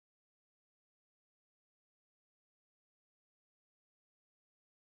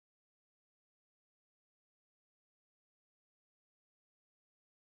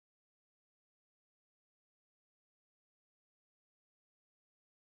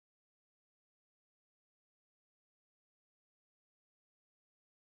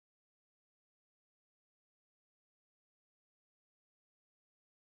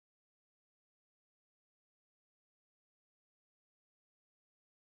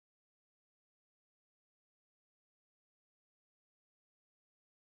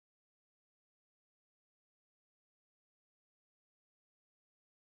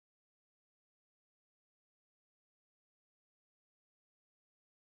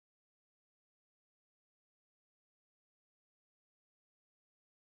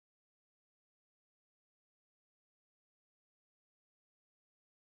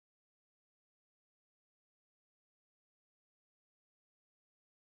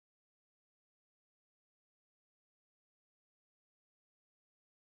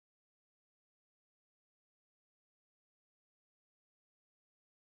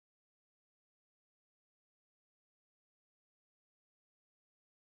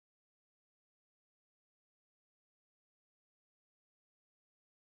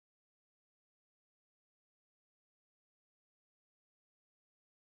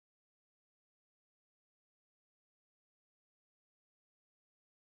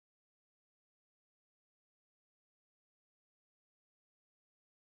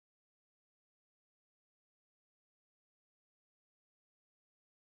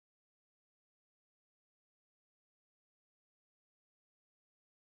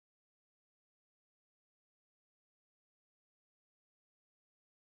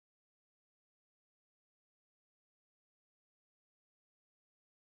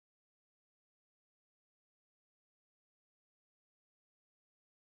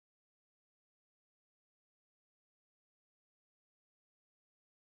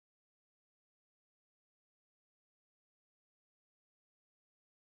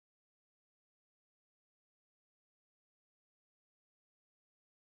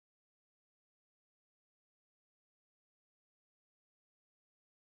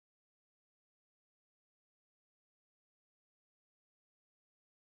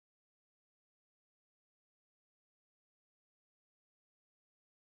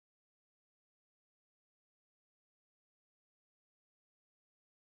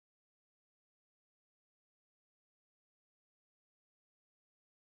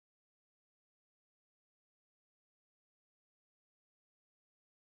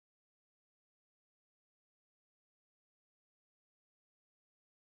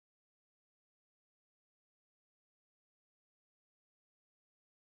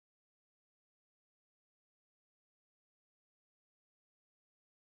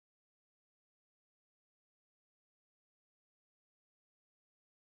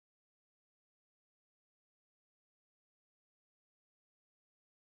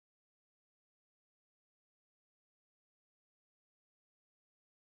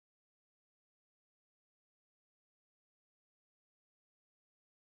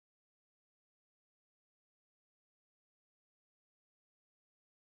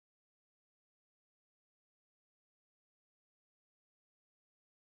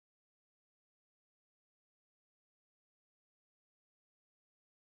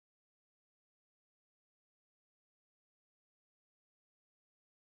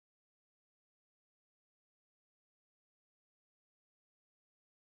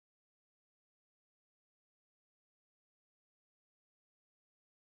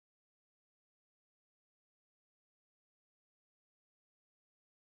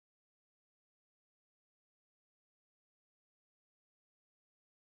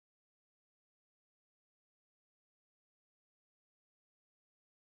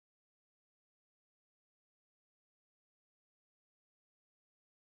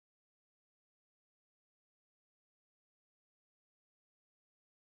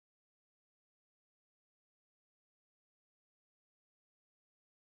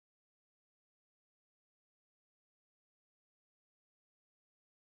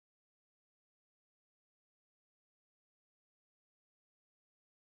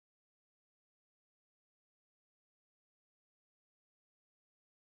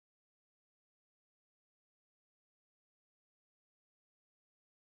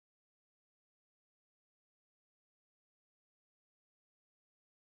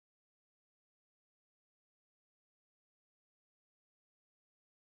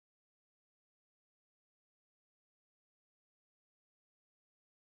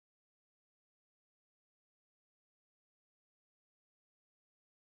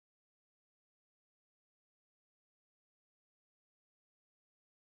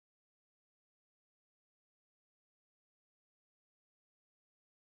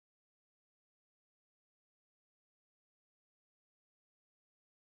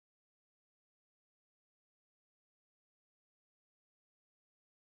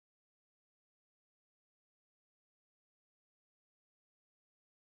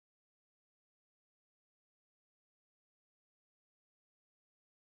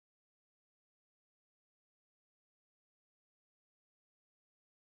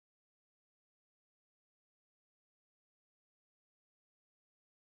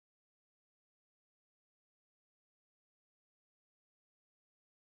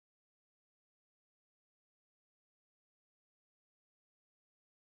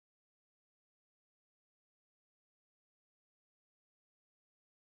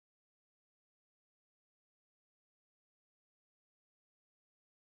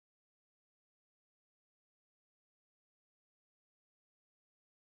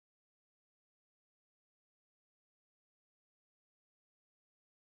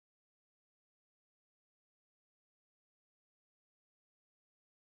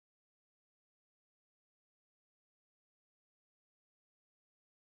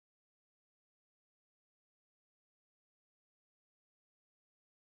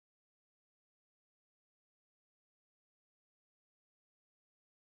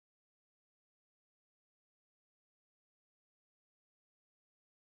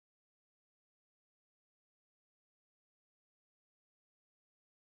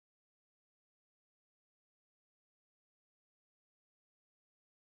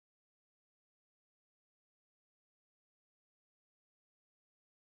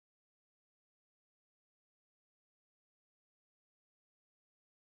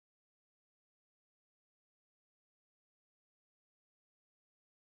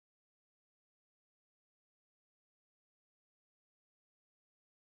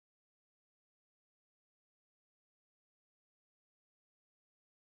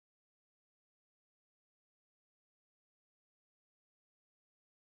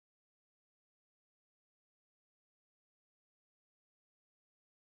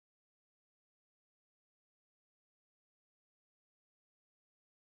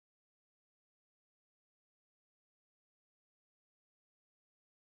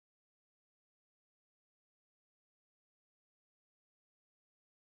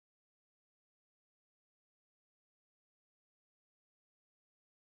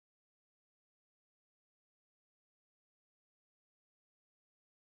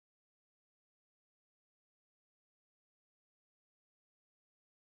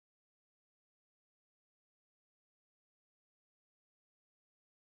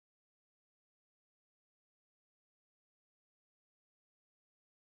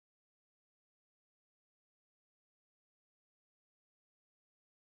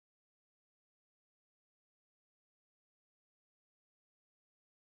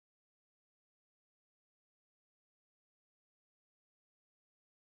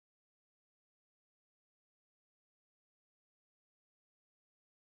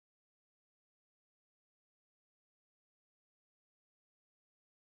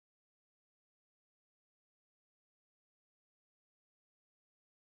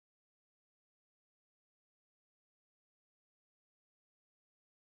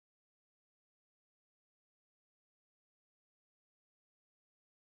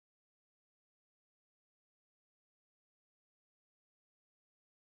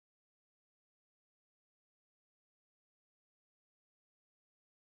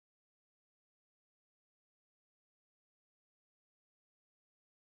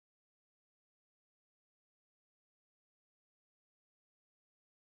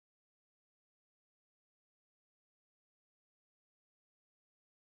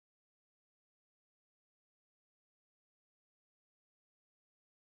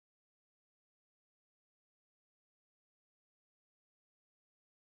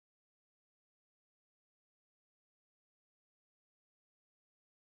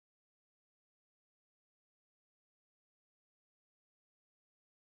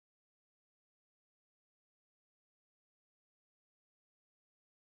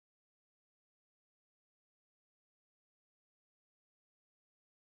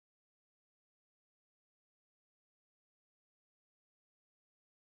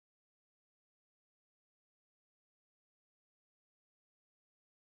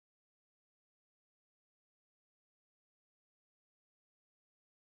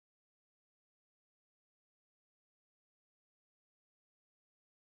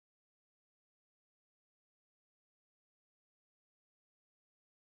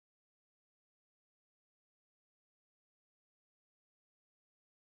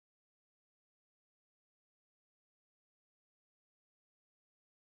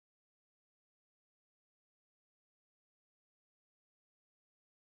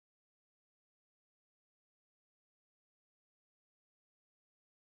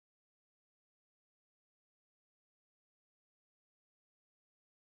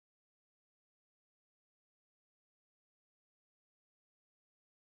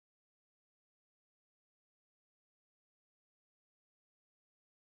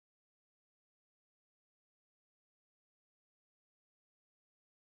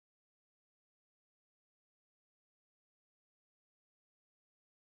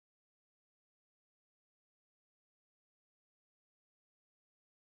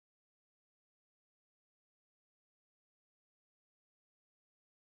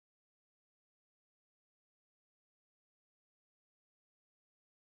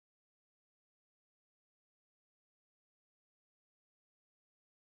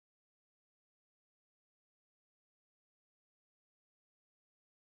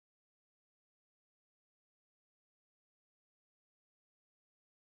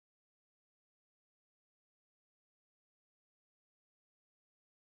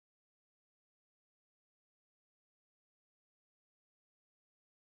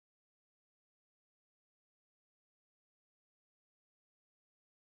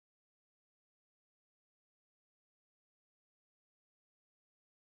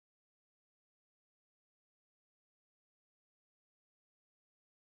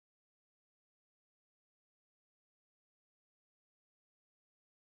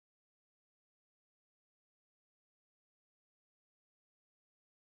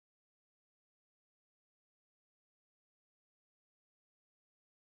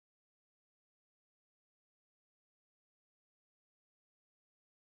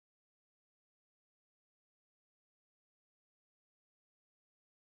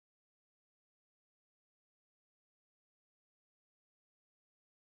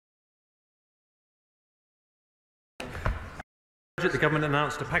The government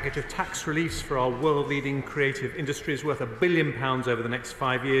announced a package of tax reliefs for our world-leading creative industries worth £1 billion over the next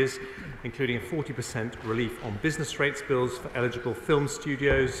 5 years, including a 40% relief on business rates bills for eligible film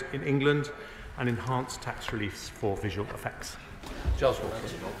studios in England and enhanced tax reliefs for visual effects. Thank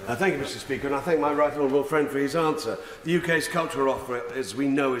you, Mr. Speaker, and I thank my right honourable friend for his answer. The UK's cultural offer, as we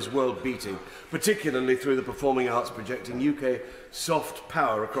know, is world-beating, particularly through the performing arts projecting UK soft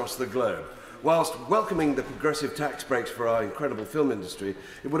power across the globe. Whilst welcoming the progressive tax breaks for our incredible film industry,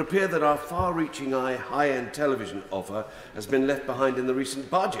 it would appear that our far-reaching high-end television offer has been left behind in the recent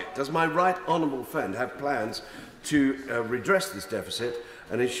budget. Does my right honourable friend have plans to redress this deficit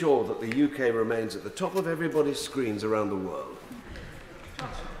and ensure that the UK remains at the top of everybody's screens around the world?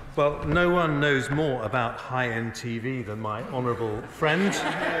 Well, no one knows more about high-end TV than my honourable friend,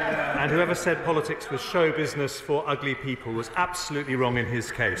 and whoever said politics was show business for ugly people was absolutely wrong in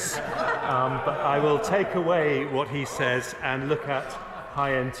his case. But I will take away what he says and look at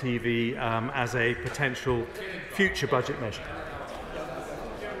high-end TV as a potential future budget measure.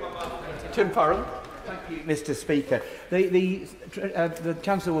 Tim Farrell. Thank you, Mr. Speaker. The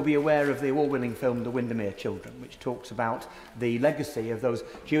Chancellor will be aware of the award-winning film The Windermere Children, which talks about the legacy of those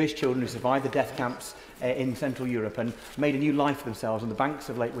Jewish children who survived the death camps in Central Europe and made a new life for themselves on the banks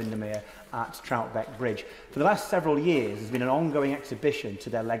of Lake Windermere at Troutbeck Bridge. For the last several years, there's been an ongoing exhibition to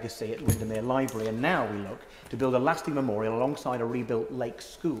their legacy at Windermere Library, and now we look to build a lasting memorial alongside a rebuilt Lake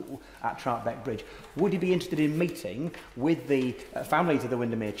School at Troutbeck Bridge. Would you be interested in meeting with the families of the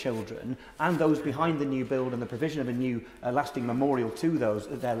Windermere children and those behind the new build and the provision of a new lasting memorial to those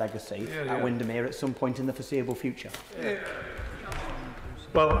their legacy at Windermere at some point in the foreseeable future?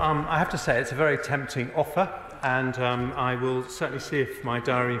 Well, I have to say it's a very tempting offer, and I will certainly see if my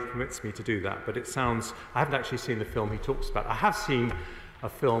diary permits me to do that. But it sounds, I haven't actually seen the film he talks about. I have seen a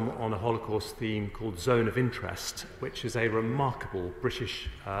film on a Holocaust theme called Zone of Interest, which is a remarkable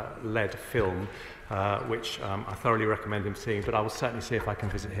British-led film, which I thoroughly recommend him seeing, but I will certainly see if I can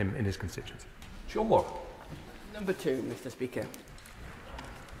visit him in his constituency. Sean Moore. Number 2, Mr. Speaker.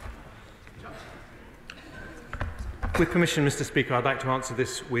 With permission, Mr. Speaker, I'd like to answer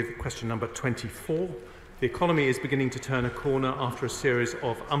this with question number 24. The economy is beginning to turn a corner after a series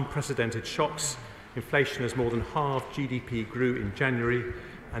of unprecedented shocks. Inflation has more than halved, GDP grew in January,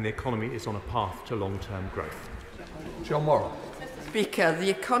 and the economy is on a path to long-term growth. John Morrow. Speaker, the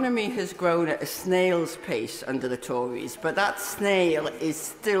economy has grown at a snail's pace under the Tories, but that snail is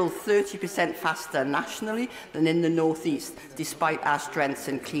still 30% faster nationally than in the North East, despite our strengths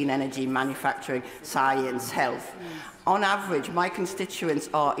in clean energy, manufacturing, science, health. On average, my constituents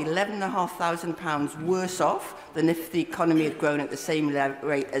are £11,500 worse off than if the economy had grown at the same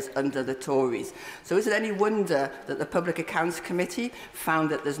rate as under the Tories. So is it any wonder that the Public Accounts Committee found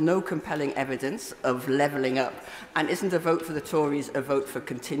that there's no compelling evidence of levelling up? And isn't a vote for the Tories a vote for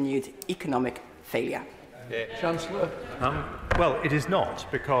continued economic failure? Chancellor. Well, it is not,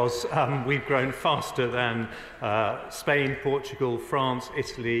 because we've grown faster than Spain, Portugal, France,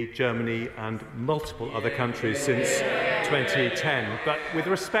 Italy, Germany and multiple other countries since 2010. But with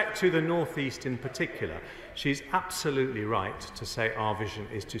respect to the North East in particular, she's absolutely right to say our vision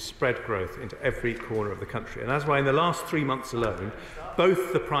is to spread growth into every corner of the country. And that's why in the last 3 months alone,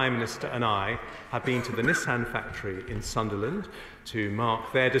 both the Prime Minister and I have been to the Nissan factory in Sunderland to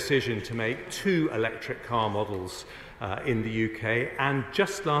mark their decision to make 2 electric car models in the UK. And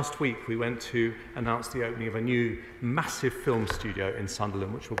just last week we went to announce the opening of a new massive film studio in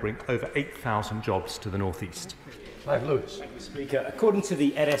Sunderland, which will bring over 8,000 jobs to the North East. Clive Lewis. Thank you, Speaker. According to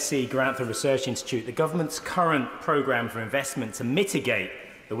the LSE Grantham Research Institute, the government's current programme for investment to mitigate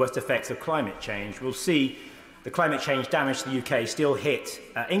the worst effects of climate change will see the climate change damage to the UK still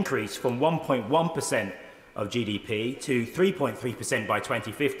increase from 1.1% of GDP to 3.3% by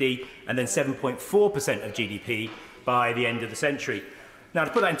 2050 and then 7.4% of GDP by the end of the century. Now,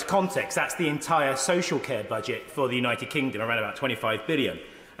 to put that into context, that's the entire social care budget for the United Kingdom, around about 25 billion.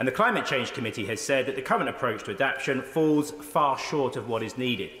 And the Climate Change Committee has said that the current approach to adaptation falls far short of what is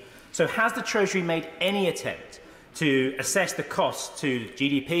needed. So has the Treasury made any attempt to assess the costs to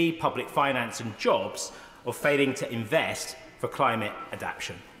GDP, public finance and jobs of failing to invest for climate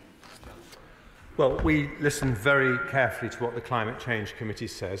adaptation? Well, we listen very carefully to what the Climate Change Committee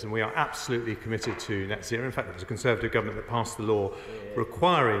says, and we are absolutely committed to net zero. In fact, it was a Conservative government that passed the law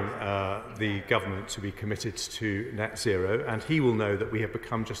requiring the government to be committed to net zero, and he will know that we have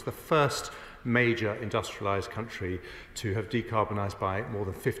become just the first major industrialised country to have decarbonised by more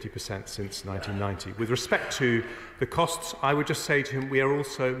than 50% since 1990. With respect to the costs, I would just say to him we are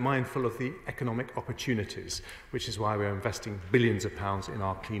also mindful of the economic opportunities, which is why we are investing billions of pounds in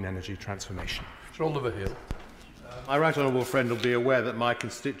our clean energy transformation. Sean Hill. My right honourable friend will be aware that my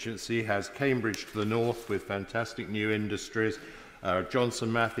constituency has Cambridge to the north with fantastic new industries,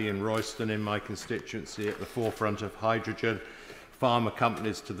 Johnson Matthey and Royston in my constituency at the forefront of hydrogen, pharma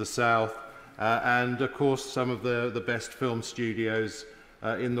companies to the south, and of course some of the best film studios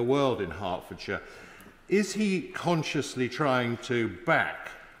in the world in Hertfordshire. Is he consciously trying to back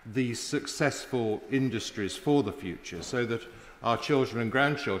these successful industries for the future so that our children and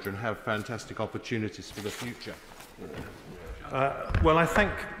grandchildren have fantastic opportunities for the future? Well, I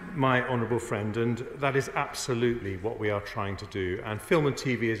thank my honourable friend, and that is absolutely what we are trying to do. And film and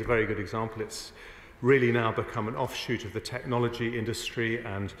TV is a very good example. It's really now become an offshoot of the technology industry,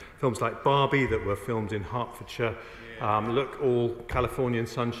 and films like Barbie that were filmed in Hertfordshire look all Californian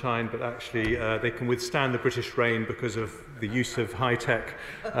sunshine, but actually they can withstand the British rain because of the use of high-tech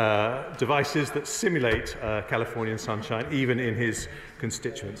devices that simulate Californian sunshine, even in his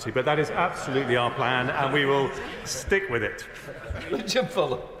constituency. But that is absolutely our plan, and we will stick with it. Jim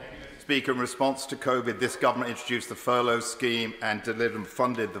Fuller. Speaker, in response to COVID, this government introduced the furlough scheme and delivered and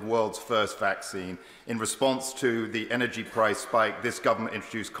funded the world's first vaccine. In response to the energy price spike, this government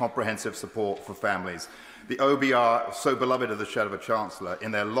introduced comprehensive support for families. The OBR, so beloved of the shadow of a Chancellor,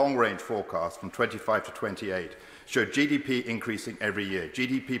 in their long-range forecast from 25 to 28, showed GDP increasing every year,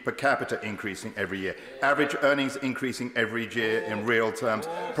 GDP per capita increasing every year, average earnings increasing every year in real terms,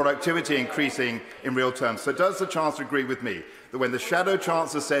 productivity increasing in real terms. So does the Chancellor agree with me that when the Shadow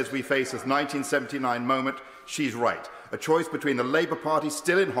Chancellor says we face this 1979 moment, she's right? A choice between the Labour Party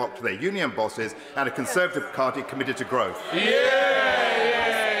still in hock to their union bosses and a Conservative Party committed to growth.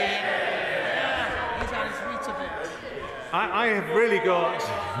 I have really got...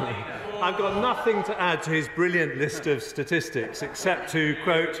 I've got nothing to add to his brilliant list of statistics except to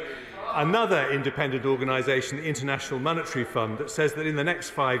quote another independent organisation, the International Monetary Fund, that says that in the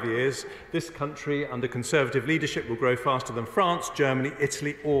next 5 years, this country under Conservative leadership will grow faster than France, Germany,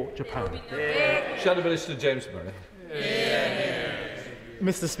 Italy or Japan. Shadow Minister James Murray.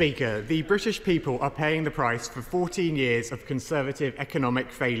 Mr. Speaker, the British people are paying the price for 14 years of Conservative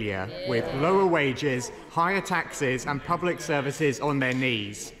economic failure, with lower wages, higher taxes and public services on their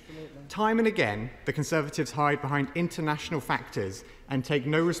knees. Time and again, the Conservatives hide behind international factors and take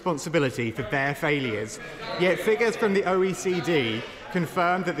no responsibility for their failures. Yet figures from the OECD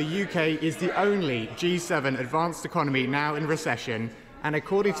confirm that the UK is the only G7 advanced economy now in recession, and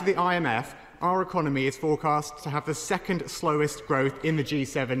according to the IMF, our economy is forecast to have the second slowest growth in the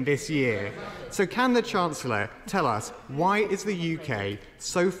G7 this year. So can the Chancellor tell us why is the UK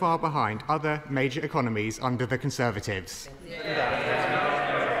so far behind other major economies under the Conservatives?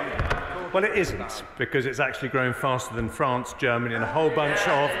 Well, it isn't, because it's actually grown faster than France, Germany and a whole bunch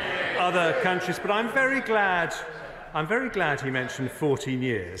of other countries. But I'm very glad he mentioned 14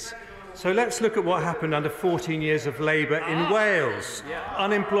 years. So let's look at what happened under 14 years of Labour in Wales.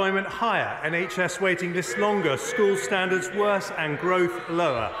 Unemployment higher, NHS waiting lists longer, school standards worse and growth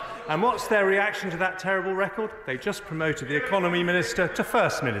lower. And what's their reaction to that terrible record? They just promoted the Economy Minister to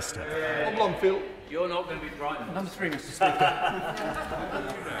First Minister. Longfield. You're not going to be frightened. Number 3, Mr. Speaker.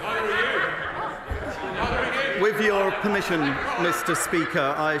 With your permission, Mr.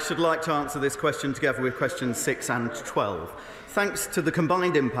 Speaker, I should like to answer this question together with questions 6 and 12. Thanks to the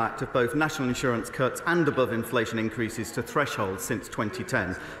combined impact of both national insurance cuts and above-inflation increases to thresholds since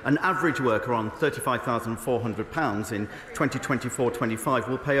 2010, an average worker on £35,400 in 2024-25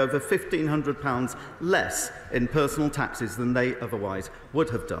 will pay over £1,500 less in personal taxes than they otherwise would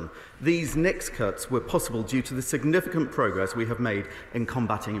have done. These NICS cuts were possible due to the significant progress we have made in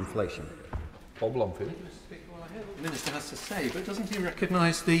combating inflation. Bob Longfield. Well, I hear what the Minister has to say, but doesn't he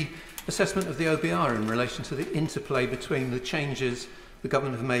recognise the assessment of the OBR in relation to the interplay between the changes the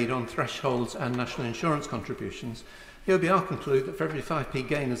government have made on thresholds and national insurance contributions? The OBR conclude that for every 5p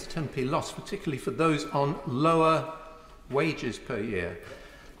gain there's a 10p loss, particularly for those on lower wages per year.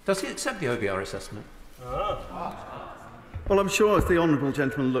 Does he accept the OBR assessment? Well, I'm sure if the honourable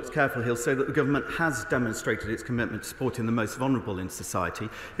gentleman looks carefully, he'll say that the government has demonstrated its commitment to supporting the most vulnerable in society.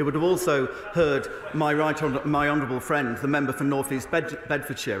 He would have also heard my honourable friend, the member for North East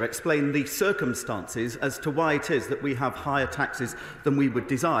Bedfordshire, explain the circumstances as to why it is that we have higher taxes than we would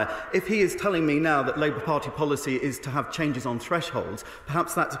desire. If he is telling me now that Labour Party policy is to have changes on thresholds,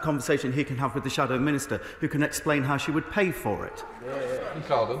 perhaps that's a conversation he can have with the Shadow Minister, who can explain how she would pay for it.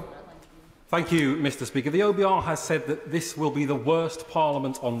 Carden. Thank you, Mr. Speaker. The OBR has said that this will be the worst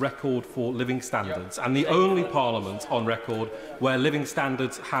parliament on record for living standards, and the only parliament on record where living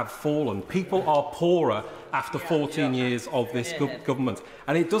standards have fallen. People are poorer after 14 years of this government.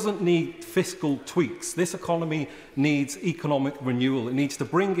 And it doesn't need fiscal tweaks. This economy needs economic renewal. It needs to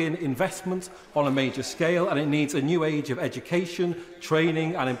bring in investment on a major scale, and it needs a new age of education,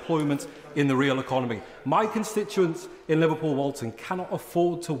 training and employment in the real economy. My constituents in Liverpool Walton cannot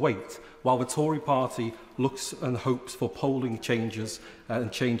afford to wait while the Tory party looks and hopes for polling changes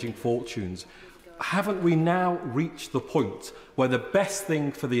and changing fortunes. Haven't we now reached the point where the best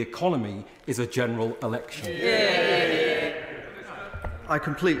thing for the economy is a general election? I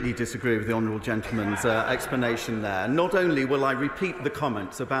completely disagree with the honourable gentleman's explanation there. Not only will I repeat the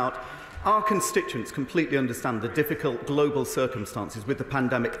comments about our constituents completely understand the difficult global circumstances with the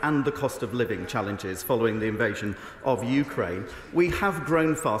pandemic and the cost of living challenges following the invasion of Ukraine. We have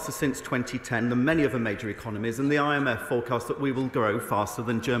grown faster since 2010 than many other major economies, and the IMF forecasts that we will grow faster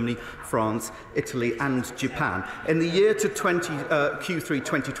than Germany, France, Italy and Japan. In the year to Q3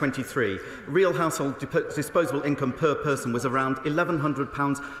 2023, real household disposable income per person was around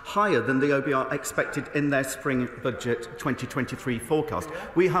 £1,100 higher than the OBR expected in their spring budget 2023 forecast.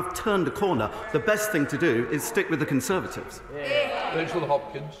 We have turned a corner. The best thing to do is stick with the Conservatives. Rachel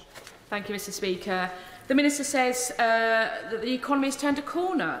Hopkins. Thank you, Mr. Speaker. The Minister says that the economy has turned a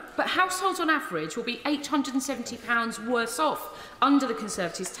corner, but households on average will be £870 worse off under the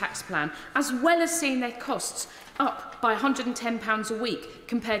Conservatives' tax plan, as well as seeing their costs up by £110 a week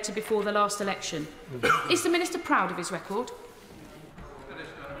compared to before the last election. Is the Minister proud of his record?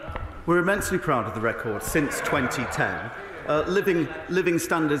 We're immensely proud of the record since 2010. Living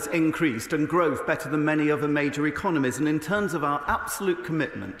standards increased and growth better than many other major economies, and in terms of our absolute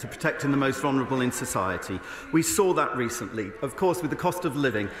commitment to protecting the most vulnerable in society, we saw that recently, of course, with the cost of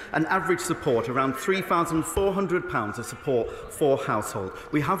living, an average support around £3,400 of support for household.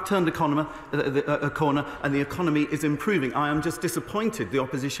 We have turned a corner and the economy is improving. I am just disappointed the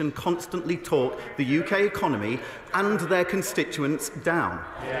opposition constantly talk the UK economy and their constituents down.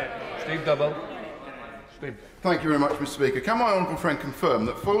 Steve Double. Steve. Thank you very much, Mr. Speaker. Can my honourable friend confirm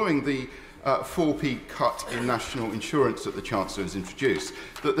that following the 4p cut in national insurance that the Chancellor has introduced,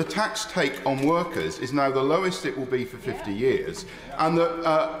 that the tax take on workers is now the lowest it will be for 50 years, and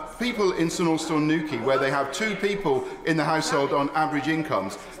that people in St Austell and Newquay, where they have 2 people in the household on average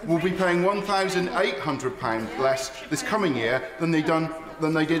incomes, will be paying £1,800 less this coming year than they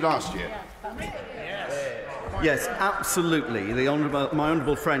did last year? Yes, absolutely. My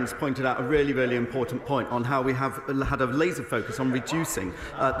honourable friends pointed out a really important point on how we have had a laser focus on reducing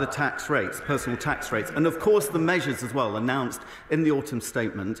the tax rates, personal tax rates. And of course the measures as well announced in the autumn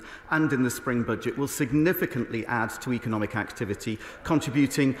statement and in the spring budget will significantly add to economic activity,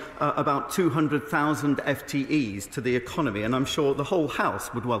 contributing about 200,000 FTEs to the economy. And I'm sure the whole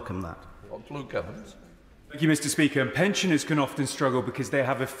House would welcome that. Luke Evans. Thank you, Mr. Speaker. Pensioners can often struggle because they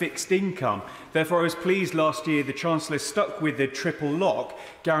have a fixed income. Therefore, I was pleased last year the Chancellor stuck with the triple lock,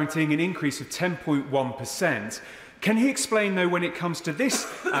 guaranteeing an increase of 10.1%. Can he explain, though, when it comes to this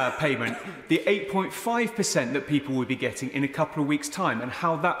payment, the 8.5% that people will be getting in a couple of weeks' time, and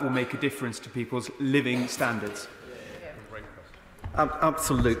how that will make a difference to people's living standards?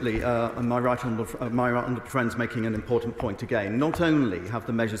 Absolutely. And my right honourable friend's making an important point again. Not only have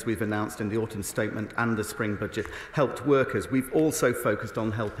the measures we've announced in the autumn statement and the spring budget helped workers, we've also focused on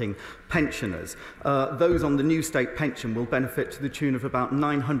helping pensioners. Those on the new state pension will benefit to the tune of about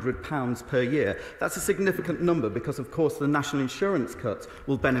 £900 per year. That's a significant number because, of course, the national insurance cuts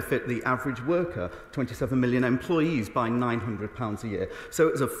will benefit the average worker, 27 million employees, by £900 a year. So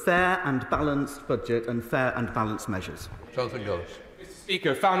it's a fair and balanced budget and fair and balanced measures. Jonathan Gillis. Mr.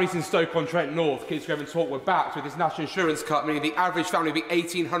 Speaker, families in Stoke-on-Trent North, Kidsgrove and Talk, were backed with this national insurance cut, meaning the average family will be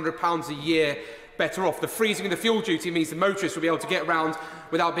 £1,800 a year better off. The freezing of the fuel duty means the motorists will be able to get around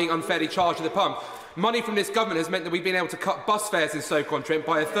without being unfairly charged at the pump. Money from this government has meant that we've been able to cut bus fares in Stoke-on-Trent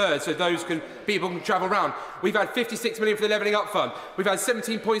by a third, so people can travel around. We've had £56 million for the Levelling Up Fund. We've had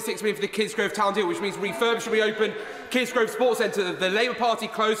 £17.6 million for the Kidsgrove Town Deal, which means refurbish and reopen Kidsgrove Sports Centre. The Labour Party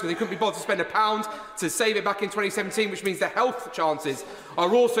closed because they couldn't be bothered to spend £1 to save it back in 2017, which means the health chances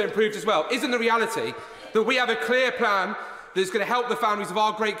are also improved as well. Isn't the reality that we have a clear plan that's going to help the families of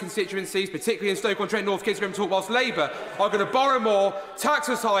our great constituencies, particularly in Stoke-on-Trent North, Kidsgrove and Talk, whilst Labour are going to borrow more, tax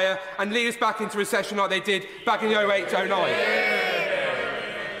us higher and lead us back into recession like they did back in the 08-09?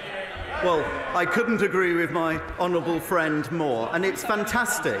 Well, I couldn't agree with my honourable friend more, and it's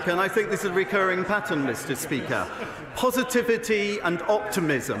fantastic, and I think this is a recurring pattern, Mr. Speaker. Positivity and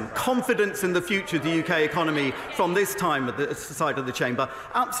optimism, confidence in the future of the UK economy from this time at the side of the chamber,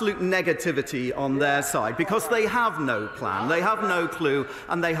 absolute negativity on their side, because they have no plan, they have no clue,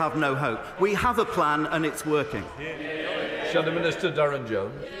 and they have no hope. We have a plan, and it's working. Shadow Minister Darren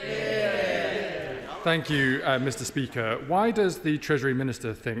Jones. Thank you, Mr. Speaker. Why does the Treasury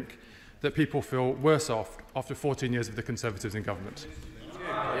Minister think that people feel worse off after 14 years of the Conservatives in government?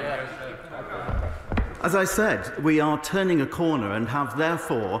 As I said, we are turning a corner and have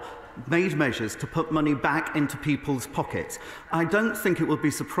therefore made measures to put money back into people's pockets. I don't think it will be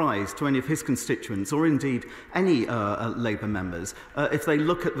a surprise to any of his constituents, or indeed any Labour members, if they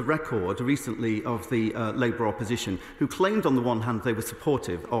look at the record recently of the Labour opposition, who claimed on the one hand they were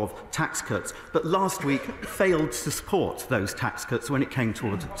supportive of tax cuts, but last week failed to support those tax cuts when it came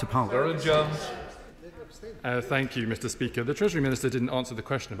to Parliament. Thank you, Mr. Speaker. The Treasury Minister didn't answer the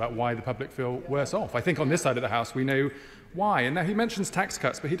question about why the public feel worse off. I think on this side of the House we know why. And now he mentions tax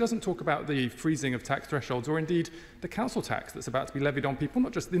cuts, but he doesn't talk about the freezing of tax thresholds or indeed the council tax that's about to be levied on people,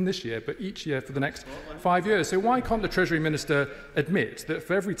 not just in this year, but each year for the next 5 years. So why can't the Treasury Minister admit that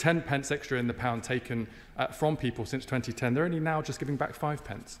for every 10 pence extra in the pound taken from people since 2010, they're only now just giving back 5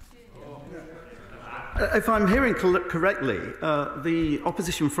 pence? If I'm hearing correctly, the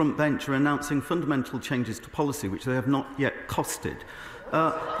opposition front bench are announcing fundamental changes to policy which they have not yet costed.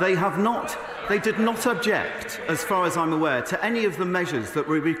 They did not object, as far as I'm aware, to any of the measures that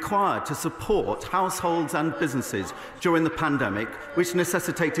were required to support households and businesses during the pandemic, which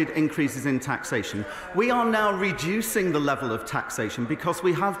necessitated increases in taxation. We are now reducing the level of taxation because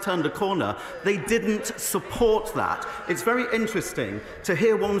we have turned a corner. They didn't support that. It's very interesting to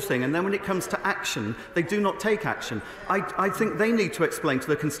hear one thing, and then when it comes to action, they do not take action. I think they need to explain to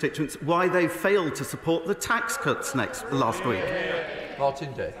their constituents why they failed to support the tax cuts last week.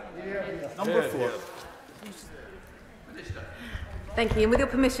 Martin Day. Number 4. Thank you. And with your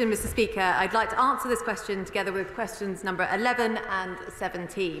permission, Mr. Speaker, I'd like to answer this question together with questions number 11 and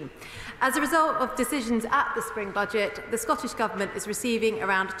 17. As a result of decisions at the spring budget, the Scottish Government is receiving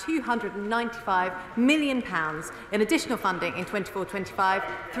around £295 million in additional funding in 24-25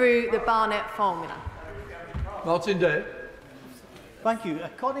 through the Barnett formula. Martin Day. Thank you.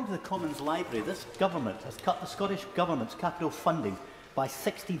 According to the Commons Library, this government has cut the Scottish Government's capital funding by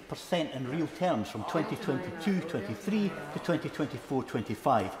 16% in real terms from 2022-23 to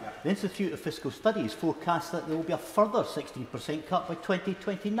 2024-25. The Institute of Fiscal Studies forecasts that there will be a further 16% cut by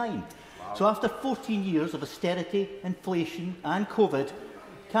 2029. Wow. So after 14 years of austerity, inflation and COVID,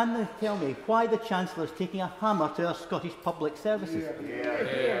 can they tell me why the Chancellor is taking a hammer to our Scottish public services?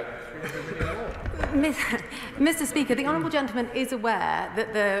 Mr. Speaker, the honourable gentleman is aware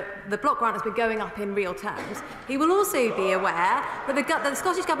that the block grant has been going up in real terms. He will also be aware that the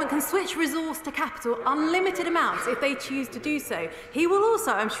Scottish Government can switch resource to capital unlimited amounts if they choose to do so. He will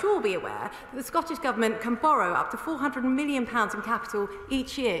also, I'm sure, be aware that the Scottish Government can borrow up to £400 million in capital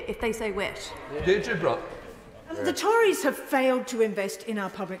each year if they so wish. The Tories have failed to invest in our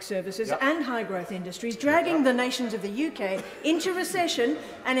public services and high-growth industries, dragging the nations of the UK into recession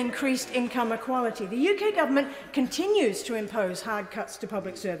and increased income equality. The UK government continues to impose hard cuts to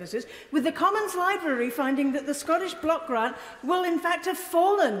public services, with the Commons Library finding that the Scottish block grant will in fact have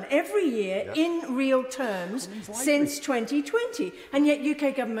fallen every year in real terms since 2020, and yet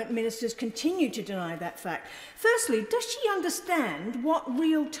UK government ministers continue to deny that fact. Firstly, does she understand what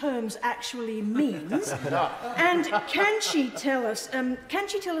real terms actually means? And can she tell us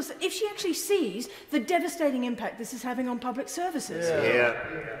that if she actually sees the devastating impact this is having on public services?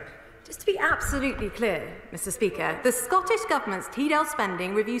 Just to be absolutely clear, Mr. Speaker, the Scottish Government's TDL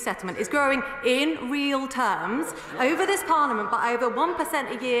spending review settlement is growing in real terms over this Parliament by over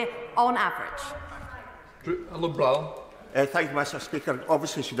 1% a year on average. Alan Brown. Thank you, Mr. Speaker.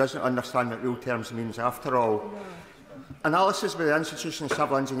 Obviously, she doesn't understand what real terms means after all. Analysis by the Institution of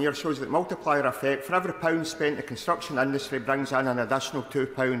Civil Engineers shows that multiplier effect for every £1 spent, the construction industry brings in an additional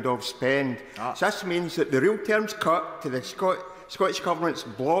 £2 of spend. So this means that the real terms cut to the Scottish Government's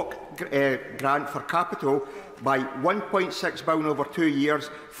block grant for capital by £1.6 billion over 2 years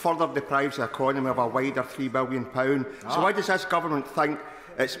further deprives the economy of a wider £3 billion. So why does this government think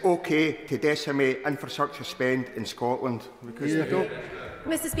it's okay to decimate infrastructure spend in Scotland? Because they don't.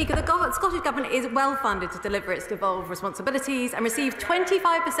 Mr. Speaker, the Scottish Government is well funded to deliver its devolved responsibilities and receives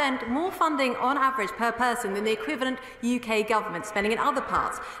 25% more funding on average per person than the equivalent UK government spending in other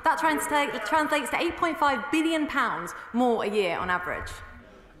parts. That translates to £8.5 billion more a year on average.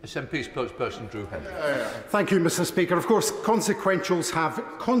 SNP spokesperson Drew Henry. Thank you, Mr. Speaker. Of course, consequentials have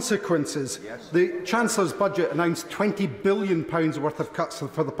consequences. Yes. The Chancellor's budget announced £20 billion worth of cuts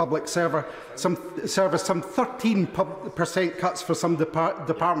for the public service, some 13% cuts for some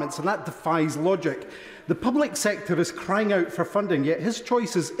departments, and that defies logic. The public sector is crying out for funding, yet his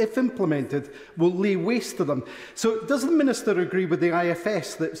choices, if implemented, will lay waste to them. So does the Minister agree with the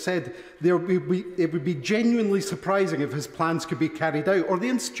IFS that said it would be genuinely surprising if his plans could be carried out, or the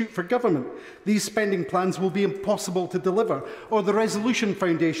Institute for Government, these spending plans will be impossible to deliver, or the Resolution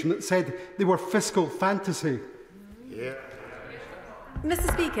Foundation that said they were fiscal fantasy. Yeah.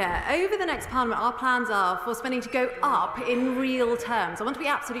 Mr. Speaker, over the next Parliament, our plans are for spending to go up in real terms. I want to be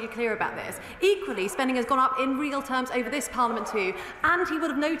absolutely clear about this. Equally, spending has gone up in real terms over this Parliament too. And he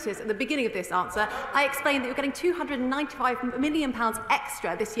would have noticed at the beginning of this answer, I explained that you're getting £295 million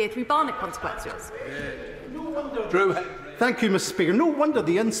extra this year through Barnett consequences. Thank you, Mr. Speaker. No wonder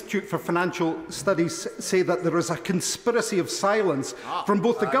the Institute for Financial Studies say that there is a conspiracy of silence from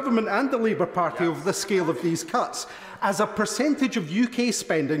both the Government and the Labour Party over the scale of these cuts. As a percentage of UK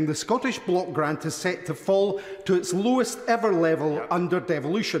spending, the Scottish block grant is set to fall to its lowest ever level under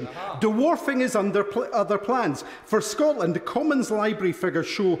devolution, dwarfing his other plans. For Scotland, the Commons Library figures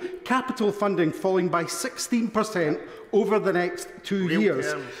show capital funding falling by 16% over the next 2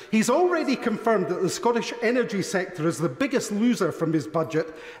 years. He's already confirmed that the Scottish energy sector is the biggest loser from his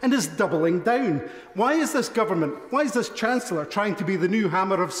budget and is doubling down. Why is this government, why is this Chancellor trying to be the new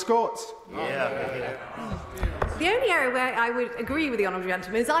Hammer of Scots? The only area where I would agree with the honourable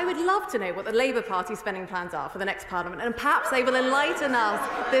gentleman is I would love to know what the Labour Party spending plans are for the next Parliament, and perhaps they will enlighten us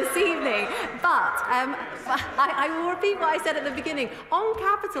this evening. But I will repeat what I said at the beginning. On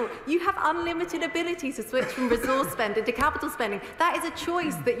capital, you have unlimited ability to switch from resource spending to capital spending. That is a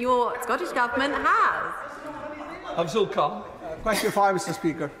choice that your Scottish Government has. Abdul Khan. Question 5, Mr.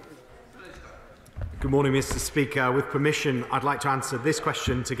 Speaker. Good morning, Mr. Speaker. With permission, I'd like to answer this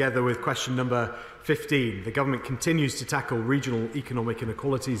question together with question number 15. The Government continues to tackle regional economic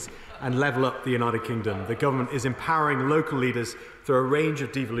inequalities and level up the United Kingdom. The Government is empowering local leaders through a range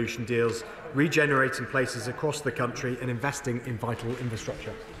of devolution deals, regenerating places across the country and investing in vital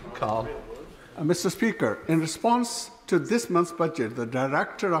infrastructure. Carl. Mr. Speaker, in response to this month's budget, the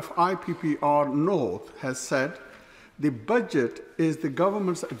Director of IPPR North has said the budget is the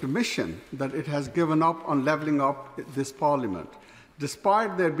government's admission that it has given up on levelling up this Parliament,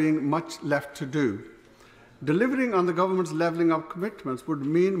 despite there being much left to do. Delivering on the government's levelling up commitments would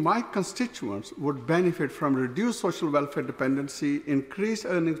mean my constituents would benefit from reduced social welfare dependency, increased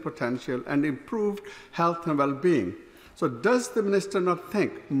earnings potential, and improved health and well-being. So does the Minister not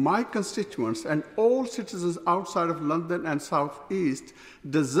think my constituents and all citizens outside of London and South East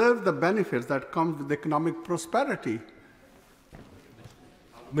deserve the benefits that come with economic prosperity?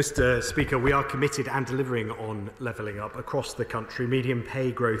 Mr. Speaker, we are committed and delivering on levelling up across the country. Median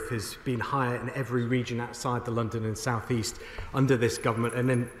pay growth has been higher in every region outside the London and South East under this government. And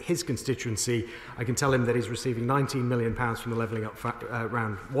in his constituency, I can tell him that he's receiving £19 million from the levelling up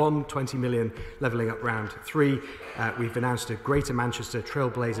round 1, 20 million levelling up round 3. We've announced a Greater Manchester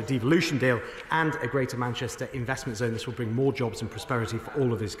Trailblazer devolution deal and a Greater Manchester investment zone. This will bring more jobs and prosperity for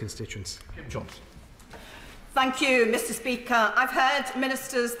all of his constituents. Kim Johnson. Thank you, Mr. Speaker. I've heard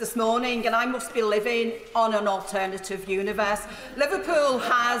ministers this morning, and I must be living on an alternative universe. Liverpool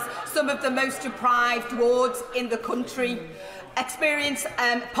has some of the most deprived wards in the country, experienced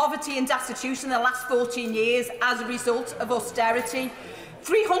poverty and destitution in the last 14 years as a result of austerity.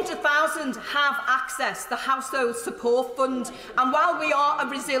 300,000 have accessed the Household Support Fund, and while we are a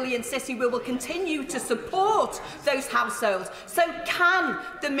resilient city, we will continue to support those households. So can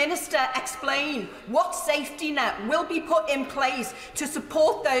the Minister explain what safety net will be put in place to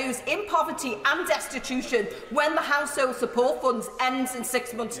support those in poverty and destitution when the Household Support Fund ends in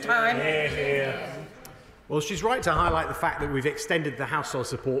 6 months' time? Well, she's right to highlight the fact that we've extended the Household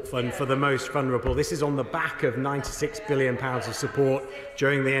Support Fund for the most vulnerable. This is on the back of £96 billion of support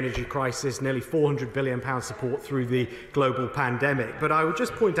during the energy crisis, nearly £400 billion support through the global pandemic. But I would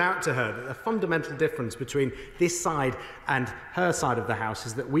just point out to her that the fundamental difference between this side and her side of the House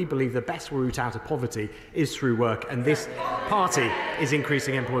is that we believe the best route out of poverty is through work, and this party is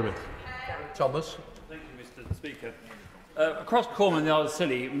increasing employment. Thomas. Thank you, Mr. Speaker. Across Cornwall and the Isle of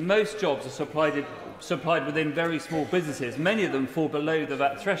Scilly, most jobs are supplied within very small businesses. Many of them fall below the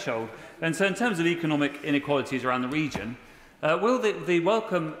VAT threshold. And so in terms of economic inequalities around the region, will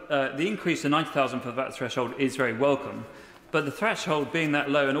the increase to 90,000 for the VAT threshold is very welcome, but the threshold being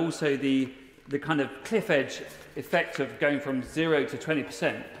that low and also the kind of cliff edge effect of going from 0 to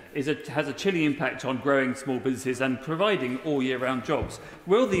 20% has a chilling impact on growing small businesses and providing all year round jobs.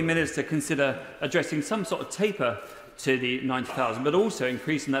 Will the Minister consider addressing some sort of taper to the 90,000, but also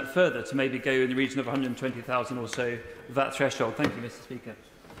increasing that further to maybe go in the region of 120,000 or so VAT threshold? Thank you, Mr. Speaker.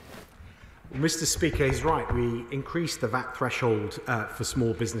 Well, Mr. Speaker, he's right. We increased the VAT threshold for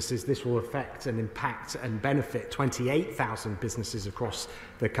small businesses. This will affect and impact and benefit 28,000 businesses across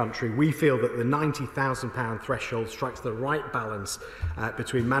the country. We feel that the £90,000 threshold strikes the right balance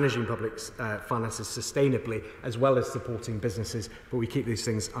between managing public finances sustainably as well as supporting businesses, but we keep these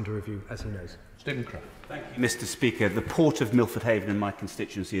things under review, as he knows. Stephen Crow. Thank you, Mr. Speaker. The Port of Milford Haven in my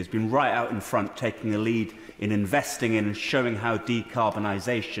constituency has been right out in front, taking a lead in investing in and showing how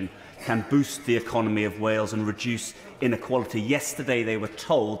decarbonisation can boost the economy of Wales and reduce inequality. Yesterday, they were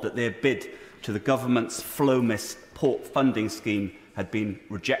told that their bid to the government's FLOMIS port funding scheme had been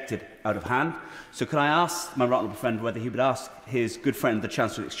rejected out of hand. So could I ask my right honourable friend whether he would ask his good friend, the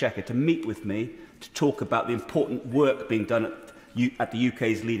Chancellor of the Exchequer, to meet with me to talk about the important work being done at the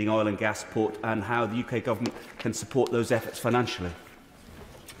UK's leading oil and gas port and how the UK government can support those efforts financially?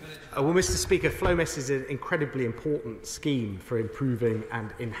 Well, Mr. Speaker, FLOMIS is an incredibly important scheme for improving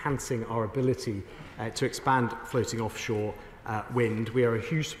and enhancing our ability to expand floating offshore wind. We are a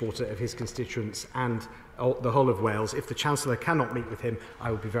huge supporter of his constituents and the whole of Wales. If the Chancellor cannot meet with him,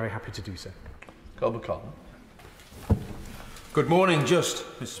 I would be very happy to do so. Good morning,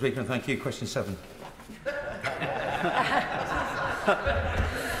 Mr. Speaker, and thank you. Question 7.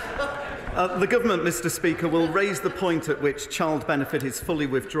 The Government, Mr. Speaker, will raise the point at which child benefit is fully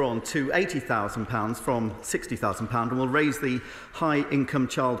withdrawn to £80,000 from £60,000 and will raise the high income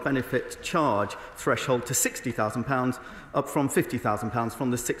child benefit charge threshold to £60,000 up from £50,000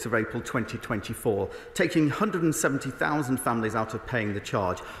 from the 6th of April 2024, taking 170,000 families out of paying the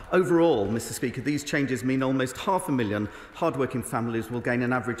charge. Overall, Mr. Speaker, these changes mean almost 500,000 hard-working families will gain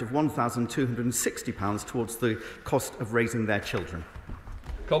an average of £1,260 towards the cost of raising their children.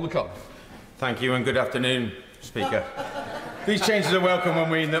 Thank you and good afternoon, Speaker. These changes are welcome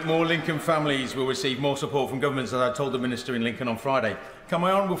and mean that more Lincoln families will receive more support from governments, as I told the Minister in Lincoln on Friday. Can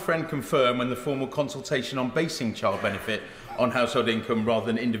my honourable friend confirm when the formal consultation on basing child benefit on household income rather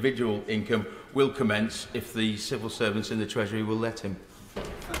than individual income will commence if the civil servants in the Treasury will let him?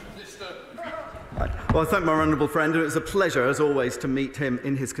 Well, I thank my honourable friend, and it was a pleasure, as always, to meet him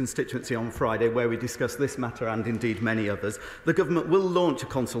in his constituency on Friday, where we discussed this matter and indeed many others. The Government will launch a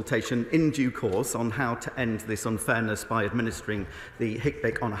consultation in due course on how to end this unfairness by administering the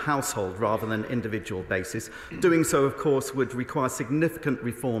HICBIC on a household rather than individual basis. Doing so, of course, would require significant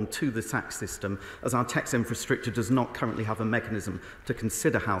reform to the tax system, as our tax infrastructure does not currently have a mechanism to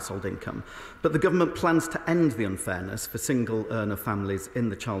consider household income. But the Government plans to end the unfairness for single-earner families in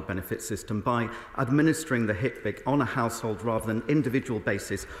the child benefit system by administering the HICBIC on a household rather than individual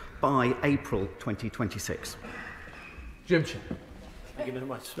basis by April 2026. Jim Chin. Thank you very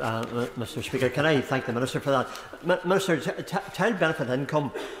much, Mr. Speaker. Can I thank the Minister for that? Minister, child benefit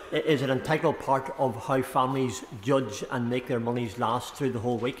income is an integral part of how families judge and make their monies last through the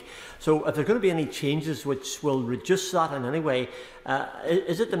whole week. So if there's going to be any changes which will reduce that in any way,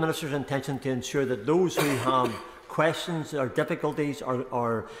 is it the Minister's intention to ensure that those who have questions or difficulties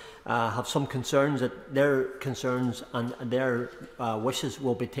or have some concerns, that their concerns and their wishes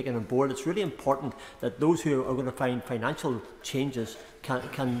will be taken on board? It's really important that those who are going to find financial changes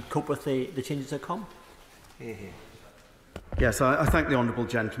can cope with the changes that come. Yes, I thank the honourable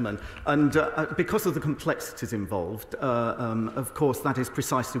gentleman. And because of the complexities involved, of course, that is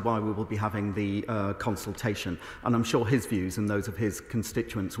precisely why we will be having the consultation. And I'm sure his views and those of his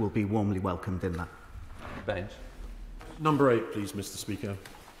constituents will be warmly welcomed in that. Bench. Number 8, please, Mr. Speaker.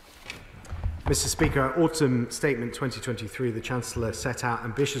 Mr. Speaker, Autumn Statement 2023, the Chancellor set out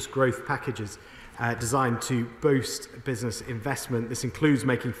ambitious growth packages designed to boost business investment. This includes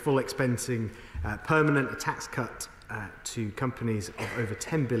making full expensing permanent a tax cut to companies of over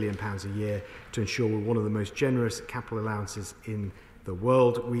 £10 billion a year to ensure we're one of the most generous capital allowances in the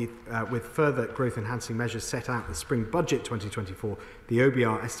world. With further growth-enhancing measures set out in the Spring Budget 2024, the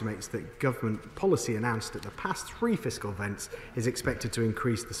OBR estimates that government policy announced at the past 3 fiscal events is expected to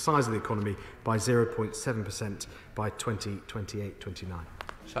increase the size of the economy by 0.7% by 2028-29.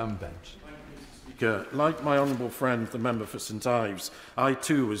 Sam Bench. Like my honourable friend, the member for St Ives, I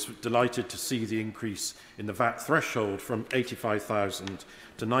too was delighted to see the increase in the VAT threshold from £85,000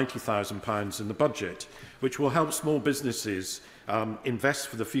 to £90,000 in the budget, which will help small businesses invest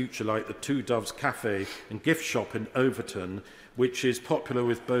for the future, like the Two Doves Cafe and gift shop in Overton, which is popular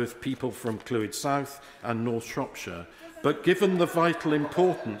with both people from Clwyd South and North Shropshire. But given the vital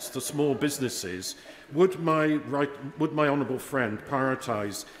importance to small businesses, would my honourable friend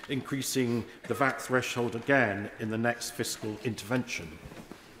prioritise increasing the VAT threshold again in the next fiscal intervention?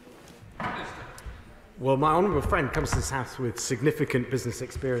 Well, my honourable friend comes to this House with significant business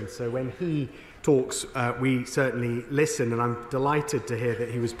experience, so when he talks, we certainly listen, and I'm delighted to hear that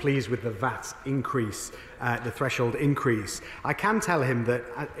he was pleased with the VAT increase, the threshold increase. I can tell him that,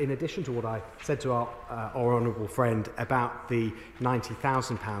 in addition to what I said to our honourable friend about the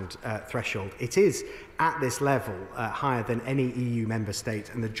 £90,000 threshold, it is at this level higher than any EU member state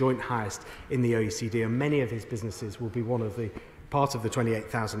and the joint highest in the OECD, and many of his businesses will be part of the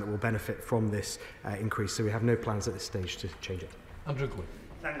 28,000 that will benefit from this increase, so we have no plans at this stage to change it. Andrew Gwynn.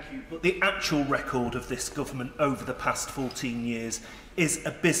 Thank you. But the actual record of this government over the past 14 years is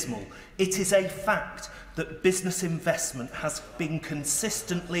abysmal. It is a fact that business investment has been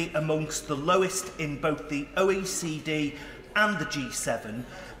consistently amongst the lowest in both the OECD and the G7,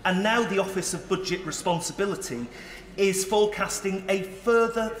 and now the Office of Budget Responsibility is forecasting a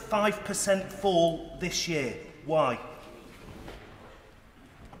further 5% fall this year. Why?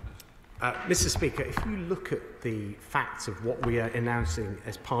 Mr. Speaker, if you look at the facts of what we are announcing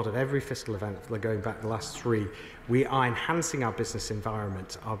as part of every fiscal event, going back the last 3, we are enhancing our business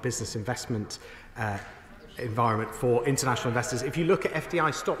environment, our business investment environment for international investors. If you look at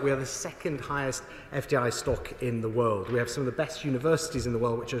FDI stock, we are the second highest FDI stock in the world. We have some of the best universities in the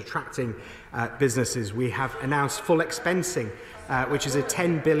world which are attracting businesses. We have announced full expensing, which is a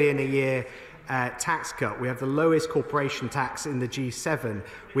 $10 billion a year tax cut. We have the lowest corporation tax in the G7.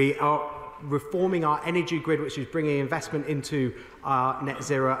 We are reforming our energy grid, which is bringing investment into our net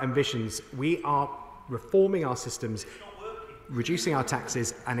zero ambitions. We are reforming our systems, reducing our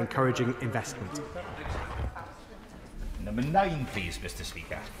taxes and encouraging investment. Number 9, please, Mr.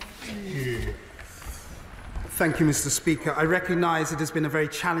 Speaker. Thank you, Mr. Speaker. I recognise it has been a very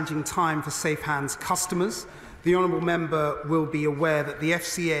challenging time for Safe Hands customers. The honourable member will be aware that the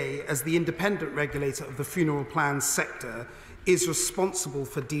FCA, as the independent regulator of the funeral plans sector, is responsible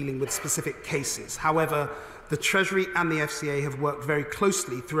for dealing with specific cases. However, the Treasury and the FCA have worked very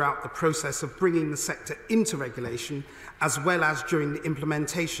closely throughout the process of bringing the sector into regulation, as well as during the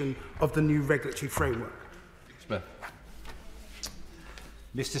implementation of the new regulatory framework. Smith.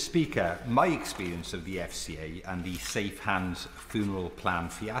 Mr. Speaker, my experience of the FCA and the Safe Hands funeral plan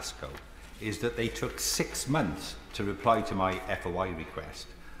fiasco is that they took 6 months to reply to my FOI request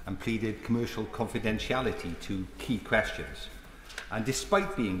and pleaded commercial confidentiality to key questions. And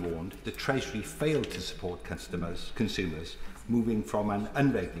despite being warned, the Treasury failed to support consumers moving from an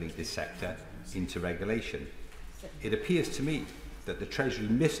unregulated sector into regulation. It appears to me that the Treasury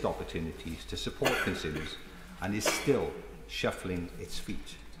missed opportunities to support consumers and is still shuffling its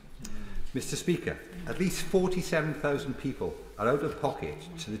feet. Mr. Speaker, at least 47,000 people are out of pocket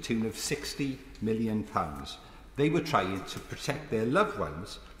to the tune of £60 million. They were trying to protect their loved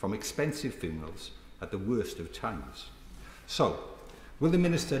ones from expensive funerals at the worst of times. So, will the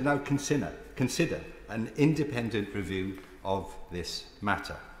Minister now consider an independent review of this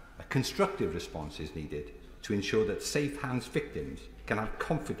matter? A constructive response is needed to ensure that Safe Hands victims can have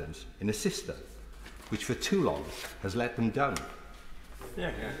confidence in a system which for too long has let them down.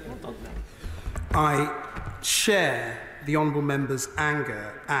 I share the honourable member's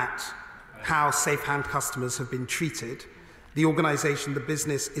anger at how Safe Hand customers have been treated. The organisation, the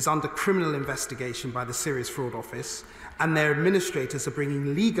business, is under criminal investigation by the Serious Fraud Office, and their administrators are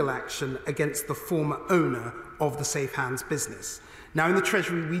bringing legal action against the former owner of the Safe Hands business. Now, in the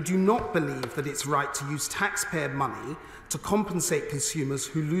Treasury, we do not believe that it's right to use taxpayer money to compensate consumers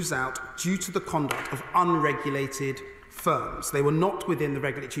who lose out due to the conduct of unregulated firms. They were not within the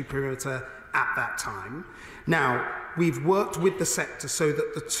regulatory perimeter at that time. Now, we've worked with the sector so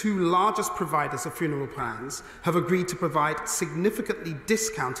that the 2 largest providers of funeral plans have agreed to provide significantly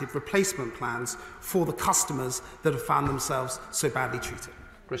discounted replacement plans for the customers that have found themselves so badly treated.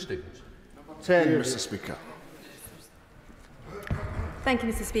 Chris Stevens. 10, Mr. Speaker. Thank you,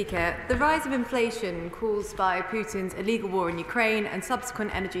 Mr. Speaker. The rise of inflation caused by Putin's illegal war in Ukraine and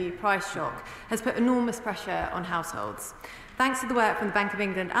subsequent energy price shock has put enormous pressure on households. Thanks to the work from the Bank of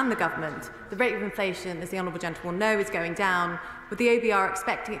England and the government, the rate of inflation, as the honourable gentleman will know, is going down, with the OBR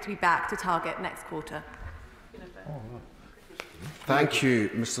expecting it to be back to target next quarter. Thank you,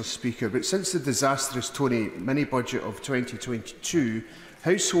 Mr. Speaker. But since the disastrous Tory mini-budget of 2022,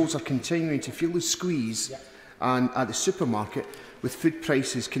 households are continuing to feel the squeeze and at the supermarket, with food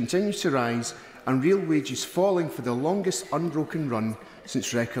prices continuing to rise and real wages falling for the longest unbroken run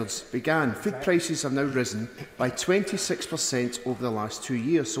since records began. Food prices have now risen by 26% over the last 2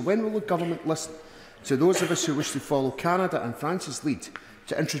 years. So when will the government listen to those of us who wish to follow Canada and France's lead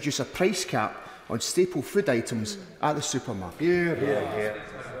to introduce a price cap on staple food items at the supermarket?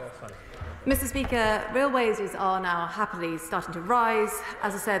 Mr. Speaker, real wages are now happily starting to rise.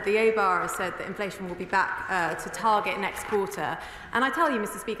 As I said, the OBAR has said that inflation will be back to target next quarter. And I tell you,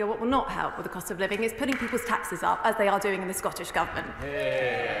 Mr. Speaker, what will not help with the cost of living is putting people's taxes up, as they are doing in the Scottish Government.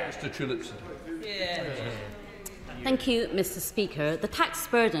 Mr. Tulipson. Thank you, Mr. Speaker. The tax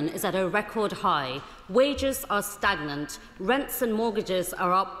burden is at a record high. Wages are stagnant, rents and mortgages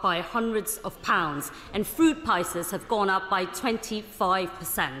are up by hundreds of pounds, and food prices have gone up by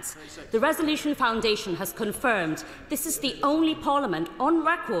 25%. The Resolution Foundation has confirmed this is the only parliament on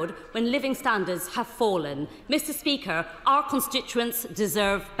record when living standards have fallen. Mr. Speaker, our constituents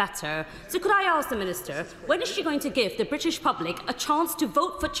deserve better. So could I ask the Minister, when is she going to give the British public a chance to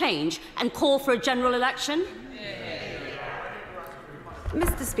vote for change and call for a general election?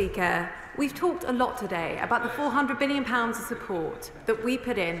 Mr. Speaker, we've talked a lot today about the £400 billion of support that we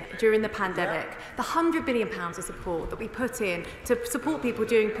put in during the pandemic, the £100 billion of support that we put in to support people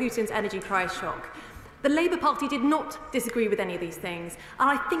during Putin's energy price shock. The Labour Party did not disagree with any of these things, and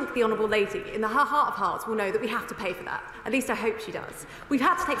I think the Honourable Lady, in her heart of hearts, will know that we have to pay for that. At least I hope she does. We've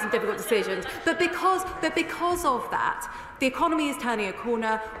had to take some difficult decisions, but because of that, the economy is turning a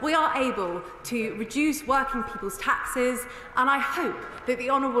corner. We are able to reduce working people's taxes, and I hope that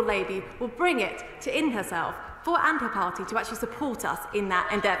the Honourable Lady will bring it in herself and her party to actually support us in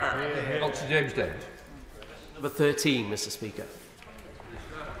that endeavour. On to James Dent. Number 13, Mr. Speaker.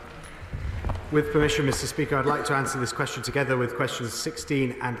 With permission, Mr. Speaker, I'd like to answer this question together with questions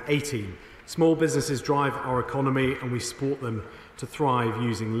 16 and 18. Small businesses drive our economy and we support them to thrive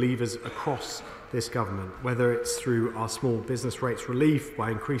using levers across this government, whether it's through our small business rates relief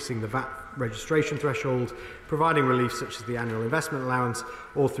by increasing the VAT registration threshold, providing relief such as the annual investment allowance,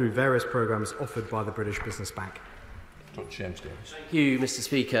 or through various programmes offered by the British Business Bank. Thank you, Mr.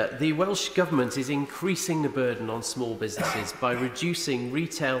 Speaker. The Welsh Government is increasing the burden on small businesses by reducing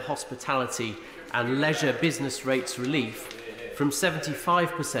retail, hospitality and leisure business rates relief from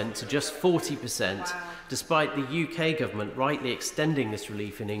 75% to just 40%, despite the UK Government rightly extending this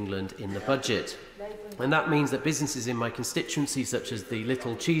relief in England in the budget. And that means that businesses in my constituency, such as the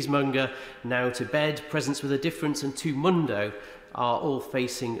Little Cheesemonger, Now to Bed, Presents with a Difference and Two Mundo, are all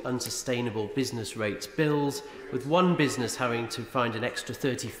facing unsustainable business rates bills, with one business having to find an extra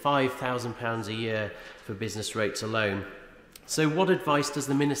 £35,000 a year for business rates alone. So what advice does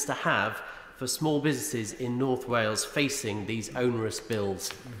the Minister have for small businesses in North Wales facing these onerous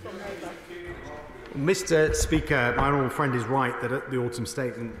bills? Mr. Speaker, my honourable friend is right that at the autumn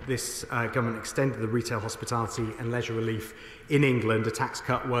statement this government extended the retail, hospitality and leisure relief in England, a tax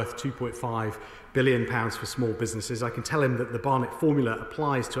cut worth £2.5 billion for small businesses. I can tell him that the Barnett formula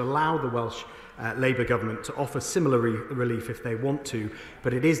applies to allow the Welsh Labour government to offer similar relief if they want to,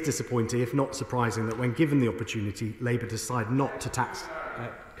 but it is disappointing, if not surprising, that when given the opportunity, Labour decide not to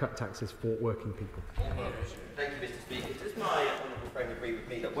cut taxes for working people. Thank you, Mr. Speaker. Does my honourable friend agree with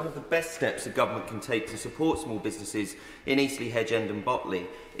me that one of the best steps the government can take to support small businesses in Eastleigh, Hedge End and Botley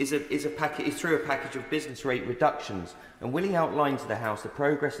is through a package of business rate reductions? And will he outline to the House the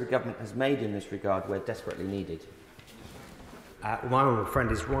progress the government has made in this regard where desperately needed? My honourable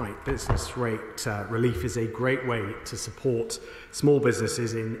friend is right. Business rate relief is a great way to support small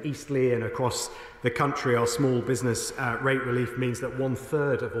businesses in Eastleigh and across the country. Our small business rate relief means that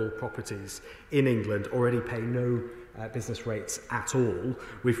 1/3 of all properties in England already pay no business rates at all.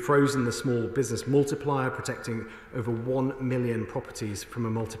 We've frozen the small business multiplier, protecting over 1 million properties from a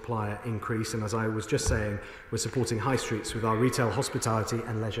multiplier increase. And as I was just saying, we're supporting high streets with our retail, hospitality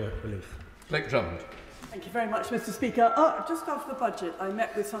and leisure relief. Blake Drummond. Thank you very much, Mr. Speaker. Just after the budget, I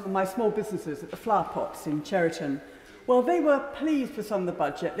met with some of my small businesses at the Flower Pots in Cheriton. Well, they were pleased with some of the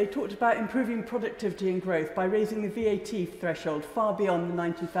budget. They talked about improving productivity and growth by raising the VAT threshold far beyond the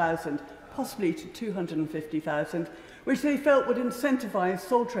 90,000, possibly to 250,000, which they felt would incentivise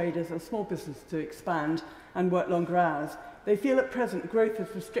sole traders and small businesses to expand and work longer hours. They feel at present growth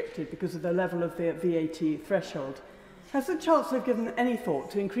is restricted because of the level of the VAT threshold. Has the Chancellor given any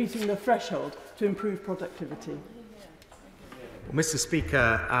thought to increasing the threshold to improve productivity? Well, Mr.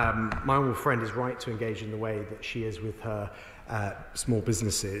 Speaker, my honourable friend is right to engage in the way that she is with her small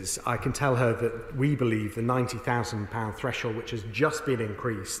businesses. I can tell her that we believe the £90,000 threshold, which has just been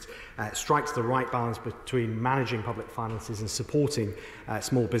increased, strikes the right balance between managing public finances and supporting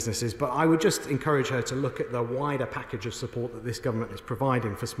small businesses. But I would just encourage her to look at the wider package of support that this government is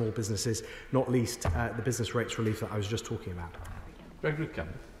providing for small businesses, not least the business rates relief that I was just talking about. Gregory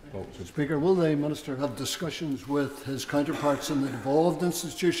Campbell. Mr. Speaker, will the Minister have discussions with his counterparts in the devolved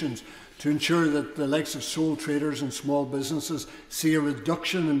institutions to ensure that the likes of sole traders and small businesses see a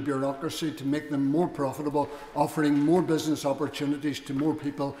reduction in bureaucracy to make them more profitable, offering more business opportunities to more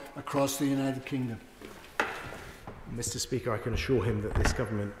people across the United Kingdom? Mr. Speaker, I can assure him that this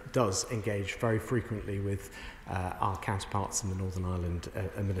government does engage very frequently with our counterparts in the Northern Ireland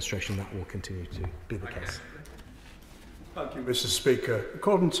administration. That will continue to be the case. Thank you, Mr. Speaker.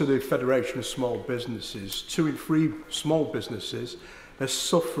 According to the Federation of Small Businesses, 2 in 3 small businesses are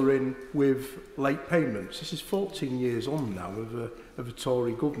suffering with late payments. This is 14 years on now of a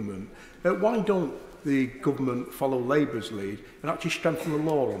Tory government. Why don't the government follow Labour's lead and actually strengthen the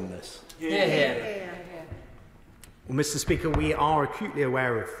law on this? Well, Mr. Speaker, we are acutely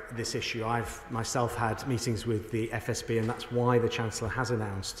aware of this issue. I've myself had meetings with the FSB, and that's why the Chancellor has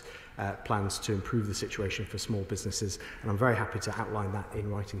announced plans to improve the situation for small businesses, and I'm very happy to outline that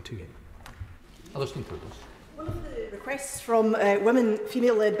in writing to him. One of the requests from women,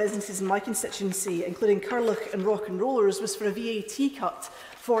 female-led businesses in my constituency, including Curlick and Rock and Rollers, was for a VAT cut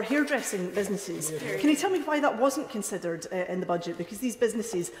for hairdressing businesses. Can you tell me why that wasn't considered in the budget? Because these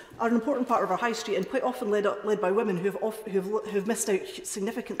businesses are an important part of our high street and quite often led by women who have missed out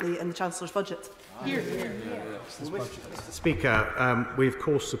significantly in the Chancellor's budget. Mr. Speaker, we of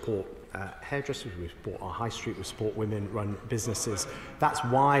course support hairdressers, we support our high street, we support women-run businesses. That's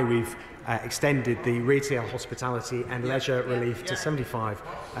why we've extended the retail, hospitality and leisure relief to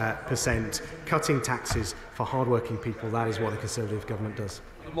 75%, cutting taxes for hard-working people. That is what the Conservative government does.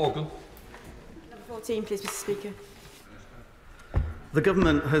 Morgan. Number 14, please, Mr. Speaker. The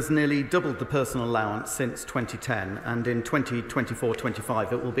government has nearly doubled the personal allowance since 2010, and in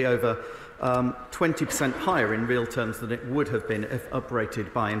 2024-25 it will be over 20% higher in real terms than it would have been if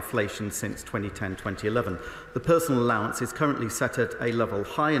uprated by inflation since 2010-2011. The personal allowance is currently set at a level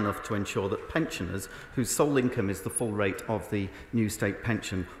high enough to ensure that pensioners whose sole income is the full rate of the new state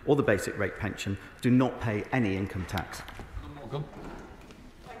pension or the basic rate pension do not pay any income tax. Thank you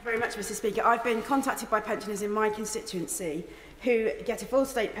very much, Mr. Speaker. I've been contacted by pensioners in my constituency who get a full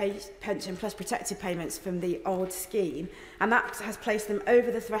state pension plus protected payments from the old scheme, and that has placed them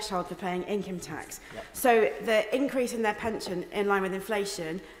over the threshold for paying income tax. So the increase in their pension in line with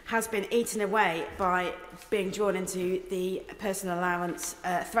inflation has been eaten away by being drawn into the personal allowance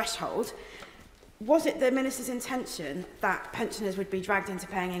threshold. Was it the Minister's intention that pensioners would be dragged into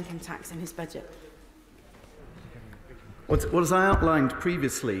paying income tax in his budget? Well, as I outlined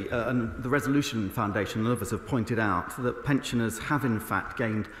previously, and the Resolution Foundation and others have pointed out, that pensioners have in fact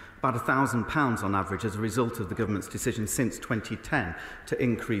gained about £1,000 on average as a result of the government's decision since 2010 to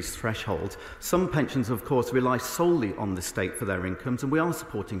increase thresholds. Some pensions, of course, rely solely on the state for their incomes, and we are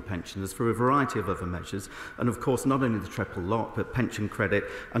supporting pensioners through a variety of other measures, and of course not only the triple lock, but pension credit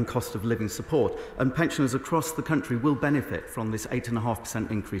and cost of living support. And pensioners across the country will benefit from this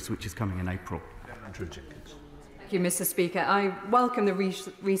 8.5% increase, which is coming in April. Thank you, Mr. Speaker. I welcome the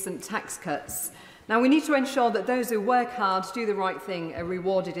recent tax cuts. Now, we need to ensure that those who work hard, do the right thing, are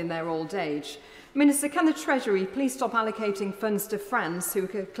rewarded in their old age. Minister, can the Treasury please stop allocating funds to France, who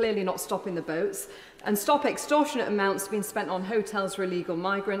are clearly not stopping the boats, and stop extortionate amounts being spent on hotels for illegal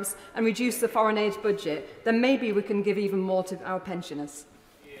migrants, and reduce the foreign aid budget? Then maybe we can give even more to our pensioners.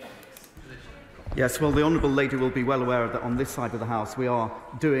 Yes, well, the Honourable Lady will be well aware that on this side of the House we are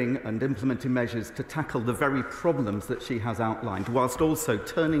doing and implementing measures to tackle the very problems that she has outlined, whilst also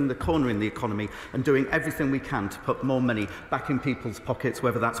turning the corner in the economy and doing everything we can to put more money back in people's pockets,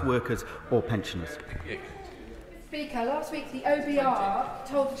 whether that's workers or pensioners. Speaker, last week the OBR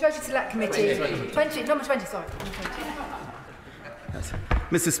told the Treasury Select Committee... Number 20, sorry. Yes.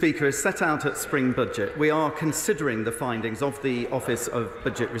 Mr. Speaker, as set out at Spring Budget, we are considering the findings of the Office of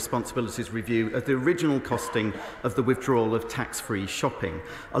Budget Responsibilities Review of the original costing of the withdrawal of tax-free shopping,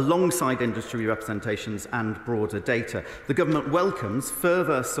 alongside industry representations and broader data. The Government welcomes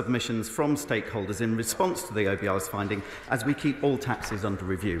further submissions from stakeholders in response to the OBR's finding, as we keep all taxes under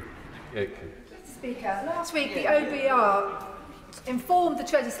review. Speaker, last week the OBR informed the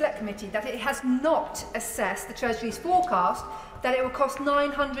Treasury Select Committee that it has not assessed the Treasury's forecast that it will cost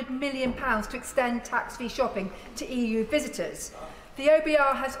 £900 million to extend tax-free shopping to EU visitors. The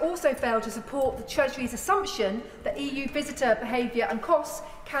OBR has also failed to support the Treasury's assumption that EU visitor behaviour and costs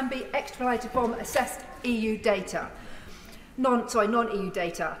can be extrapolated from assessed EU data. Non-EU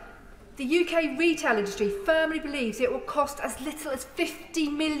data. The UK retail industry firmly believes it will cost as little as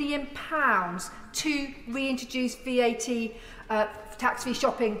 £50 million to reintroduce VAT tax-free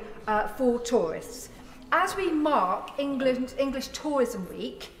shopping for tourists. As we mark English Tourism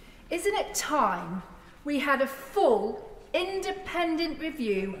Week, isn't it time we had a full independent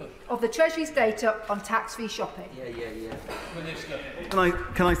review of the Treasury's data on tax-free shopping. Minister.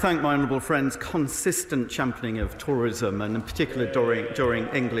 Can I thank my honourable friend's consistent championing of tourism, and in particular during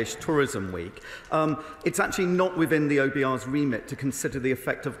English Tourism Week. It's actually not within the OBR's remit to consider the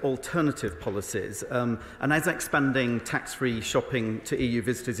effect of alternative policies, and as expanding tax-free shopping to EU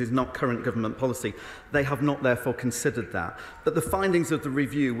visitors is not current government policy, they have not therefore considered that. But the findings of the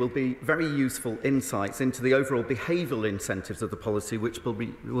review will be very useful insights into the overall behavioural incentives of the policy, which will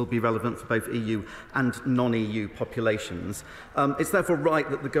be relevant for both EU and non-EU populations. It's therefore right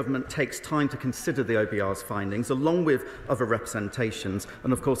that the government takes time to consider the OBR's findings, along with other representations,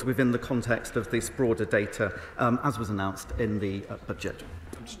 and of course within the context of this broader data, as was announced in the budget.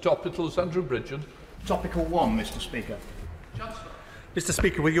 Topicals, Andrew Bridgen. Topical 1, Mr. Speaker. Mr.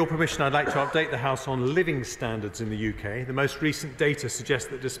 Speaker, with your permission, I'd like to update the House on living standards in the UK. The most recent data suggests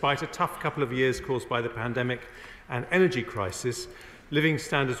that despite a tough couple of years caused by the pandemic and energy crisis, living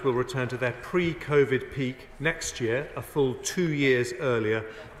standards will return to their pre-COVID peak next year, a full 2 years earlier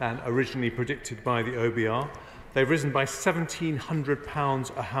than originally predicted by the OBR. They've risen by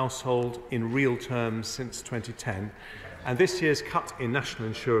 £1,700 a household in real terms since 2010, and this year's cut in national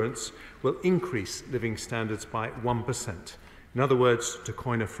insurance will increase living standards by 1%. In other words, to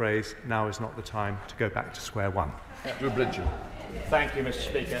coin a phrase, now is not the time to go back to square one. Andrew Bridgen. Thank you, Mr.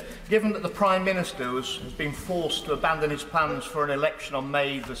 Speaker. Given that the Prime Minister has been forced to abandon his plans for an election on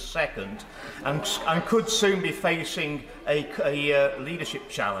May the 2nd and could soon be facing a leadership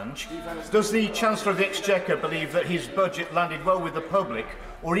challenge, does the Chancellor of the Exchequer believe that his budget landed well with the public,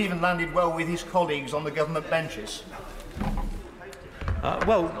 or even landed well with his colleagues on the government benches?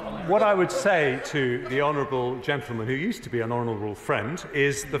 Well, what I would say to the honourable gentleman who used to be an honourable friend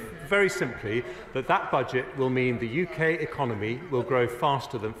is very simply that budget will mean the UK economy will grow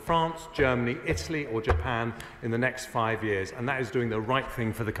faster than France, Germany, Italy or Japan in the next 5 years, and that is doing the right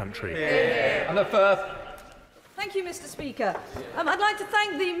thing for the country. Anna Firth. Thank you, Mr. Speaker. I'd like to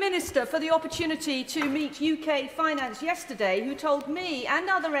thank the Minister for the opportunity to meet UK Finance yesterday, who told me and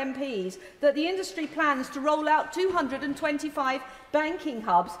other MPs that the industry plans to roll out 225 banking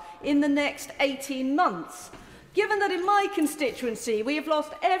hubs in the next 18 months. Given that in my constituency we have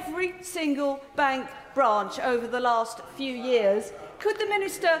lost every single bank branch over the last few years, could the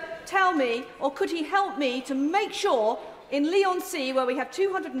Minister tell me, or could he help me to make sure in Leigh-on-Sea, where we have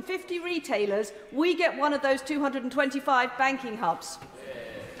 250 retailers, we get one of those 225 banking hubs?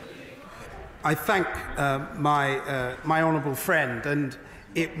 I thank my honourable friend, and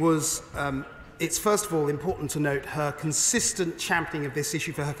it's first of all important to note her consistent championing of this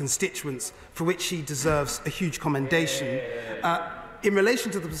issue for her constituents, for which she deserves a huge commendation. In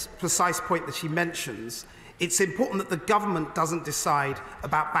relation to the precise point that she mentions, it's important that the government doesn't decide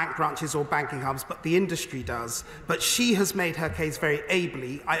about bank branches or banking hubs, but the industry does. But she has made her case very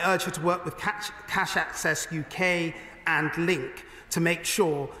ably. I urge her to work with Cash Access UK and Link to make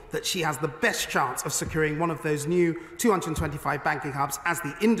sure that she has the best chance of securing one of those new 225 banking hubs, as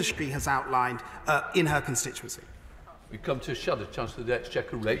the industry has outlined in her constituency. We come to Shadow Chancellor of the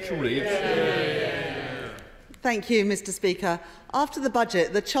Exchequer, Rachel Reeves. Thank you, Mr. Speaker. After the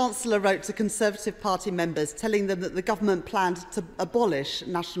budget, the Chancellor wrote to Conservative Party members telling them that the government planned to abolish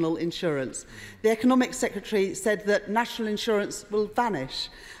national insurance. The Economic Secretary said that national insurance will vanish,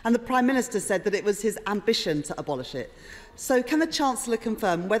 and the Prime Minister said that it was his ambition to abolish it. So can the Chancellor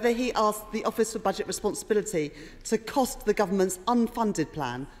confirm whether he asked the Office for Budget Responsibility to cost the government's unfunded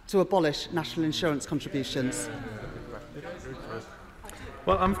plan to abolish national insurance contributions?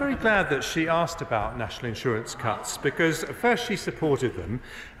 Well, I'm very glad that she asked about national insurance cuts, because at first she supported them,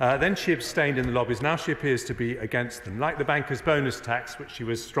 then she abstained in the lobbies, now she appears to be against them, like the banker's bonus tax, which she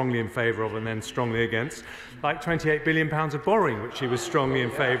was strongly in favour of and then strongly against, like £28 billion of borrowing, which she was strongly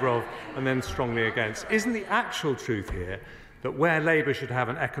in favour of and then strongly against. Isn't the actual truth here that where Labour should have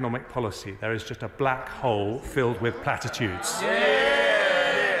an economic policy, there is just a black hole filled with platitudes?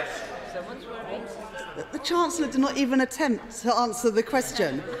 The Chancellor did not even attempt to answer the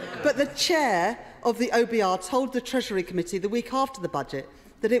question, but the chair of the OBR told the Treasury Committee the week after the budget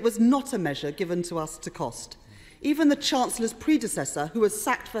that it was not a measure given to us to cost. Even the Chancellor's predecessor, who was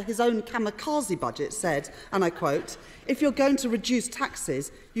sacked for his own kamikaze budget, said, and I quote, "If you're going to reduce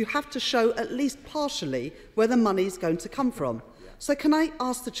taxes, you have to show at least partially where the money is going to come from." So can I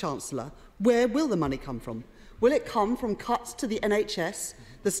ask the Chancellor, where will the money come from? Will it come from cuts to the NHS,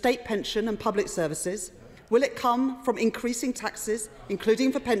 the state pension and public services? Will it come from increasing taxes,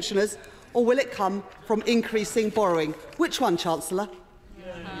 including for pensioners, or will it come from increasing borrowing? Which one, Chancellor?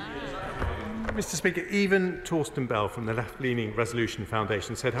 Mr. Speaker, even Torsten Bell from the left-leaning Resolution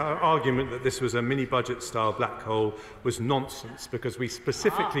Foundation said her argument that this was a mini-budget-style black hole was nonsense because we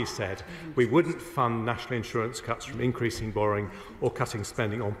specifically said we wouldn't fund national insurance cuts from increasing borrowing or cutting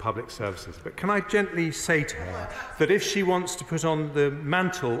spending on public services. But can I gently say to her that if she wants to put on the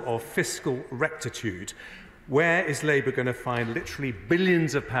mantle of fiscal rectitude, where is Labour going to find literally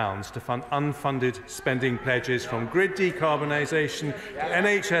billions of pounds to fund unfunded spending pledges from grid decarbonisation to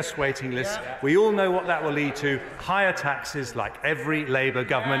NHS waiting lists? We all know what that will lead to: higher taxes like every Labour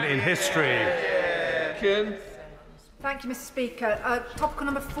government in history. Thank you, Mr. Speaker. Topical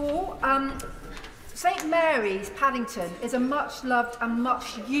number 4. St Mary's, Paddington, is a much-loved and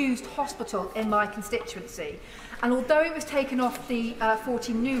much-used hospital in my constituency. And although it was taken off the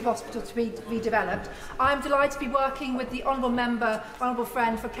 14 new hospital to be redeveloped, I am delighted to be working with the honourable member, honourable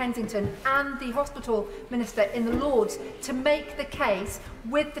friend for Kensington, and the hospital minister in the Lords to make the case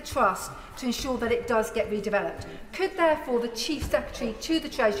with the Trust to ensure that it does get redeveloped. Could therefore the Chief Secretary to the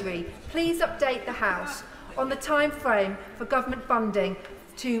Treasury please update the House on the time frame for government funding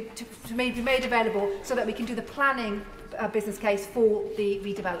to be made available so that we can do the planning business case for the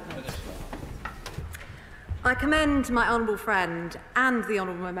redevelopment? I commend my honourable friend and the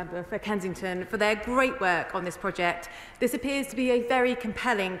honourable member for Kensington for their great work on this project. This appears to be a very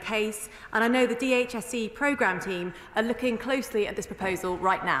compelling case, and I know the DHSC programme team are looking closely at this proposal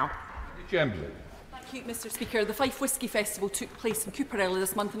right now. Thank you, Mr. Speaker. The Fife Whisky Festival took place in Cooper earlier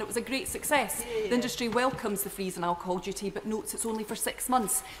this month and it was a great success. The industry welcomes the freeze on alcohol duty but notes it's only for 6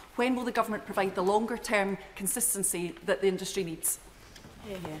 months. When will the government provide the longer-term consistency that the industry needs?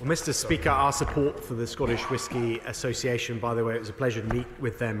 Well, Mr. Speaker, our support for the Scottish Whisky Association, by the way, it was a pleasure to meet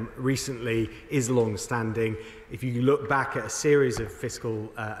with them recently, is long-standing. If you look back at a series of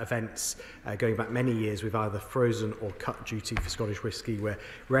fiscal events going back many years, we've either frozen or cut duty for Scottish whisky. We're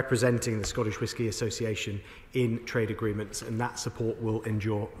representing the Scottish Whisky Association in trade agreements, and that support will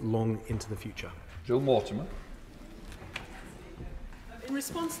endure long into the future. Jill Mortimer. In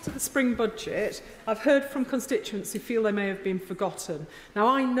response to the spring budget, I've heard from constituents who feel they may have been forgotten. Now,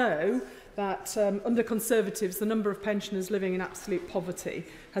 I know that under Conservatives, the number of pensioners living in absolute poverty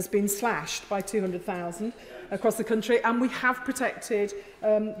has been slashed by 200,000 across the country, and we have protected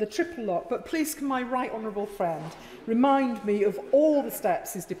the triple lock. But please, can my right honourable friend remind me of all the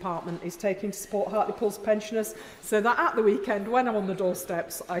steps his department is taking to support Hartlepool's pensioners, so that at the weekend, when I'm on the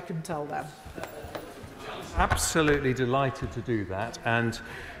doorsteps, I can tell them. Absolutely delighted to do that, and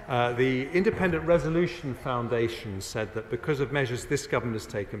the Independent Resolution Foundation said that because of measures this government has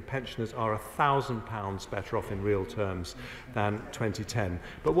taken, pensioners are £1,000 better off in real terms than 2010.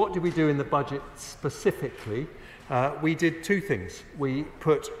 But what did we do in the budget specifically? We did 2 things. We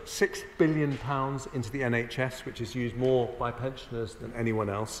put £6 billion into the NHS, which is used more by pensioners than anyone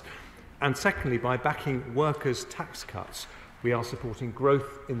else, and secondly, by backing workers' tax cuts, we are supporting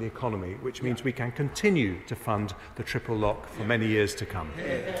growth in the economy, which means we can continue to fund the triple lock for many years to come.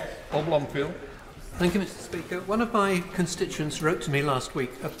 Bob Longfield. Thank you, Mr. Speaker. One of my constituents wrote to me last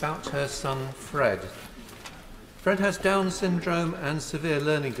week about her son, Fred. Fred has Down syndrome and severe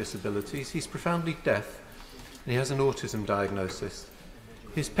learning disabilities. He's profoundly deaf, and he has an autism diagnosis.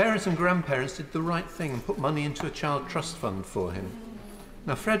 His parents and grandparents did the right thing and put money into a child trust fund for him.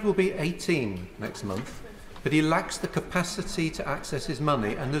 Now, Fred will be 18 next month, but he lacks the capacity to access his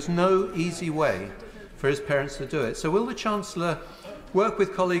money, and there's no easy way for his parents to do it. So will the Chancellor work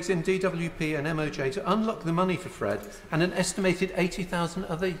with colleagues in DWP and MOJ to unlock the money for Fred and an estimated 80,000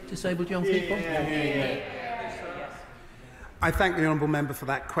 other disabled young people? I thank the honourable member for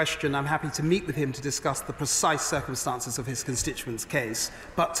that question. I'm happy to meet with him to discuss the precise circumstances of his constituent's case,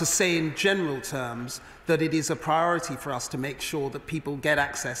 but to say in general terms that it is a priority for us to make sure that people get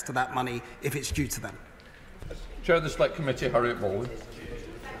access to that money if it's due to them. Chair of the Select Committee, Harriet Baldwin.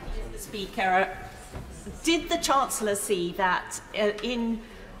 Mr. Speaker, did the Chancellor see that in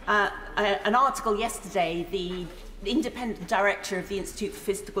an article yesterday, the independent director of the Institute for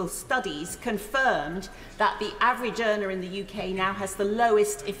Fiscal Studies confirmed that the average earner in the UK now has the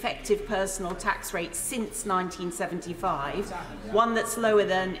lowest effective personal tax rate since 1975, one that's lower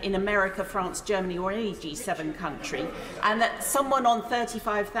than in America, France, Germany or any G7 country, and that someone on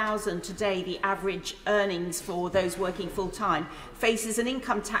 35,000 today, the average earnings for those working full-time, faces an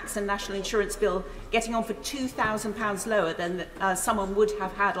income tax and national insurance bill getting on for £2,000 lower than someone would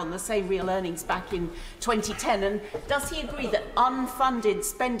have had on the same real earnings back in 2010. And does he agree that unfunded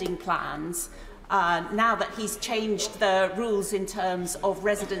spending plans, now that he's changed the rules in terms of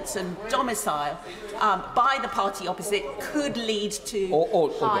residence and domicile by the party opposite, could lead to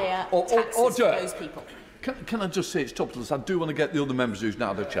higher taxes for those people? Can I just say, it's topical. I do want to get the other members who's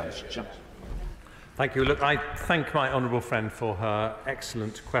now had a chance. Thank you. Look, I thank my honourable friend for her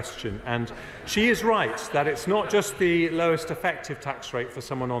excellent question. And she is right that it's not just the lowest effective tax rate for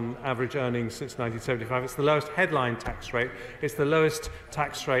someone on average earnings since 1975. It's the lowest headline tax rate. It's the lowest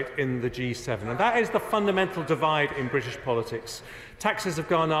tax rate in the G7. And that is the fundamental divide in British politics. Taxes have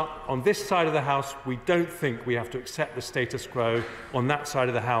gone up on this side of the House. We don't think we have to accept the status quo. On that side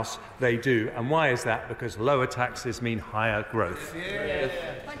of the House, they do. And why is that? Because lower taxes mean higher growth. Thank you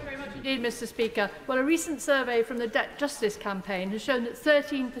very much indeed, Mr. Speaker. Well, a recent survey from the Debt Justice Campaign has shown that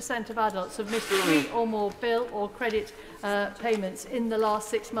 13% of adults have missed 3 or more bill or credit payments in the last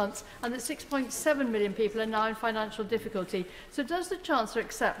 6 months, and that 6.7 million people are now in financial difficulty. So does the Chancellor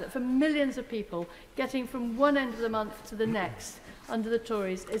accept that for millions of people, getting from one end of the month to the next under the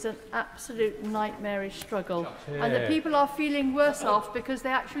Tories is an absolute nightmarish struggle, and that people are feeling worse off because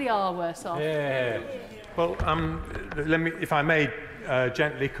they actually are worse off? Well, let me, if I may,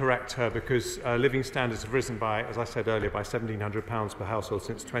 gently correct her, because living standards have risen by, as I said earlier, by £1,700 per household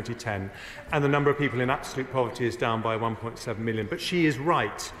since 2010, and the number of people in absolute poverty is down by 1.7 million. But she is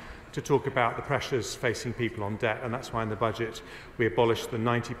right to talk about the pressures facing people on debt, and that's why in the budget we abolished the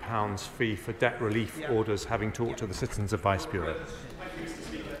 £90 fee for debt relief orders, having talked to the Citizens Advice Bureau.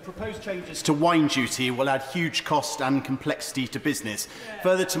 Proposed changes to wine duty will add huge cost and complexity to business.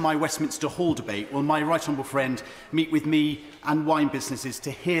 Further to my Westminster Hall debate, will my right honourable friend meet with me and wine businesses to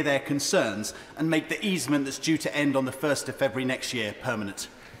hear their concerns and make the easement that's due to end on the 1st of February next year permanent?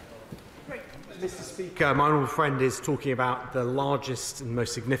 Mr. Speaker, my honourable friend is talking about the largest and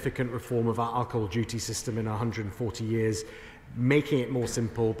most significant reform of our alcohol duty system in 140 years, making it more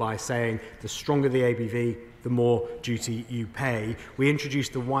simple by saying the stronger the ABV, the more duty you pay. We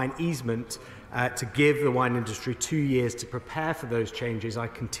introduced the wine easement to give the wine industry 2 years to prepare for those changes. I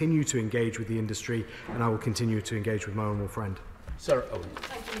continue to engage with the industry, and I will continue to engage with my honourable friend. Sarah Owen.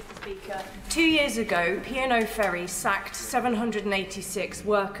 Thank you, Mr. Speaker. 2 years ago, P&O Ferry sacked 786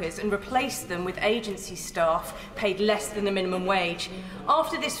 workers and replaced them with agency staff paid less than the minimum wage.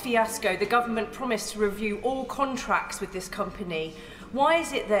 After this fiasco, the government promised to review all contracts with this company. Why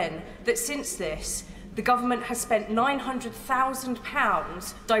is it then that since this, the government has spent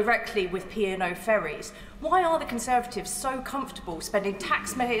 £900,000 directly with P&O Ferries? Why are the Conservatives so comfortable spending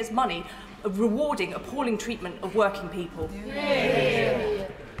taxpayers' money rewarding appalling treatment of working people?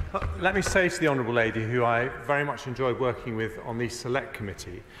 Let me say to the Honourable Lady, who I very much enjoy working with on the Select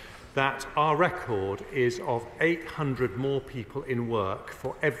Committee, that our record is of 800 more people in work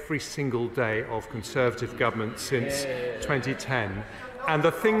for every single day of Conservative government since 2010. And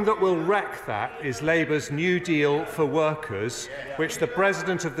the thing that will wreck that is Labour's New Deal for workers, which the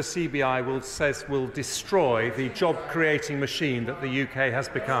President of the CBI says will destroy the job-creating machine that the UK has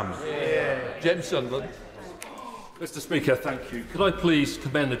become. James Sunderland. Mr. Speaker, thank you. Could I please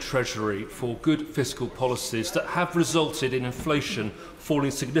commend the Treasury for good fiscal policies that have resulted in inflation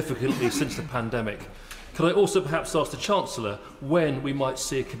falling significantly since the pandemic? Can I also perhaps ask the Chancellor when we might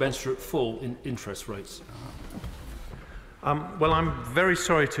see a commensurate fall in interest rates? Well, I'm very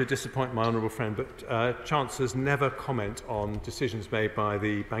sorry to disappoint my honourable friend, but Chancellors never comment on decisions made by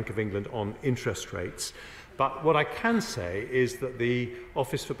the Bank of England on interest rates. But what I can say is that the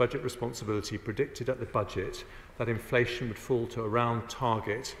Office for Budget Responsibility predicted at the budget that inflation would fall to around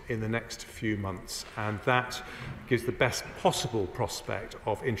target in the next few months, and that gives the best possible prospect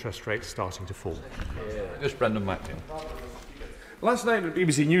of interest rates starting to fall. Yes, Brendan Macklin. Last night at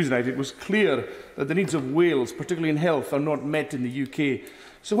BBC Newsnight, it was clear that the needs of Wales, particularly in health, are not met in the UK.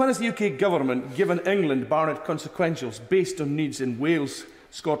 So when has the UK government given England Barnett consequentials based on needs in Wales,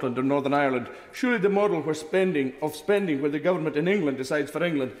 Scotland and Northern Ireland? Surely the model where spending where the government in England decides for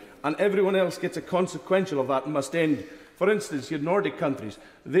England and everyone else gets a consequential of that must end. For instance, your Nordic countries,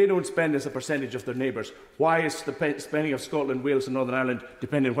 they don't spend as a percentage of their neighbours. Why is the spending of Scotland, Wales and Northern Ireland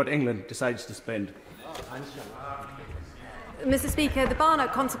dependent on what England decides to spend? Mr. Speaker, the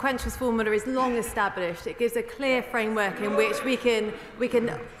Barnett consequentials formula is long established. It gives a clear framework in which we can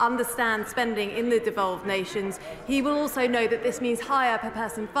understand spending in the devolved nations. He will also know that this means higher per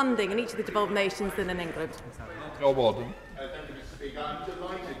person funding in each of the devolved nations than in England. Thank you, Mr. Speaker. I'm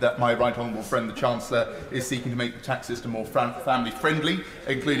delighted that my right honourable friend, the Chancellor, is seeking to make the tax system more family-friendly,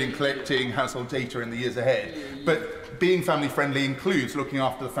 including collecting household data in the years ahead. But being family-friendly includes looking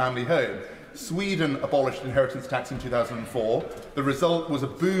after the family home. Sweden abolished inheritance tax in 2004. The result was a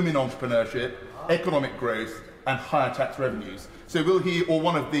boom in entrepreneurship, economic growth and higher tax revenues. So will he or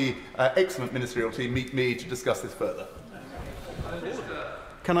one of the excellent ministerial team meet me to discuss this further?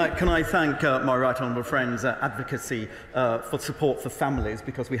 Can I thank my right honourable friend's advocacy for support for families,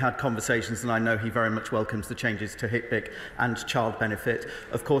 because we had conversations and I know he very much welcomes the changes to HIPIC and child benefit.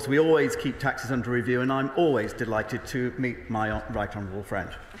 Of course, we always keep taxes under review and I'm always delighted to meet my right honourable friend.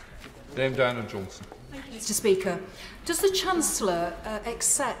 Dame Diana Johnson. Mr. Speaker, does the Chancellor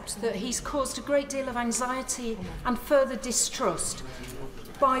accept that he's caused a great deal of anxiety and further distrust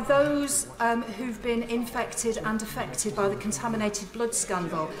by those who've been infected and affected by the contaminated blood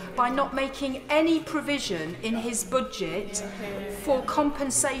scandal by not making any provision in his budget for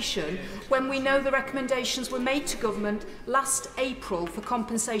compensation when we know the recommendations were made to government last April for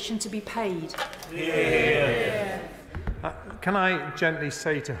compensation to be paid? Can I gently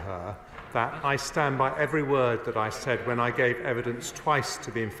say to her that I stand by every word that I said when I gave evidence twice to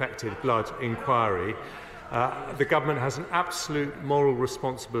the infected blood inquiry. The government has an absolute moral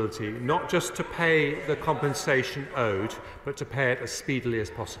responsibility not just to pay the compensation owed, but to pay it as speedily as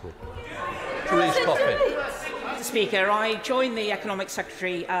possible. Mr. Speaker, I join the Economic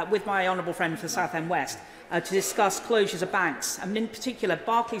Secretary with my honourable friend for Southend West to discuss closures of banks, and in particular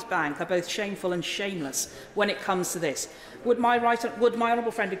Barclays Bank are both shameful and shameless when it comes to this. Would my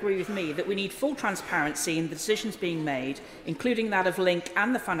honourable friend agree with me that we need full transparency in the decisions being made, including that of Link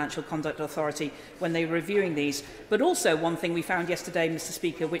and the Financial Conduct Authority when they were reviewing these? But also one thing we found yesterday, Mr.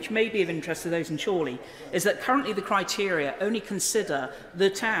 Speaker, which may be of interest to those in Chorley, is that currently the criteria only consider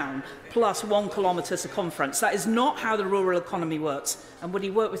the town plus 1 kilometre circumference. That is not how the rural economy works. And would he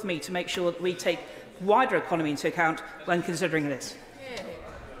work with me to make sure that we take wider economy into account when considering this?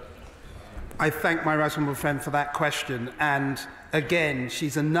 I thank my right honourable friend for that question, and again,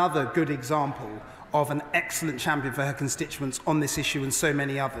 she's another good example of an excellent champion for her constituents on this issue and so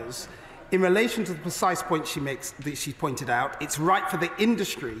many others. In relation to the precise point she makes, that she pointed out, it's right for the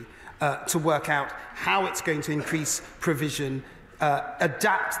industry to work out how it's going to increase provision,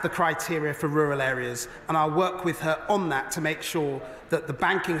 adapt the criteria for rural areas, and I'll work with her on that to make sure that the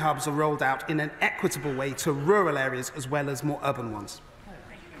banking hubs are rolled out in an equitable way to rural areas as well as more urban ones.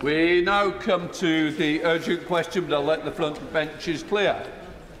 We now come to the urgent question, but I'll let the front benches clear.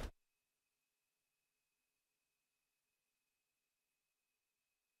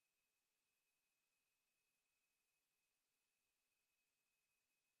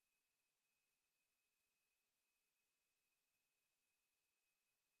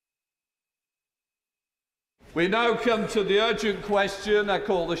 We now come to the urgent question. I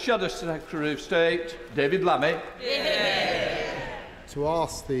call the Shadow Secretary of State, David Lammy. To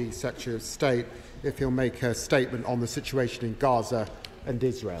ask the Secretary of State if he'll make a statement on the situation in Gaza and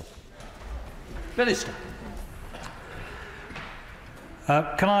Israel. Minister.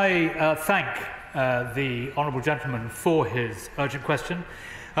 Can I thank the honourable gentleman for his urgent question?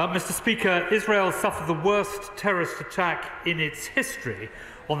 Mr. Speaker, Israel suffered the worst terrorist attack in its history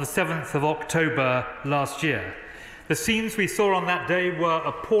on the 7th of October last year. The scenes we saw on that day were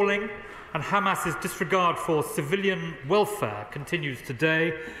appalling, and Hamas's disregard for civilian welfare continues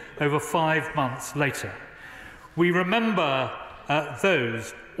today, over 5 months later. We remember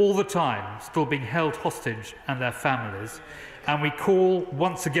those all the time still being held hostage and their families, and we call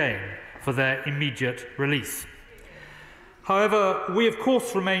once again for their immediate release. However, we of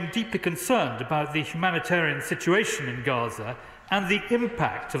course remain deeply concerned about the humanitarian situation in Gaza and the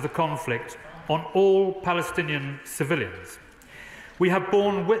impact of the conflict on all Palestinian civilians. We have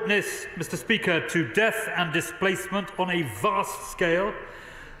borne witness, Mr. Speaker, to death and displacement on a vast scale.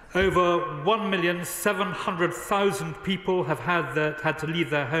 Over 1,700,000 people have had to leave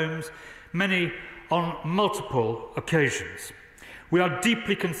their homes, many on multiple occasions. We are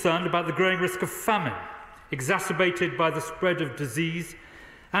deeply concerned about the growing risk of famine, exacerbated by the spread of disease,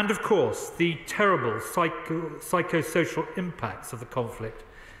 and of course the terrible psychosocial impacts of the conflict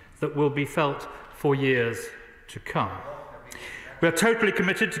that will be felt for years to come. We are totally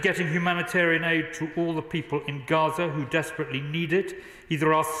committed to getting humanitarian aid to all the people in Gaza who desperately need it,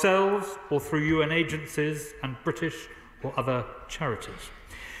 either ourselves or through UN agencies and British or other charities.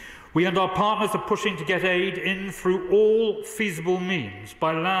 We and our partners are pushing to get aid in through all feasible means,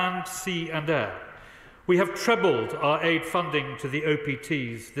 by land, sea and air. We have trebled our aid funding to the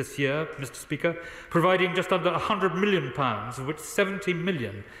OPTs this year, Mr. Speaker, providing just under £100 million, of which £70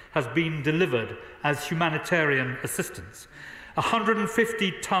 million has been delivered as humanitarian assistance.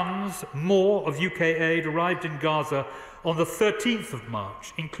 150 tonnes more of UK aid arrived in Gaza on the 13th of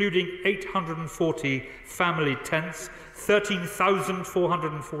March, including 840 family tents,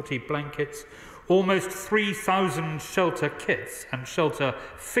 13,440 blankets, almost 3,000 shelter kits and shelter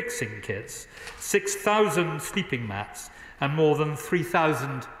fixing kits, 6,000 sleeping mats, and more than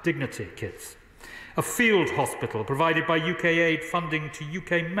 3,000 dignity kits. A field hospital provided by UK aid funding to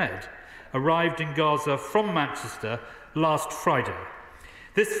UK Med arrived in Gaza from Manchester last Friday.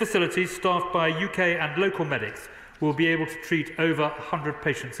 This facility, staffed by UK and local medics, will be able to treat over 100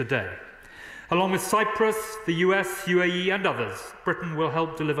 patients a day. Along with Cyprus, the US, UAE and others, Britain will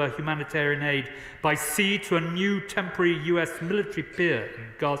help deliver humanitarian aid by sea to a new temporary US military pier in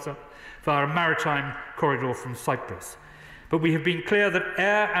Gaza via a maritime corridor from Cyprus. But we have been clear that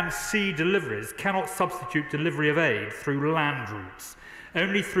air and sea deliveries cannot substitute delivery of aid through land routes.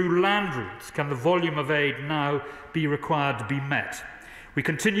 Only through land routes can the volume of aid now be required to be met. We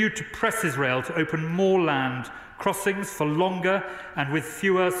continue to press Israel to open more land crossings for longer and with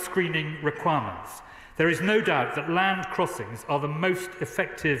fewer screening requirements. There is no doubt that land crossings are the most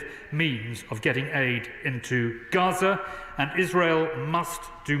effective means of getting aid into Gaza, and Israel must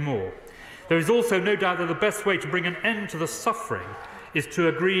do more. There is also no doubt that the best way to bring an end to the suffering is to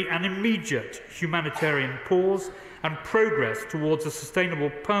agree an immediate humanitarian pause and progress towards a sustainable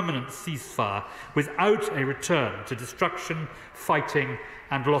permanent ceasefire without a return to destruction, fighting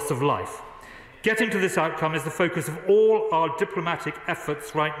and loss of life. Getting to this outcome is the focus of all our diplomatic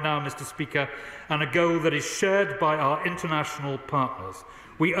efforts right now, Mr. Speaker, and a goal that is shared by our international partners.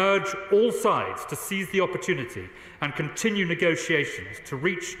 We urge all sides to seize the opportunity and continue negotiations to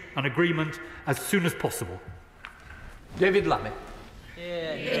reach an agreement as soon as possible. David Lammy.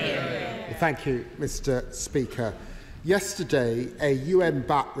 Thank you, Mr. Speaker. Yesterday, a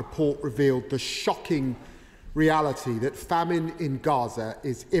UN-backed report revealed the shocking reality that famine in Gaza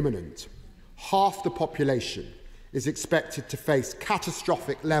is imminent. Half the population is expected to face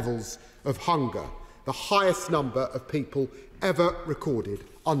catastrophic levels of hunger, the highest number of people ever recorded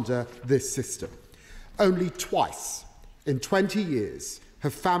under this system. Only twice in 20 years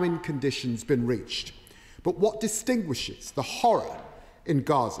have famine conditions been reached. But what distinguishes the horror in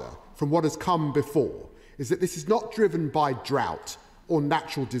Gaza from what has come before is that this is not driven by drought or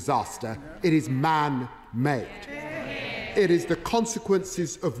natural disaster, it is man-made. It is the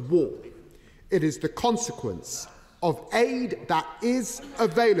consequences of war. It is the consequence of aid that is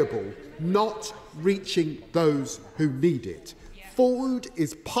available not reaching those who need it. Food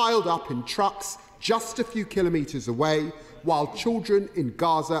is piled up in trucks just a few kilometres away while children in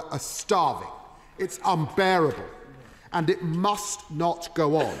Gaza are starving. It's unbearable and it must not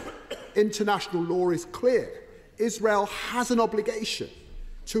go on. International law is clear. Israel has an obligation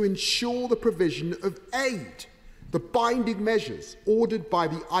to ensure the provision of aid. The binding measures ordered by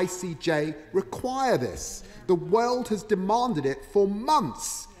the ICJ require this. The world has demanded it for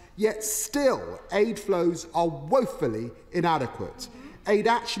months, yet still aid flows are woefully inadequate. Aid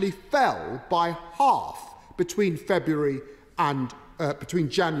actually fell by half between January and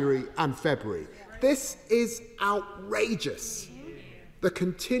February. This is outrageous. The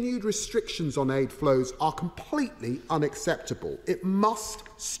continued restrictions on aid flows are completely unacceptable. It must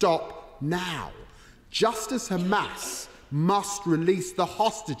stop now. Just as Hamas must release the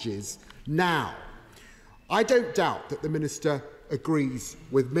hostages now. I don't doubt that the Minister agrees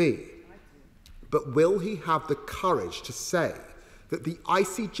with me, but will he have the courage to say that the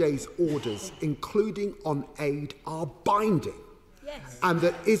ICJ's orders, including on aid, are binding, and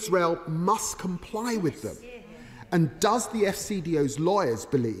that Israel must comply with them? And does the FCDO's lawyers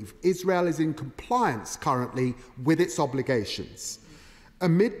believe Israel is in compliance currently with its obligations?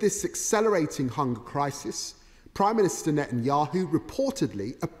 Amid this accelerating hunger crisis, Prime Minister Netanyahu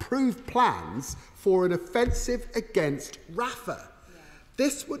reportedly approved plans for an offensive against Rafah.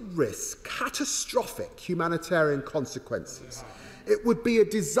 This would risk catastrophic humanitarian consequences. It would be a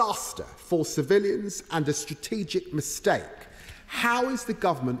disaster for civilians and a strategic mistake. How is the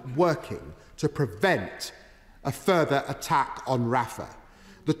government working to prevent a further attack on Rafah?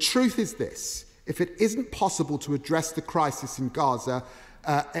 The truth is this: if it isn't possible to address the crisis in Gaza,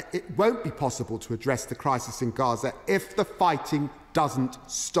 it won't be possible to address the crisis in Gaza if the fighting doesn't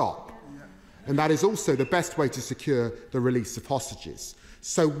stop. And that is also the best way to secure the release of hostages.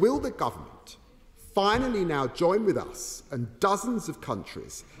 So will the government finally now join with us and dozens of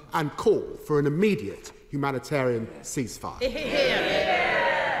countries and call for an immediate humanitarian ceasefire?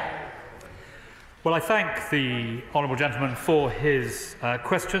 Well, I thank the honourable gentleman for his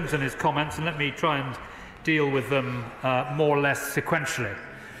questions and his comments, and let me try and deal with them more or less sequentially.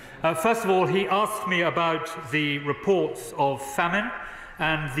 First of all, he asked me about the reports of famine,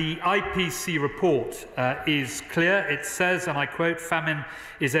 and the IPC report is clear. It says, and I quote, "Famine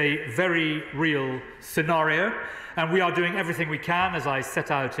is a very real scenario, and we are doing everything we can," as I set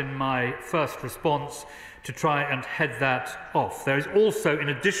out in my first response, to try and head that off. There is also, in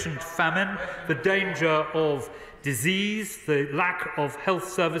addition to famine, the danger of disease, the lack of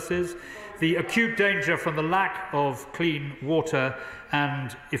health services, the acute danger from the lack of clean water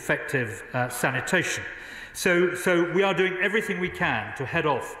and effective sanitation. So we are doing everything we can to head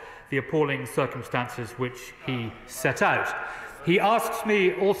off the appalling circumstances which he set out. He asks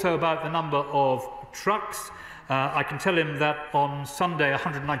me also about the number of trucks. I can tell him that on Sunday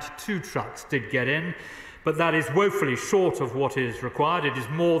 192 trucks did get in, but that is woefully short of what is required. It is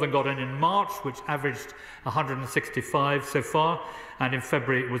more than got in March, which averaged 165 so far, and in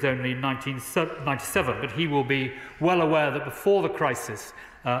February it was only 97. But he will be well aware that before the crisis,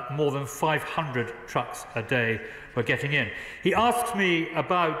 more than 500 trucks a day were getting in. He asks me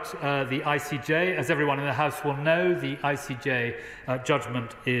about the ICJ. As everyone in the House will know, the ICJ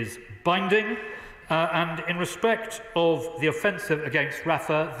judgment is binding. And in respect of the offensive against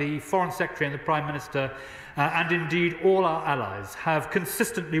Rafah, the Foreign Secretary and the Prime Minister, and indeed all our allies, have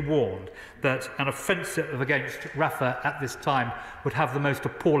consistently warned that an offensive against Rafah at this time would have the most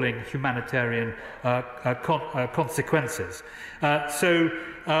appalling humanitarian consequences.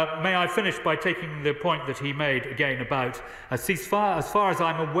 May I finish by taking the point that he made again about a ceasefire. As far as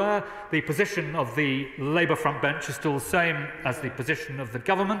I'm aware, the position of the Labour front bench is still the same as the position of the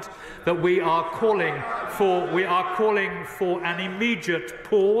government, that we are calling for an immediate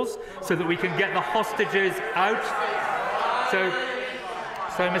pause so that we can get the hostages out.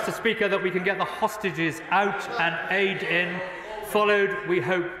 So, Mr. Speaker, that we can get the hostages out and aid in, followed, we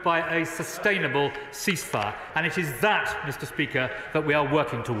hope, by a sustainable ceasefire. And it is that, Mr. Speaker, that we are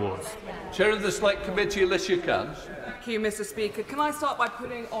working towards. Chair of the Select Committee, Alicia Cans. Thank you, Mr. Speaker. Can I start by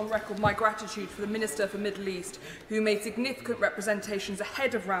putting on record my gratitude for the Minister for the Middle East, who made significant representations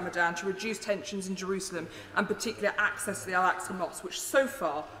ahead of Ramadan to reduce tensions in Jerusalem, and particular access to the Al-Aqsa Mosque, which so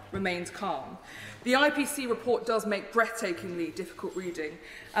far remains calm. The IPC report does make breathtakingly difficult reading,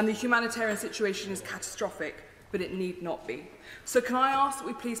 and the humanitarian situation is catastrophic, but it need not be. So can I ask that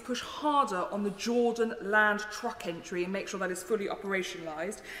we please push harder on the Jordan land truck entry and make sure that is fully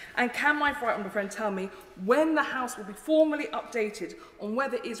operationalised? And can my right honourable friend tell me when the House will be formally updated on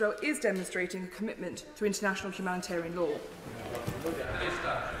whether Israel is demonstrating a commitment to international humanitarian law?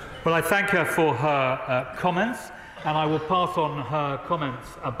 Well, I thank her for her comments, and I will pass on her comments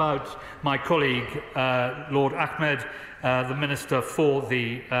about my colleague, Lord Ahmed, the Minister for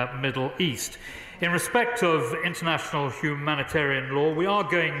the Middle East. In respect of international humanitarian law, we are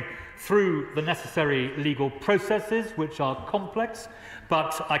going through the necessary legal processes, which are complex,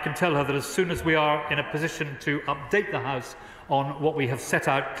 but I can tell her that as soon as we are in a position to update the House on what we have set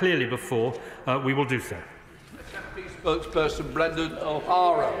out clearly before, we will do so. Spokesperson Brendan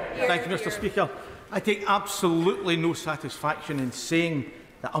O'Hara. Thank you, Mr. Speaker. I take absolutely no satisfaction in saying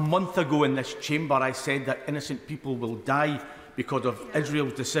that a month ago in this chamber I said that innocent people will die because of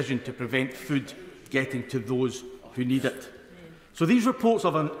Israel's decision to prevent food getting to those who need it. So these reports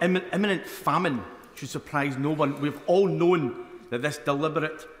of an imminent famine should surprise no one. We've all known that this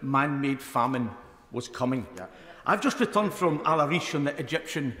deliberate man-made famine was coming. I've just returned from Al Arish on the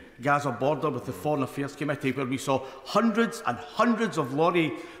Egyptian-Gaza border with the Foreign Affairs Committee, where we saw hundreds and hundreds of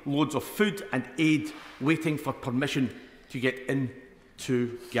lorry loads of food and aid waiting for permission to get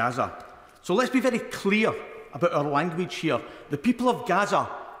into Gaza. So let's be very clear about our language here. The people of Gaza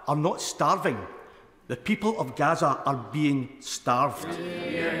are not starving. The people of Gaza are being starved.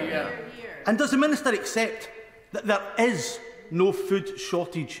 And does the Minister accept that there is no food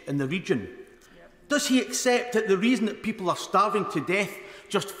shortage in the region? Does he accept that the reason that people are starving to death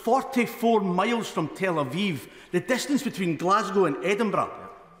just 44 miles from Tel Aviv, the distance between Glasgow and Edinburgh,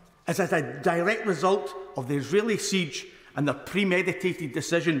 is as a direct result of the Israeli siege and their premeditated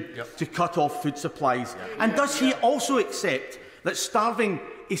decision to cut off food supplies? And does he also accept that starving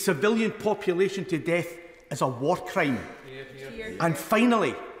a civilian population to death is a war crime? And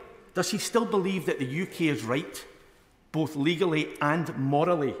finally, does he still believe that the UK is right, both legally and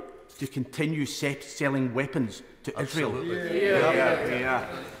morally, to continue selling weapons to Israel?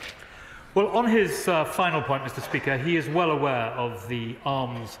 Well, on his final point, Mr. Speaker, he is well aware of the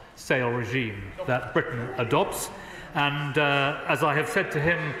arms sale regime that Britain adopts. And as I have said to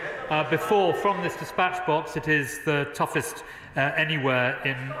him before from this dispatch box, it is the toughest anywhere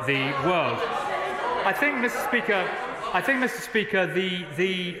in the world. I think, Mr. Speaker,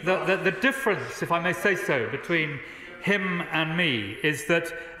 the difference, if I may say so, between him and me is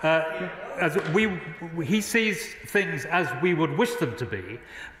that he sees things as we would wish them to be,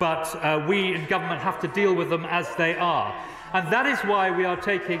 but we in government have to deal with them as they are. And that is why we are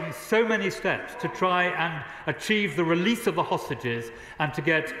taking so many steps to try and achieve the release of the hostages and to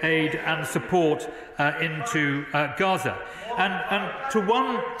get aid and support into Gaza. And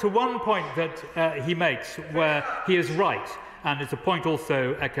to one point that he makes, where he is right, and it's a point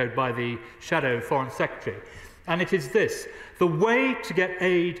also echoed by the Shadow Foreign Secretary, and it is this: the way to get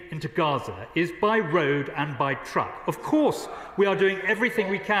aid into Gaza is by road and by truck. Of course, we are doing everything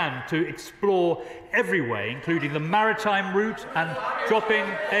we can to explore every way, including the maritime route and dropping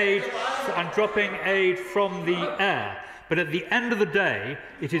aid from the air. But at the end of the day,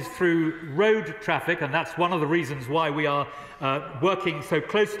 it is through road traffic, and that's one of the reasons why we are working so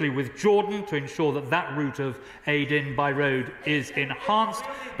closely with Jordan to ensure that that route of aid in by road is enhanced.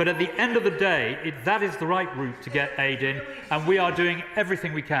 But at the end of the day, that is the right route to get aid in, and we are doing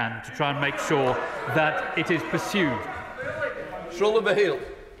everything we can to try and make sure that it is pursued.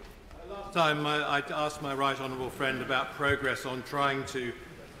 Last time I asked my right honourable friend about progress on trying to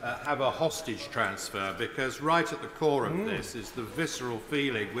have a hostage transfer, because right at the core of this is the visceral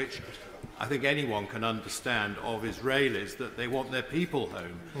feeling, which I think anyone can understand, of Israelis, that they want their people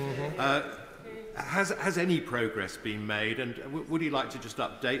home. Has any progress been made, and would you like to just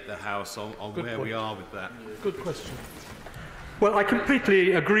update the House on where we are with that? Good question. Well, I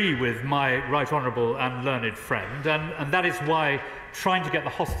completely agree with my right honourable and learned friend, and that is why trying to get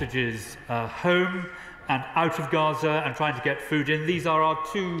the hostages home and out of Gaza and trying to get food in, these are our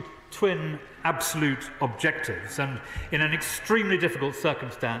two twin absolute objectives. And in an extremely difficult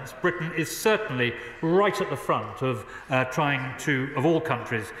circumstance, Britain is certainly right at the front of of all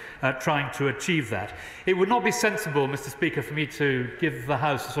countries, trying to achieve that. It would not be sensible, Mr. Speaker, for me to give the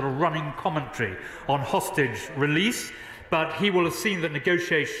House a sort of running commentary on hostage release, but he will have seen that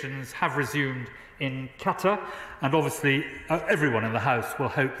negotiations have resumed in Qatar, and obviously everyone in the House will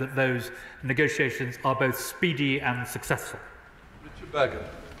hope that those negotiations are both speedy and successful. Richard Bergen.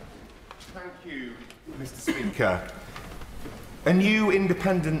 Thank you, Mr. Speaker. A new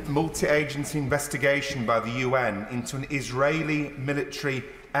independent multi-agency investigation by the UN into an Israeli military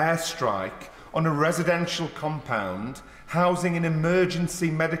airstrike on a residential compound housing an emergency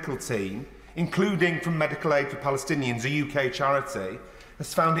medical team, including from Medical Aid for Palestinians, a UK charity,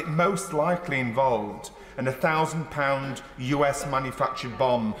 has found it most likely involved in a £1,000 US manufactured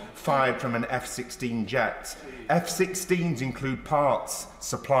bomb fired from an F-16 jet. F-16s include parts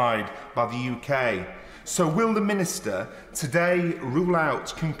supplied by the UK. So will the Minister today rule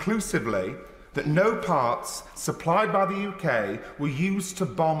out conclusively that no parts supplied by the UK were used to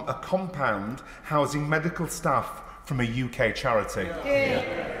bomb a compound housing medical staff from a UK charity?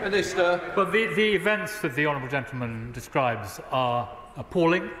 Minister. Well, the events that the honourable gentleman describes are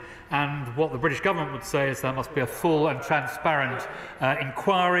appalling, and what the British government would say is there must be a full and transparent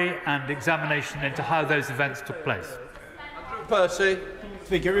inquiry and examination into how those events took place. Percy.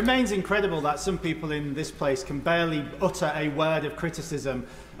 Speaker, it remains incredible that some people in this place can barely utter a word of criticism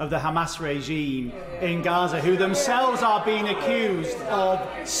of the Hamas regime in Gaza, who themselves are being accused of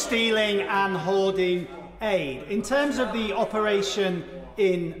stealing and hoarding aid. In terms of the operation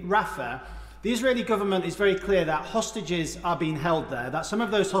in Rafah, the Israeli government is very clear that hostages are being held there, that some of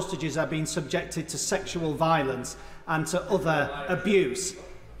those hostages are being subjected to sexual violence and to other abuse.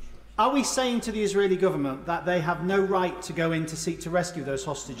 Are we saying to the Israeli government that they have no right to go in to seek to rescue those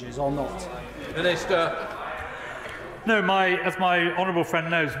hostages, or not? Minister. No, as my honourable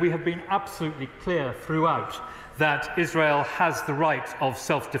friend knows, we have been absolutely clear throughout that Israel has the right of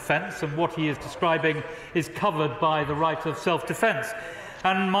self-defence, and what he is describing is covered by the right of self-defence.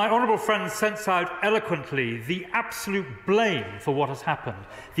 And my honourable friend sets out eloquently the absolute blame for what has happened,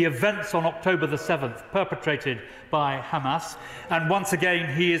 the events on October the 7th perpetrated by Hamas, and once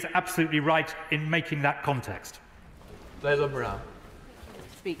again he is absolutely right in making that context. Leila Brown.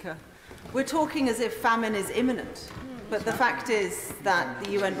 Speaker, we're talking as if famine is imminent, but the fact is that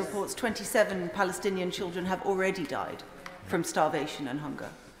the UN reports 27 Palestinian children have already died from starvation and hunger.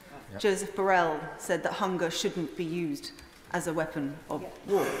 Joseph Borrell said that hunger shouldn't be used as a weapon of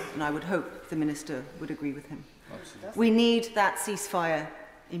war, and I would hope the Minister would agree with him. Absolutely. We need that ceasefire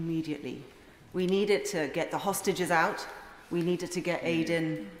immediately. We need it to get the hostages out, we need it to get aid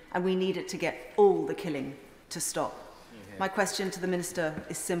in, and we need it to get all the killing to stop. My question to the Minister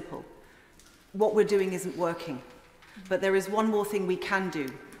is simple. What we're doing isn't working, but there is one more thing we can do,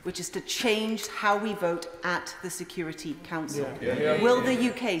 which is to change how we vote at the Security Council. Will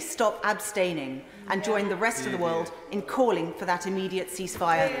the UK stop abstaining and join the rest of the world in calling for that immediate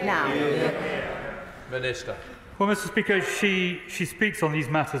ceasefire now? Minister. Well, Mr. Speaker, she speaks on these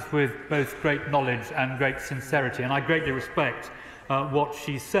matters with both great knowledge and great sincerity, and I greatly respect what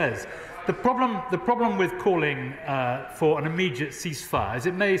she says. The problem with calling for an immediate ceasefire is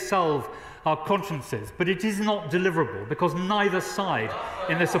it may salve our consciences, but it is not deliverable, because neither side,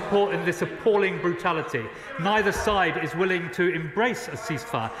 in this appalling brutality, neither side is willing to embrace a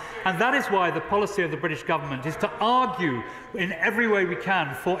ceasefire. And that is why the policy of the British government is to argue in every way we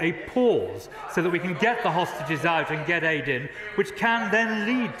can for a pause, so that we can get the hostages out and get aid in, which can then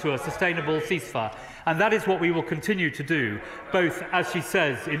lead to a sustainable ceasefire. And that is what we will continue to do, both, as she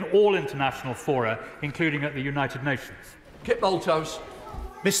says, in all international fora, including at the United Nations. Kit Malthouse.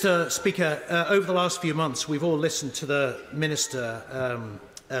 Mr. Speaker, over the last few months, we've all listened to the Minister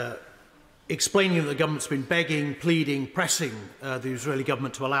explaining that the government's been begging, pleading, pressing the Israeli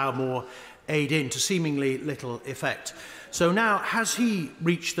government to allow more aid in, to seemingly little effect. So now, has he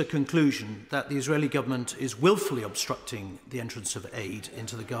reached the conclusion that the Israeli government is willfully obstructing the entrance of aid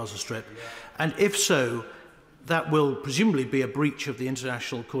into the Gaza Strip? And if so, that will presumably be a breach of the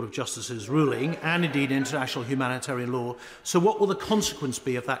International Court of Justice's ruling and indeed international humanitarian law. So what will the consequence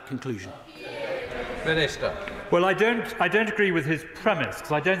be of that conclusion? Minister. Well, I don't agree with his premise,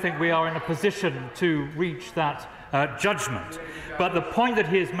 because I don't think we are in a position to reach that judgment. But the point that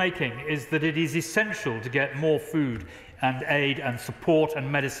he is making is that it is essential to get more food and aid and support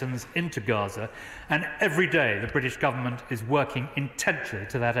and medicines into Gaza, and every day the British government is working intently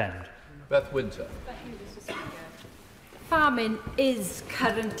to that end. Beth Winter. Famine is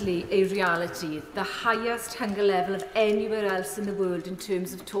currently a reality, the highest hunger level of anywhere else in the world in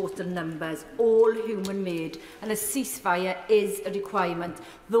terms of total numbers, all human-made, and a ceasefire is a requirement.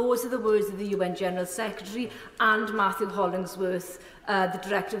 Those are the words of the UN General Secretary and Matthew Hollingsworth, the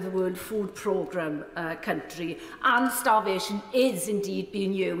Director of the World Food Programme country. And starvation is indeed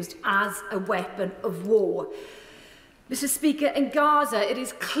being used as a weapon of war. Mr. Speaker, in Gaza, it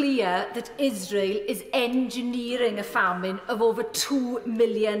is clear that Israel is engineering a famine of over 2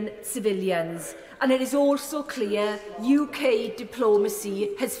 million civilians. And it is also clear UK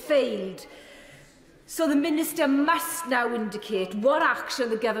diplomacy has failed. So the Minister must now indicate what action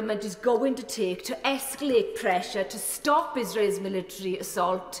the government is going to take to escalate pressure to stop Israel's military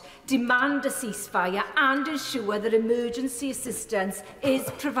assault, demand a ceasefire and ensure that emergency assistance is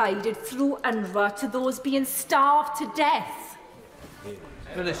provided through UNRWA to those being starved to death.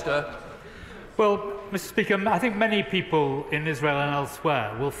 Minister. Well, Mr. Speaker, I think many people in Israel and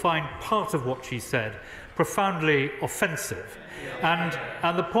elsewhere will find part of what she said profoundly offensive. And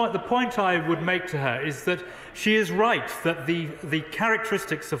the point I would make to her is that she is right that the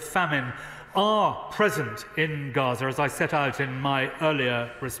characteristics of famine are present in Gaza, as I set out in my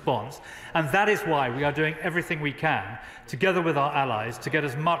earlier response, and that is why we are doing everything we can, together with our allies, to get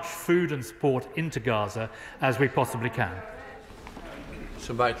as much food and support into Gaza as we possibly can.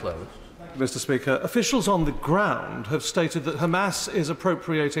 Sir Baitlow. Mr. Speaker, officials on the ground have stated that Hamas is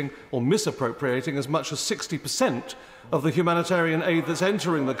appropriating or misappropriating as much as 60% of the humanitarian aid that's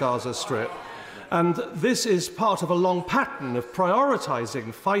entering the Gaza Strip. And this is part of a long pattern of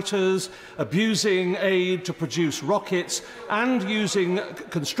prioritising fighters, abusing aid to produce rockets, and using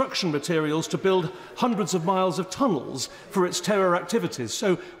construction materials to build hundreds of miles of tunnels for its terror activities.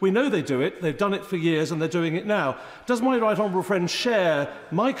 So we know they do it, they've done it for years, and they're doing it now. Does my right honourable friend share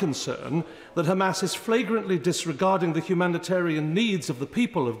my concern that Hamas is flagrantly disregarding the humanitarian needs of the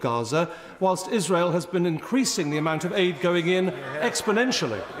people of Gaza, whilst Israel has been increasing the amount of aid going in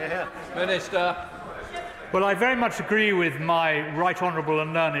exponentially? Minister. Well, I very much agree with my right honourable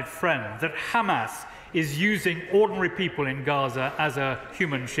and learned friend that Hamas is using ordinary people in Gaza as a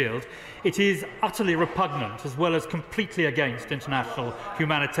human shield. It is utterly repugnant, as well as completely against international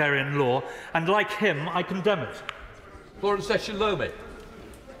humanitarian law, and like him, I condemn it. Florence Session-Lomi.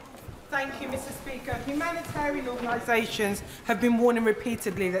 Thank you, Mr. Speaker. Humanitarian organisations have been warning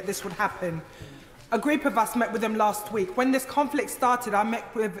repeatedly that this would happen. A group of us met with them last week. When this conflict started, I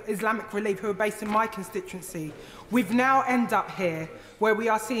met with Islamic Relief, who are based in my constituency. We've now ended up here, where we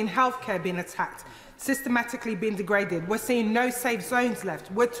are seeing healthcare being attacked, systematically being degraded. We're seeing no safe zones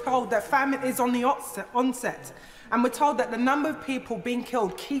left. We're told that famine is on the onset, and we're told that the number of people being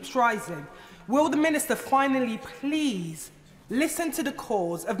killed keeps rising. Will the Minister finally please listen to the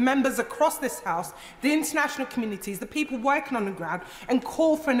calls of members across this House, the international communities, the people working on the ground, and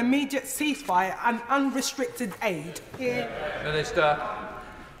call for an immediate ceasefire and unrestricted aid? Minister.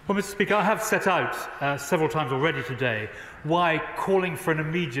 Well, Mr. Speaker, I have set out several times already today why calling for an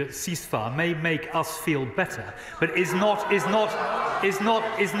immediate ceasefire may make us feel better, but is not is not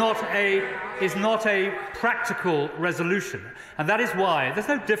a practical resolution. And that is why there's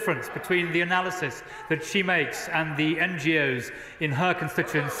no difference between the analysis that she makes and the NGOs in her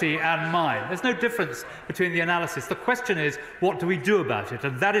constituency and mine. There's no difference between the analysis. The question is, what do we do about it?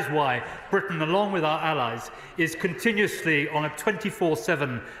 And that is why Britain, along with our allies, is continuously on a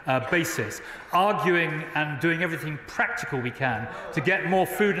 24/7 basis, arguing and doing everything practical we can to get more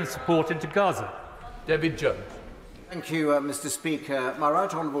food and support into Gaza. David Jones. Thank you, Mr. Speaker. My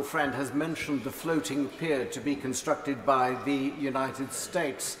right honourable friend has mentioned the floating pier to be constructed by the United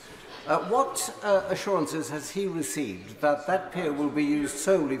States. What assurances has he received that that pier will be used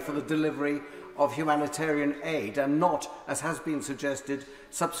solely for the delivery of humanitarian aid and not, as has been suggested,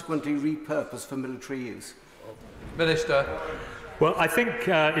 subsequently repurposed for military use? Minister. Well, I think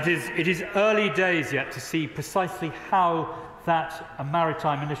it is early days yet to see precisely how that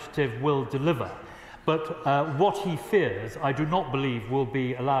maritime initiative will deliver. But what he fears, I do not believe will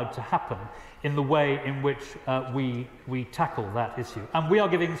be allowed to happen in the way in which we tackle that issue. And we are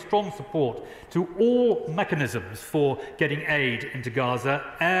giving strong support to all mechanisms for getting aid into Gaza,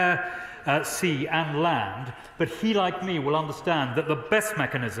 air, sea and land. But he, like me, will understand that the best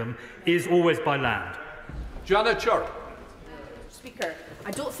mechanism is always by land. Joanna Church. Speaker,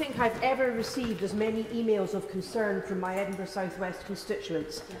 I don't think I've ever received as many emails of concern from my Edinburgh South West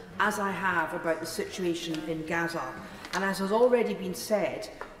constituents as I have about the situation in Gaza. And as has already been said,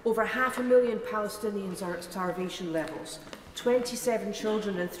 over 500,000 Palestinians are at starvation levels. 27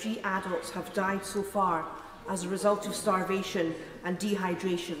 children and 3 adults have died so far as a result of starvation and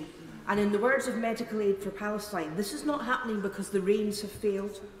dehydration. And in the words of Medical Aid for Palestine, this is not happening because the rains have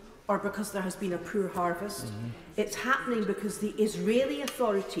failed or because there has been a poor harvest. It's happening because the Israeli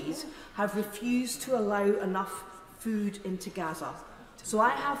authorities have refused to allow enough food into Gaza. So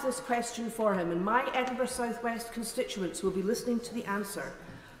I have this question for him, and my Edinburgh South West constituents will be listening to the answer.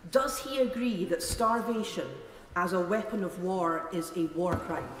 Does he agree that starvation as a weapon of war is a war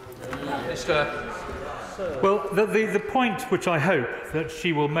crime? Well, the point which I hope that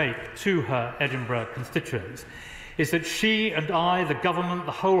she will make to her Edinburgh constituents is that she and I, the government,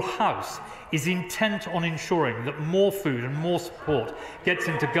 the whole House, is intent on ensuring that more food and more support gets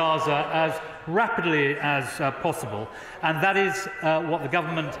into Gaza as rapidly as possible, and that is what the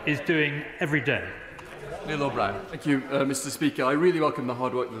government is doing every day. Neil O'Brien. Thank you, Mr. Speaker. I really welcome the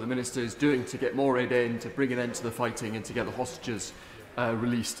hard work that the Minister is doing to get more aid in, to bring an end to the fighting and to get the hostages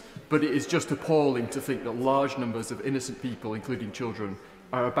released. But it is just appalling to think that large numbers of innocent people, including children,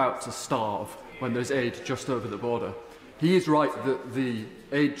 are about to starve when there's aid just over the border. He is right that the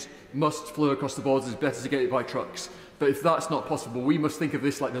aid must flow across the borders. It's better to get it by trucks. But if that's not possible, we must think of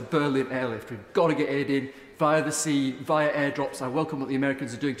this like the Berlin airlift. We've got to get aid in via the sea, via airdrops. I welcome what the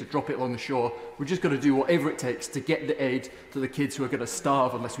Americans are doing to drop it along the shore. We're just going to do whatever it takes to get the aid to the kids who are going to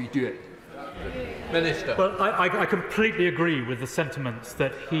starve unless we do it. Minister. Well, I completely agree with the sentiments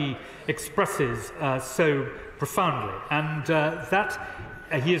that he expresses so profoundly, and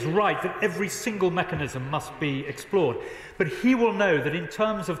he is right that every single mechanism must be explored. But he will know that in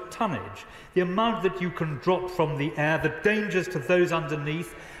terms of tonnage, the amount that you can drop from the air, the dangers to those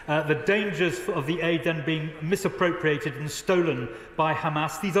underneath, the dangers of the aid then being misappropriated and stolen by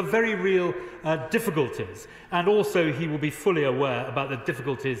Hamas, these are very real difficulties. And also he will be fully aware about the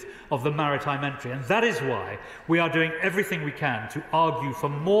difficulties of the maritime entry. And that is why we are doing everything we can to argue for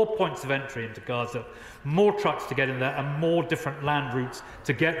more points of entry into Gaza, more trucks to get in there, and more different land routes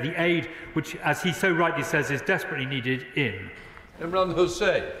to get the aid, which, as he so rightly says, is desperately needed in. Imran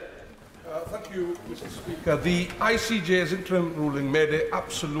Hussain. Thank you, Mr. Speaker. The ICJ's interim ruling made it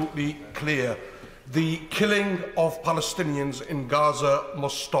absolutely clear the killing of Palestinians in Gaza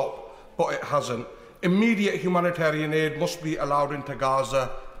must stop, but it hasn't. Immediate humanitarian aid must be allowed into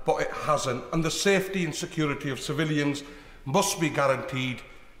Gaza, but it hasn't. And the safety and security of civilians must be guaranteed,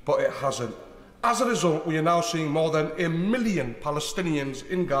 but it hasn't. As a result, we are now seeing more than 1 million Palestinians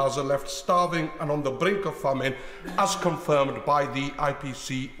in Gaza left starving and on the brink of famine, as confirmed by the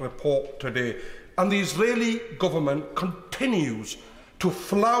IPC report today. And the Israeli government continues to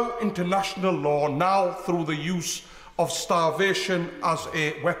flout international law now through the use of starvation as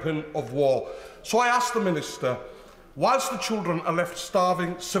a weapon of war. So I ask the Minister, whilst the children are left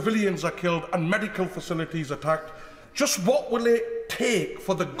starving, civilians are killed and medical facilities attacked, just what will it take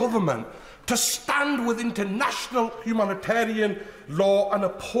for the government to stand with international humanitarian law and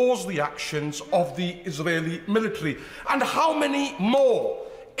oppose the actions of the Israeli military? And how many more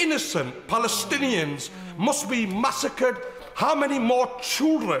innocent Palestinians must be massacred? How many more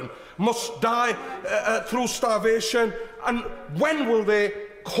children must die through starvation? And when will they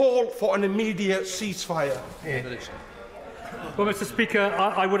call for an immediate ceasefire? Well, Mr. Speaker,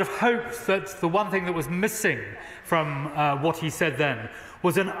 I would have hoped that the one thing that was missing from what he said then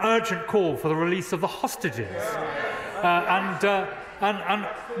was an urgent call for the release of the hostages. And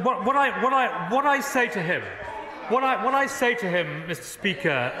what I say to him, Mr.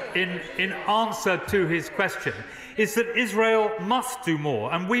 Speaker, in answer to his question, is that Israel must do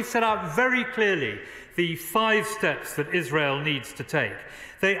more, and we've set out very clearly the 5 steps that Israel needs to take.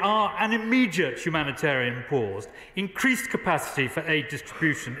 They are an immediate humanitarian pause, increased capacity for aid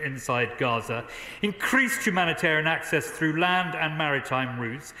distribution inside Gaza, increased humanitarian access through land and maritime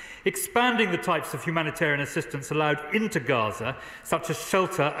routes, expanding the types of humanitarian assistance allowed into Gaza, such as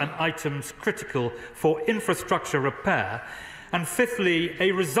shelter and items critical for infrastructure repair, and fifthly, a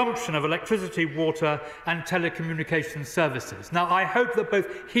resumption of electricity, water and telecommunications services. Now, I hope that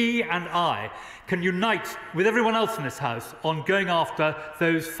both he and I can unite with everyone else in this House on going after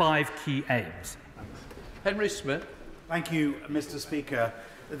those 5 key aims. Henry Smith. Thank you, Mr. Speaker.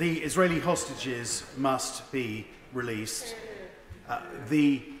 The Israeli hostages must be released.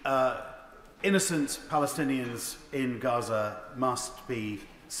 The innocent Palestinians in Gaza must be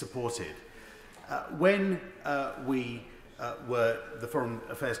supported. When the Foreign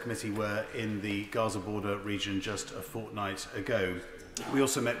Affairs Committee were in the Gaza border region just a fortnight ago, we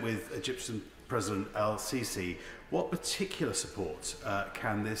also met with Egyptian President al-Sisi. What particular support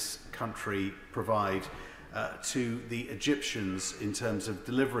can this country provide to the Egyptians in terms of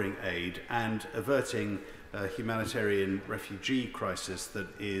delivering aid and averting a humanitarian refugee crisis that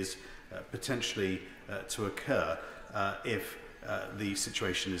is potentially to occur if the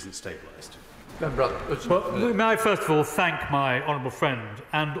situation isn't stabilised? Well, may I first of all thank my honourable friend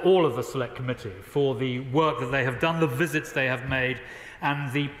and all of the Select Committee for the work that they have done, the visits they have made, and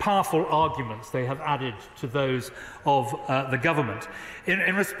the powerful arguments they have added to those of the government.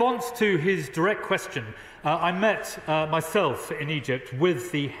 In response to his direct question, I met myself in Egypt with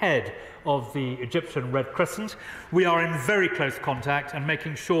the head of the Egyptian Red Crescent. We are in very close contact and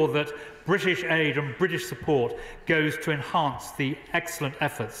making sure that British aid and British support goes to enhance the excellent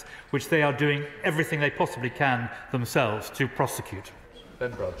efforts which they are doing everything they possibly can themselves to prosecute.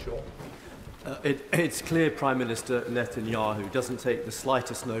 Ben Bradshaw. It's clear Prime Minister Netanyahu doesn't take the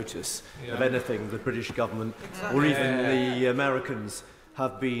slightest notice of anything the British government or even the Americans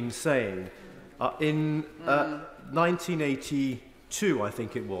have been saying. In 1982, I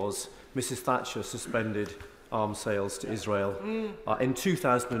think it was, Mrs Thatcher suspended arms sales to Israel. In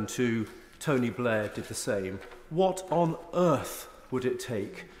 2002, Tony Blair did the same. What on earth would it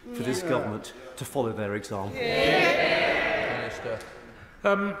take for this government to follow their example?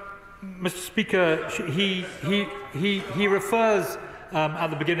 Mr. Speaker, he refers at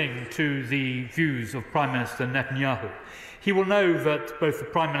the beginning to the views of Prime Minister Netanyahu. He will know that both the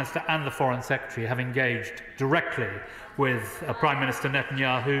Prime Minister and the Foreign Secretary have engaged directly with Prime Minister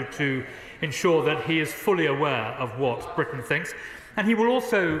Netanyahu to ensure that he is fully aware of what Britain thinks. And he will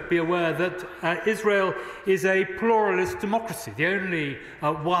also be aware that Israel is a pluralist democracy, the only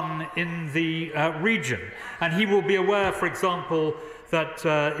one in the region. And he will be aware, for example, that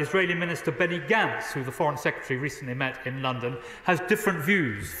Israeli Minister Benny Gantz, who the Foreign Secretary recently met in London, has different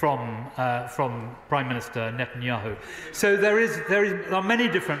views from Prime Minister Netanyahu. So there are many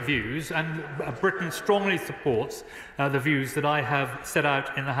different views, and Britain strongly supports the views that I have set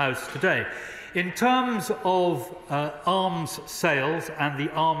out in the House today. In terms of arms sales and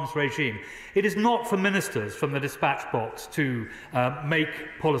the arms regime, it is not for ministers from the dispatch box to make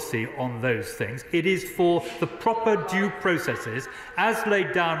policy on those things. It is for the proper due processes, as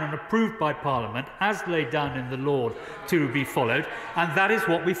laid down and approved by Parliament, as laid down in the law, to be followed, and that is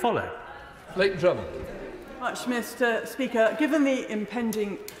what we follow. Leighton Drummond. Much, Mr. Speaker. Given the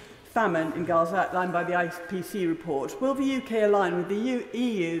impending famine in Gaza outlined by the IPC report, will the UK align with the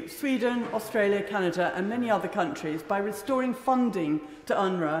EU, Sweden, Australia, Canada and many other countries by restoring funding to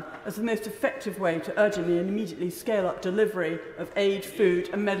UNRWA as the most effective way to urgently and immediately scale up delivery of aid, food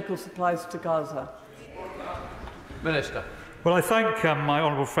and medical supplies to Gaza? Minister. Well, I thank my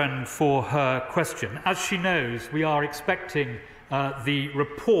honourable friend for her question. As she knows, we are expecting the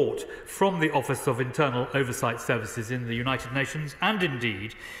report from the Office of Internal Oversight Services in the United Nations, and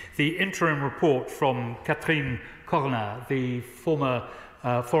indeed the interim report from Catherine Colonna, the former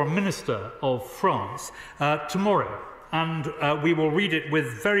Foreign Minister of France, tomorrow. And we will read it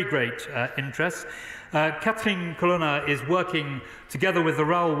with very great interest. Catherine Colonna is working together with the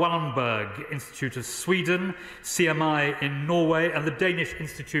Raoul Wallenberg Institute of Sweden, CMI in Norway and the Danish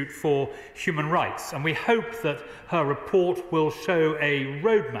Institute for Human Rights. And we hope that her report will show a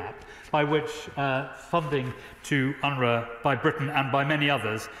roadmap by which funding to UNRWA by Britain and by many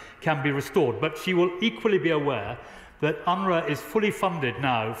others can be restored. But she will equally be aware that UNRWA is fully funded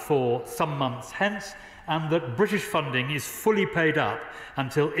now for some months hence, and that British funding is fully paid up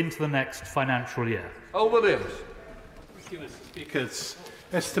until into the next financial year. Williams. Thank you, Mr. Speaker. It's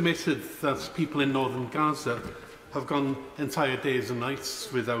estimated that people in northern Gaza have gone entire days and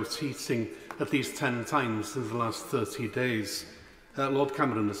nights without eating at least 10 times in the last 30 days. Lord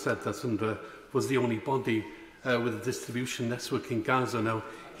Cameron has said that UNRWA was the only body with a distribution network in Gaza. Now,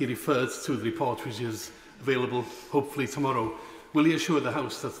 he referred to the report which is available hopefully tomorrow. Will he assure the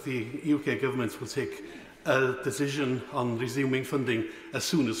House that the UK government will take a decision on resuming funding as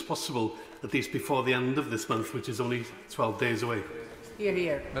soon as possible, at least before the end of this month, which is only 12 days away? Hear,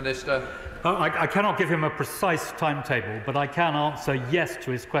 hear. Minister. I cannot give him a precise timetable, but I can answer yes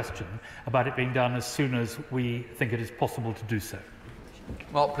to his question about it being done as soon as we think it is possible to do so.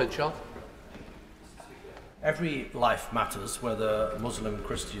 Mark Pritchard. Every life matters, whether Muslim,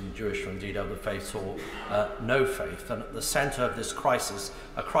 Christian, Jewish, or indeed other faiths or no faith. And at the centre of this crisis,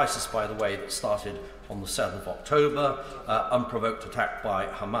 a crisis, by the way, that started on the 7th of October, unprovoked attack by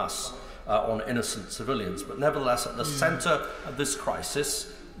Hamas on innocent civilians. But nevertheless, at the centre of this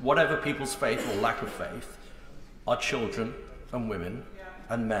crisis, whatever people's faith or lack of faith, are children and women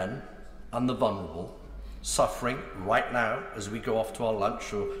and men and the vulnerable, suffering right now as we go off to our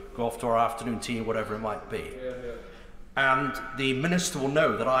lunch or go off to our afternoon tea, whatever it might be. And the Minister will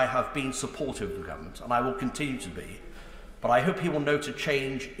know that I have been supportive of the government, and I will continue to be, but I hope he will note a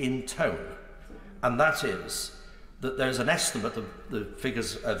change in tone, and that is that there's an estimate, the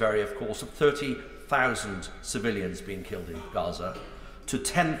figures vary of course, of 30,000 civilians being killed in Gaza, to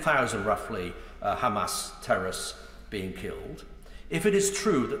 10,000 roughly Hamas terrorists being killed. If it is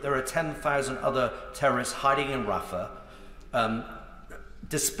true that there are 10,000 other terrorists hiding in Rafah,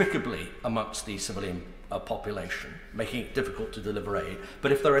 despicably amongst the civilian population, making it difficult to deliver aid,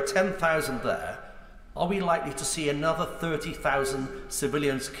 but if there are 10,000 there, are we likely to see another 30,000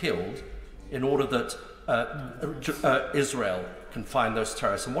 civilians killed in order that Israel can find those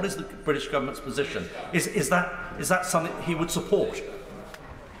terrorists? And what is the British government's position? Is that something he would support?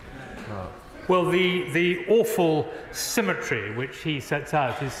 Well, the awful symmetry which he sets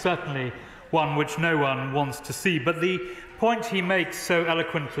out is certainly one which no one wants to see. But the point he makes so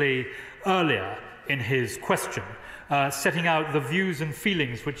eloquently earlier in his question, setting out the views and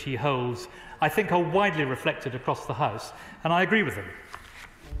feelings which he holds, I think are widely reflected across the House, and I agree with him.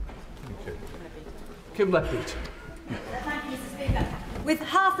 Kim Leppard. Thank you, Mr. Speaker. With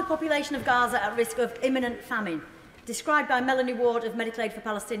half the population of Gaza at risk of imminent famine, described by Melanie Ward of Medical Aid for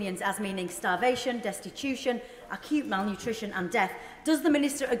Palestinians as meaning starvation, destitution, acute malnutrition and death, does the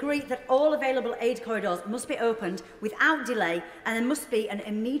Minister agree that all available aid corridors must be opened without delay and there must be an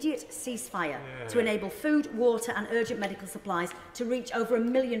immediate ceasefire to enable food, water and urgent medical supplies to reach over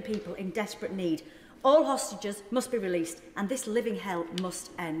 1 million people in desperate need? All hostages must be released and this living hell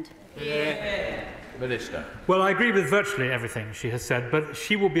must end. Minister. Well, I agree with virtually everything she has said, but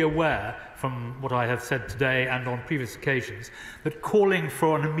she will be aware from what I have said today and on previous occasions that calling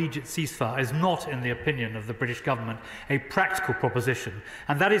for an immediate ceasefire is not, in the opinion of the British government, a practical proposition.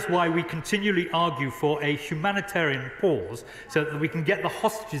 And that is why we continually argue for a humanitarian pause so that we can get the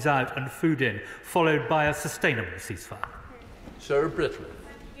hostages out and food in, followed by a sustainable ceasefire. Sarah Brittle.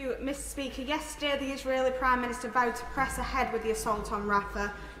 Mr. Speaker, yesterday the Israeli Prime Minister vowed to press ahead with the assault on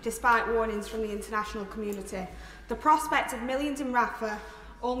Rafah, despite warnings from the international community. The prospect of millions in Rafah,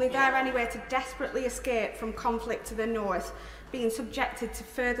 only there anyway to desperately escape from conflict to the north, being subjected to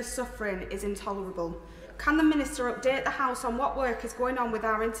further suffering is intolerable. Can the Minister update the House on what work is going on with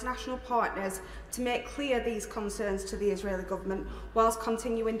our international partners to make clear these concerns to the Israeli government, whilst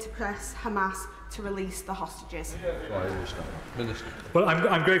continuing to press Hamas to release the hostages? Minister. Well,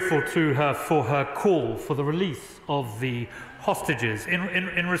 I'm grateful to her for her call for the release of the hostages.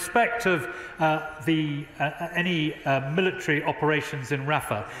 In respect of any military operations in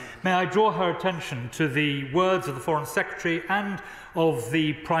Rafah, may I draw her attention to the words of the Foreign Secretary and of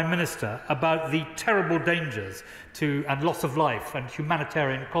the Prime Minister about the terrible dangers and loss of life and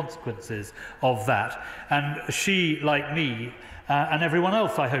humanitarian consequences of that. And she, like me, and everyone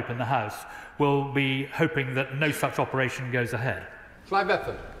else, I hope, in the House, will be hoping that no such operation goes ahead. Clive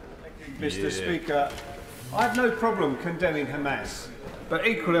Bedford. Mr. Speaker, I have no problem condemning Hamas, but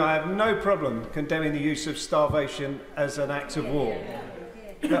equally I have no problem condemning the use of starvation as an act of war.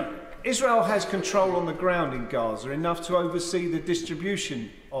 Now, Israel has control on the ground in Gaza enough to oversee the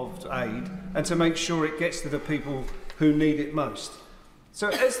distribution of aid and to make sure it gets to the people who need it most. So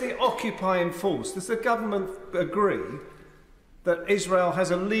as the occupying force, does the government agree that Israel has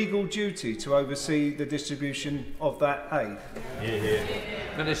a legal duty to oversee the distribution of that aid?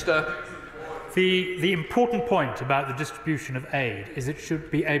 Minister. The important point about the distribution of aid is it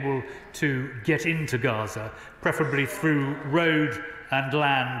should be able to get into Gaza, preferably through road and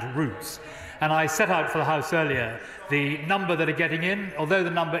land routes. And I set out for the House earlier the number that are getting in. Although the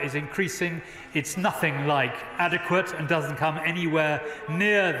number is increasing, it's nothing like adequate and doesn't come anywhere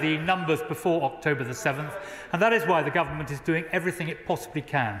near the numbers before October the 7th. And that is why the government is doing everything it possibly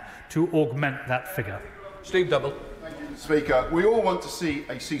can to augment that figure. Steve Double. Thank you, Mr. Speaker. We all want to see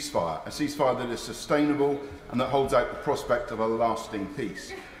a ceasefire that is sustainable and that holds out the prospect of a lasting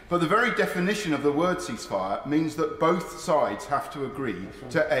peace. But the very definition of the word ceasefire means that both sides have to agree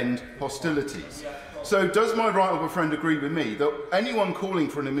to end hostilities. So does my right honourable friend agree with me that anyone calling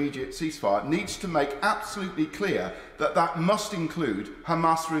for an immediate ceasefire needs to make absolutely clear that that must include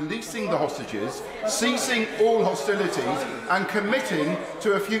Hamas releasing the hostages, ceasing all hostilities and committing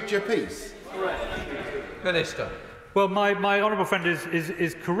to a future peace? Minister. Well, my honourable friend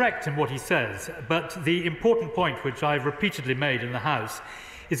is correct in what he says, but the important point which I've repeatedly made in the House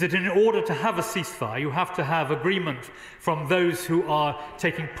is that in order to have a ceasefire, you have to have agreement from those who are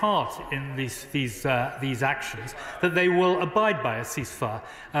taking part in these actions that they will abide by a ceasefire.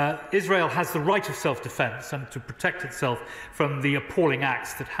 Israel has the right of self-defence and to protect itself from the appalling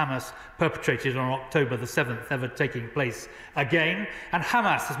acts that Hamas perpetrated on October the 7th ever taking place again, and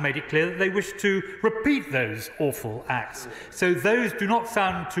Hamas has made it clear that they wish to repeat those awful acts. So those do not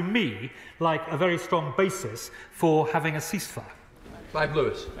sound to me like a very strong basis for having a ceasefire. Clive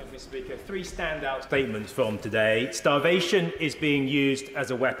Lewis. Thank you, Mr. Speaker. 3 standout statements from today. Starvation is being used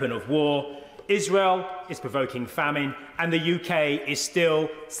as a weapon of war. Israel is provoking famine, and the UK is still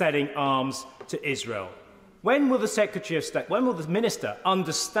selling arms to Israel. When will the Secretary of State, when will the Minister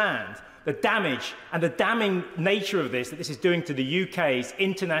understand the damage and the damning nature of this, that this is doing to the UK's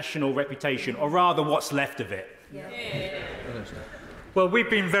international reputation, or rather what's left of it? Well, we've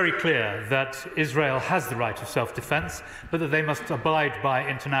been very clear that Israel has the right of self-defence, but that they must abide by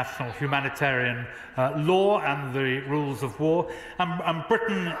international humanitarian law and the rules of war. And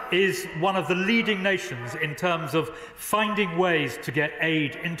Britain is one of the leading nations in terms of finding ways to get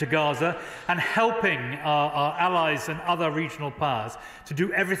aid into Gaza and helping our allies and other regional powers to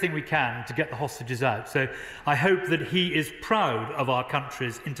do everything we can to get the hostages out. So I hope that he is proud of our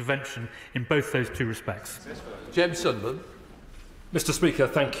country's intervention in both those two respects. James Sunderland. Mr. Speaker,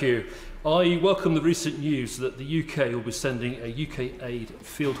 thank you. I welcome the recent news that the UK will be sending a UK aid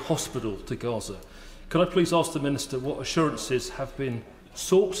field hospital to Gaza. Can I please ask the Minister what assurances have been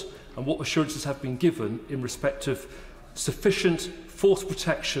sought and what assurances have been given in respect of sufficient force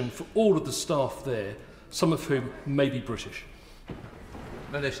protection for all of the staff there, some of whom may be British?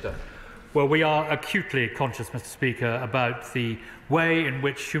 Minister. Well, we are acutely conscious, Mr. Speaker, about the way in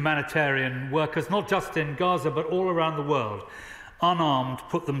which humanitarian workers, not just in Gaza but all around the world, unarmed,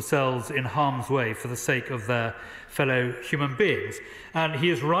 put themselves in harm's way for the sake of their fellow human beings. And he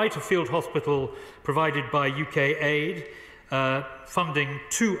is right, a field hospital provided by UK aid, funding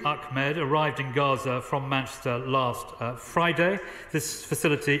to Ahmed, arrived in Gaza from Manchester last Friday. This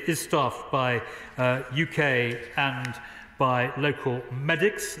facility is staffed by UK and by local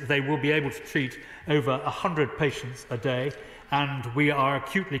medics. They will be able to treat over 100 patients a day, and we are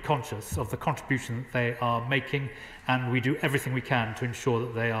acutely conscious of the contribution that they are making, and we do everything we can to ensure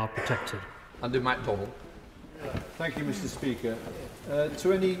that they are protected. Andy MacDonald. Thank you, Mr. Speaker.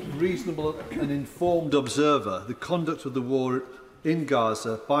 To any reasonable and informed observer, the conduct of the war in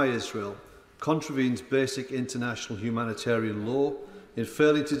Gaza by Israel contravenes basic international humanitarian law in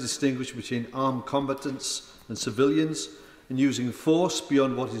failing to distinguish between armed combatants and civilians, in using force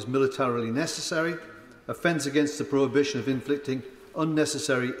beyond what is militarily necessary, offends against the prohibition of inflicting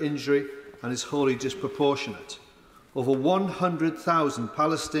unnecessary injury, and is wholly disproportionate. Over 100,000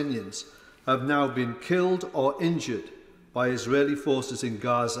 Palestinians have now been killed or injured by Israeli forces in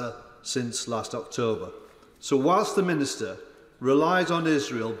Gaza since last October. So whilst the Minister relies on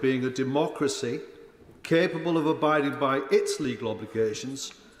Israel being a democracy capable of abiding by its legal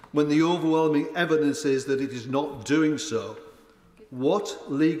obligations, when the overwhelming evidence is that it is not doing so, what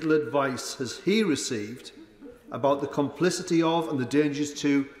legal advice has he received about the complicity of and the dangers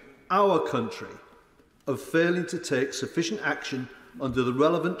to our country of failing to take sufficient action under the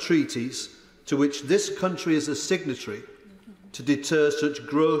relevant treaties to which this country is a signatory to deter such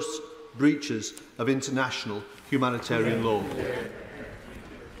gross breaches of international humanitarian law?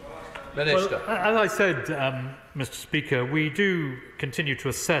 Minister. Well, as I said, Mr. Speaker, we do continue to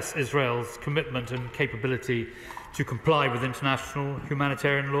assess Israel's commitment and capability to comply with international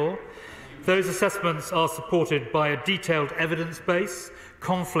humanitarian law. Those assessments are supported by a detailed evidence base,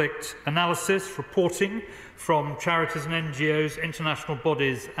 conflict analysis, reporting from charities and NGOs, international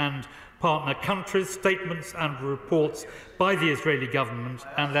bodies and partner countries, statements and reports by the Israeli government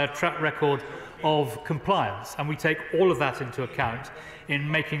and their track record of compliance, and we take all of that into account in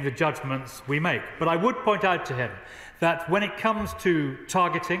making the judgments we make. But I would point out to him that when it comes to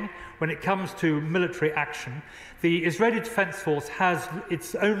targeting, when it comes to military action, the Israeli Defence Force has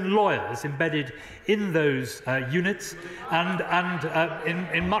its own lawyers embedded in those units, and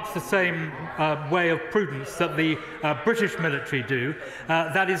in much the same way of prudence that the British military do.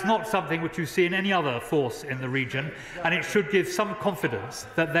 That is not something which you see in any other force in the region, and it should give some confidence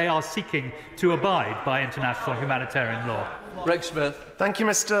that they are seeking to abide by international humanitarian law. Greg Smith. Thank you,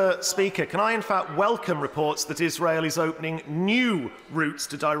 Mr. Speaker. Can I, in fact, welcome reports that Israel is opening new routes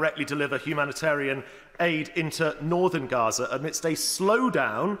to directly deliver humanitarian aid into northern Gaza amidst a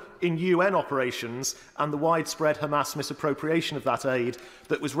slowdown in UN operations and the widespread Hamas misappropriation of that aid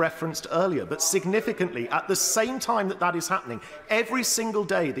that was referenced earlier. But significantly, at the same time that that is happening, every single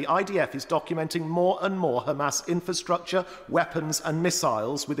day the IDF is documenting more and more Hamas infrastructure, weapons and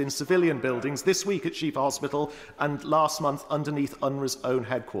missiles within civilian buildings, this week at Shifa Hospital and last month underneath UNRWA's own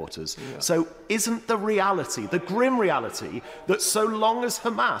headquarters. Yeah. So isn't the reality, the grim reality, that so long as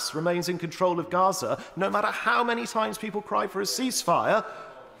Hamas remains in control of Gaza, no matter how many times people cry for a ceasefire,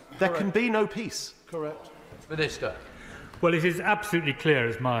 there can be no peace? Correct. Minister. Well, it is absolutely clear,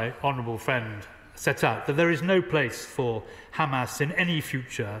 as my honourable friend set out, that there is no place for Hamas in any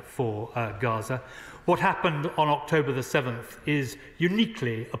future for Gaza. What happened on October the 7th is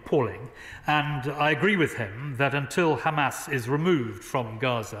uniquely appalling, and I agree with him that until Hamas is removed from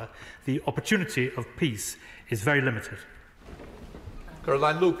Gaza, the opportunity of peace is very limited.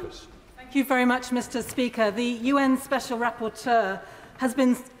 Caroline Lucas. Thank you very much, Mr. Speaker. The UN Special Rapporteur has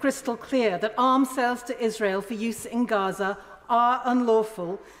been crystal clear that arms sales to Israel for use in Gaza are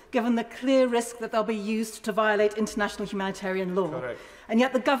unlawful, given the clear risk that they'll be used to violate international humanitarian law. Correct. And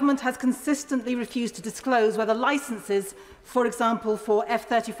yet the government has consistently refused to disclose whether licences, for example, for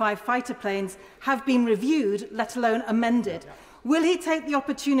F-35 fighter planes, have been reviewed, let alone amended. Will he take the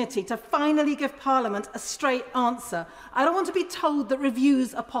opportunity to finally give Parliament a straight answer? I don't want to be told that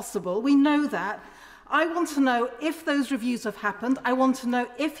reviews are possible. We know that. I want to know if those reviews have happened. I want to know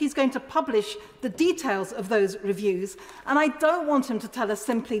if he's going to publish the details of those reviews. And I don't want him to tell us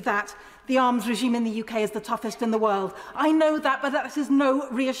simply that the arms regime in the UK is the toughest in the world. I know that, but that is no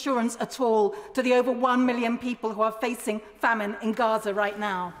reassurance at all to the over 1 million people who are facing famine in Gaza right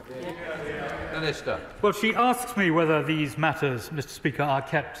now. Minister. Well, she asks me whether these matters, Mr. Speaker, are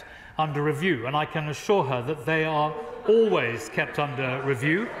kept under review, and I can assure her that they are always kept under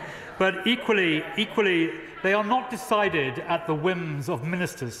review. But equally, they are not decided at the whims of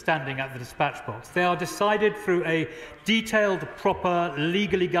ministers standing at the dispatch box. They are decided through a detailed, proper,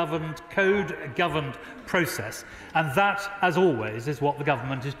 legally governed, code-governed process. And that, as always, is what the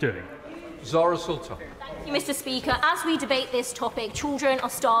government is doing. Zora Sultan. Thank you, Mr. Speaker. As we debate this topic, children are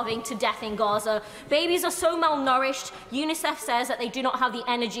starving to death in Gaza. Babies are so malnourished, UNICEF says that they do not have the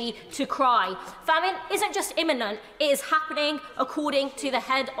energy to cry. Famine isn't just imminent, it is happening according to the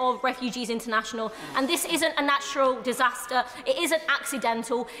head of Refugees International. And this isn't a natural disaster, it isn't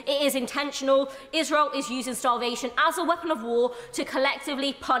accidental, it is intentional. Israel is using starvation as a weapon of war to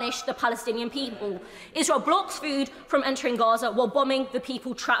collectively punish the Palestinian people. Israel blocks food from entering Gaza while bombing the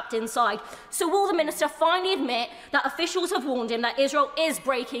people trapped inside. So will the minister finally admit that officials have warned him that Israel is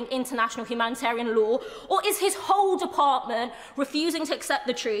breaking international humanitarian law, or is his whole department refusing to accept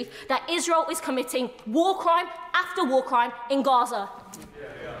the truth that Israel is committing war crime after war crime in Gaza?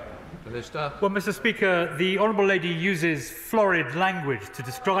 Minister. Well, Mr. Speaker, the Honourable Lady uses florid language to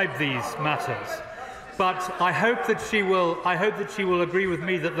describe these matters. But I hope that she will agree with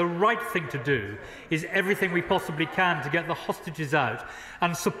me that the right thing to do is everything we possibly can to get the hostages out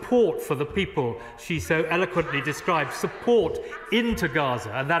and support for the people she so eloquently described, support into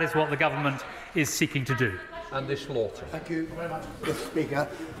Gaza, and that is what the government is seeking to do. Andy Slaughter. Thank you very much, Mr. Speaker.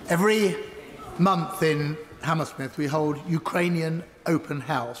 Every month in Hammersmith we hold Ukrainian Open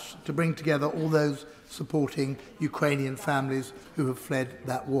House to bring together all those supporting Ukrainian families who have fled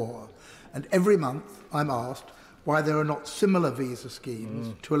that war. And every month I'm asked why there are not similar visa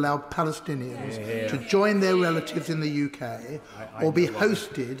schemes to allow Palestinians to join their relatives in the UK or be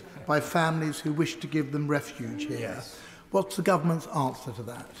hosted by families who wish to give them refuge here. Yes. What's the government's answer to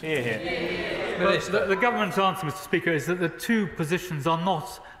that? Well, the government's answer, Mr. Speaker, is that the two positions are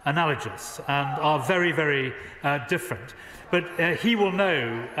not analogous and are very, very different. But he will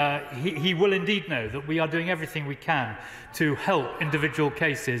know, he will indeed know that we are doing everything we can to help individual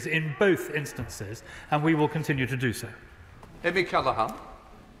cases in both instances, and we will continue to do so. Emmy Callaghan.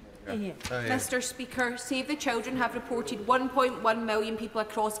 Mr. Speaker, Save the Children have reported 1.1 million people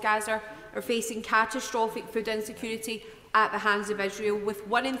across Gaza are facing catastrophic food insecurity at the hands of Israel, with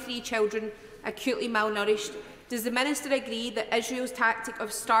 1 in 3 children acutely malnourished. Does the Minister agree that Israel's tactic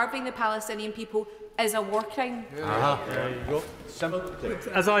of starving the Palestinian people is a war crime? There you go.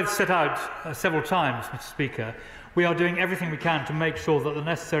 As I've set out several times, Mr. Speaker, we are doing everything we can to make sure that the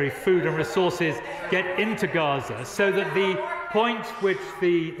necessary food and resources get into Gaza, so that the point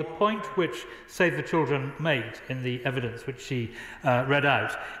which Save the Children made in the evidence which she read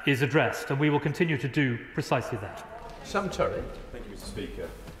out is addressed, and we will continue to do precisely that. Sam Turry. Thank you, Mr. Speaker.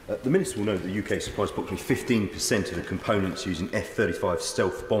 The Minister will know that the UK supplies approximately 15% of the components using F-35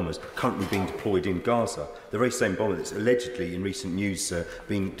 stealth bombers currently being deployed in Gaza. The very same bomber that's allegedly, in recent news,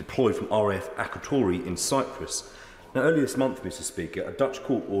 being deployed from RAF Akrotiri in Cyprus. Now, earlier this month, Mr. Speaker, a Dutch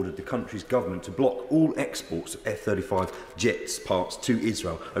court ordered the country's government to block all exports of F-35 jets parts to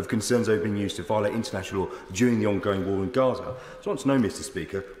Israel over concerns over being used to violate international law during the ongoing war in Gaza. So I want to know, Mr.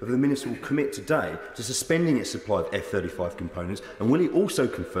 Speaker, whether the Minister will commit today to suspending its supply of F-35 components, and will he also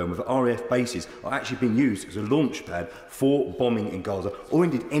confirm whether RAF bases are actually being used as a launch pad for bombing in Gaza, or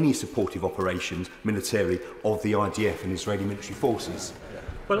indeed any supportive operations military of the IDF and Israeli military forces?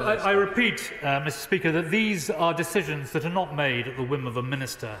 Well, I repeat, Mr. Speaker, that these are decisions that are not made at the whim of a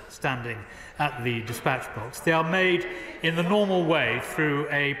minister standing at the dispatch box. They are made in the normal way through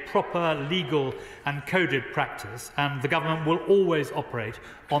a proper legal and coded practice, and the government will always operate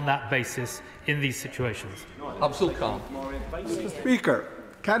on that basis in these situations. Abdul Khan. Mr. Speaker,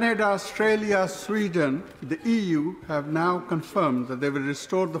 Canada, Australia, Sweden, the EU have now confirmed that they will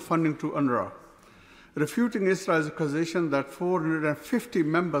restore the funding to UNRWA, refuting Israel's accusation that 450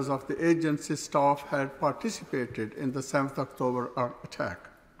 members of the agency's staff had participated in the 7th October attack.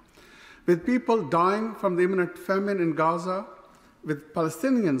 With people dying from the imminent famine in Gaza, with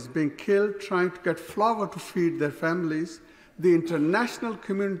Palestinians being killed trying to get flour to feed their families, the international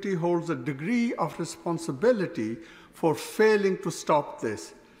community holds a degree of responsibility for failing to stop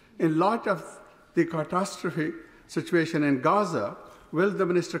this. In light of the catastrophic situation in Gaza, will the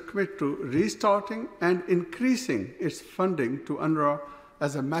Minister commit to restarting and increasing its funding to UNRWA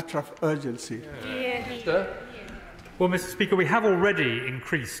as a matter of urgency? Well, Mr. Speaker, we have already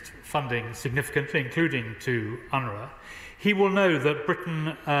increased funding significantly, including to UNRWA. He will know that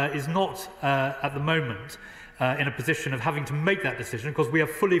Britain is not, at the moment, in a position of having to make that decision, because we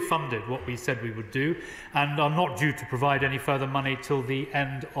have fully funded what we said we would do and are not due to provide any further money till the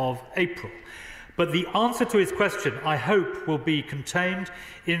end of April. But the answer to his question, I hope, will be contained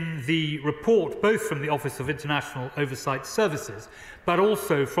in the report, both from the Office of International Oversight Services, but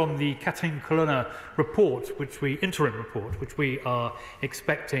also from the Katin Colonna report, interim report, which we are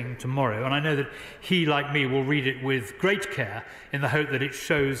expecting tomorrow. And I know that he, like me, will read it with great care in the hope that it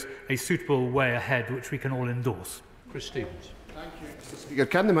shows a suitable way ahead, which we can all endorse. Chris Stevens. Thank you, Mr. Speaker.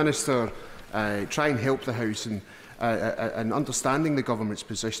 Can the Minister try and help the House in understanding the government's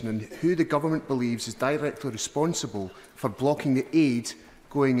position and who the government believes is directly responsible for blocking the aid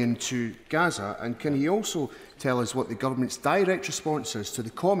going into Gaza? And can he also tell us what the government's direct response is to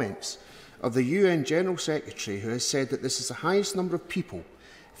the comments of the UN General Secretary, who has said that this is the highest number of people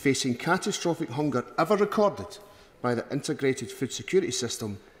facing catastrophic hunger ever recorded by the integrated food security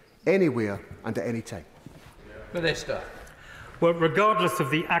system anywhere and at any time? Minister. Well, regardless of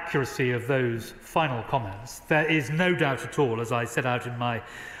the accuracy of those final comments, there is no doubt at all, as I set out in my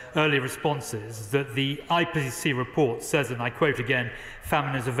early responses, that the IPCC report says, and I quote again,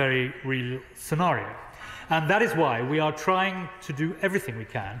 famine is a very real scenario. And that is why we are trying to do everything we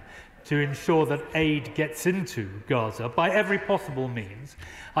can to ensure that aid gets into Gaza by every possible means.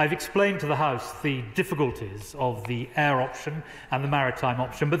 I've explained to the House the difficulties of the air option and the maritime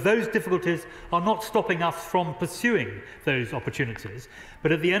option, but those difficulties are not stopping us from pursuing those opportunities.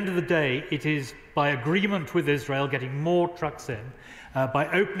 But at the end of the day, it is by agreement with Israel getting more trucks in, by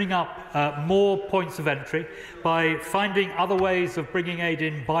opening up more points of entry, by finding other ways of bringing aid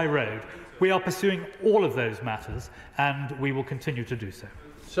in by road. We are pursuing all of those matters, and we will continue to do so.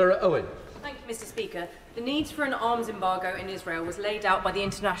 Sarah Owen. Thank you, Mr. Speaker. The need for an arms embargo in Israel was laid out by the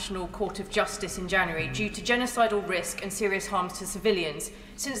International Court of Justice in January due to genocidal risk and serious harms to civilians.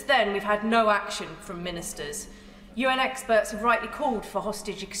 Since then, we've had no action from ministers. UN experts have rightly called for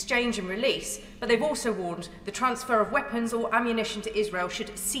hostage exchange and release, but they've also warned the transfer of weapons or ammunition to Israel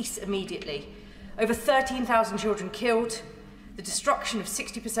should cease immediately. Over 13,000 children killed, the destruction of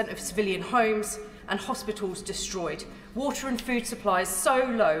 60% of civilian homes, and hospitals destroyed. Water and food supplies so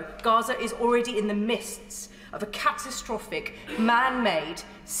low, Gaza is already in the midst of a catastrophic, man-made,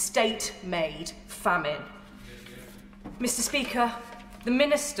 state-made famine. Mr. Speaker, The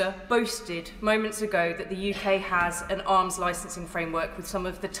Minister boasted moments ago that the UK has an arms licensing framework with some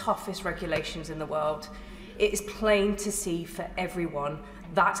of the toughest regulations in the world. It is plain to see for everyone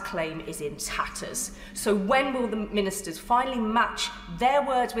that claim is in tatters. So when will the ministers finally match their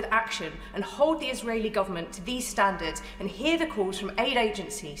words with action and hold the Israeli government to these standards and hear the calls from aid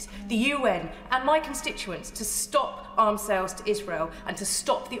agencies, the UN and my constituents to stop arms sales to Israel and to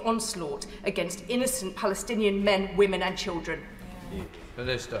stop the onslaught against innocent Palestinian men, women and children?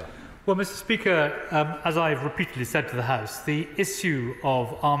 Minister. Well, Mr. Speaker, as I've repeatedly said to the House, the issue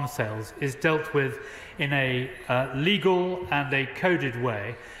of arms sales is dealt with in a legal and a coded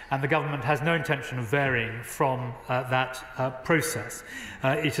way, and the government has no intention of varying from that process.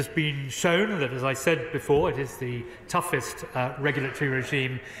 It has been shown that, as I said before, it is the toughest regulatory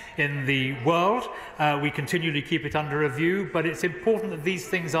regime in the world. We continually keep it under review, but it's important that these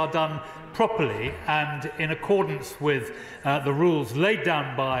things are done properly and in accordance with the rules laid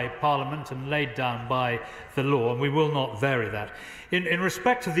down by Parliament and laid down by the law, and we will not vary that. In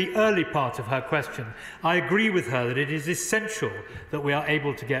respect of the early part of her question, I agree with her that it is essential that we are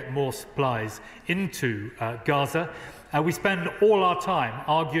able to get more supplies into Gaza. We spend all our time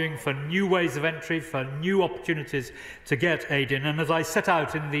arguing for new ways of entry, for new opportunities to get aid in. And as I set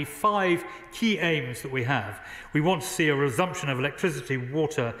out in the 5 key aims that we have, we want to see a resumption of electricity,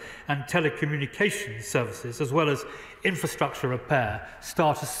 water and telecommunications services, as well as infrastructure repair,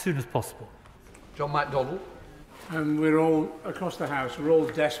 start as soon as possible. John MacDonald. We're all, across the House, we're all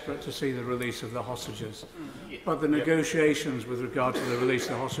desperate to see the release of the hostages. But the negotiations with regard to the release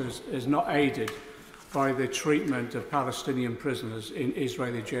of the hostages is not aided by the treatment of Palestinian prisoners in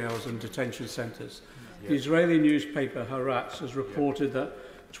Israeli jails and detention centres. The Israeli newspaper Haaretz has reported that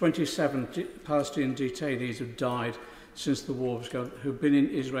 27 Palestinian detainees have died since the war began, who've been in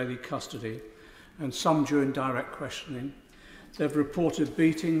Israeli custody, and some during direct questioning. They've reported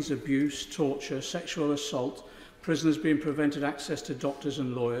beatings, abuse, torture, sexual assault, prisoners being prevented access to doctors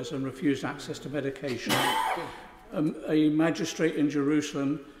and lawyers and refused access to medication. A magistrate in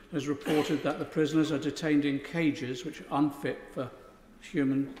Jerusalem has reported that the prisoners are detained in cages which are unfit for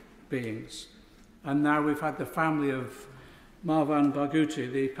human beings. And now we've had the family of Marwan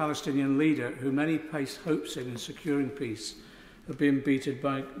Barghouti, the Palestinian leader, who many place hopes in securing peace, have been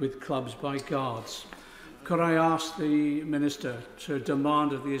beaten with clubs by guards. Could I ask the Minister to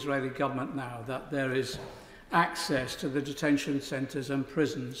demand of the Israeli government now that there is access to the detention centres and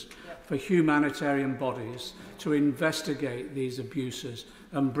prisons for humanitarian bodies to investigate these abuses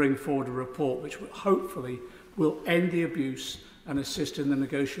and bring forward a report which hopefully will end the abuse and assist in the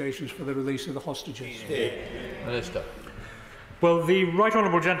negotiations for the release of the hostages? Minister. Well, the Right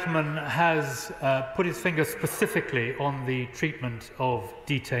Honourable Gentleman has put his finger specifically on the treatment of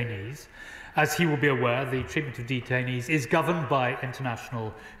detainees. As he will be aware, the treatment of detainees is governed by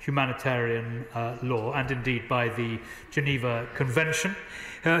international humanitarian law and indeed by the Geneva Convention.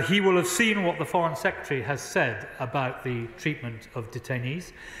 He will have seen what the Foreign Secretary has said about the treatment of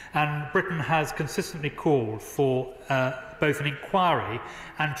detainees, and Britain has consistently called for both an inquiry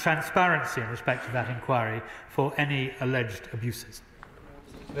and transparency in respect to that inquiry for any alleged abuses.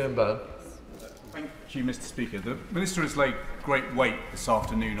 Thank you, Mr. Speaker. The Minister has laid great weight this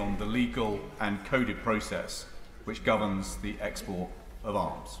afternoon on the legal and coded process which governs the export of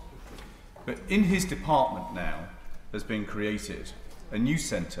arms. But in his department now has been created a new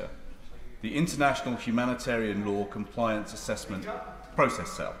centre, the International Humanitarian Law Compliance Assessment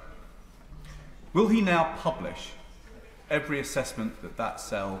Process Cell. Will he now publish every assessment that that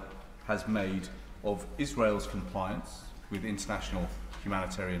cell has made of Israel's compliance with international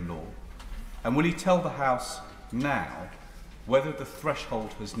humanitarian law? And will he tell the House now whether the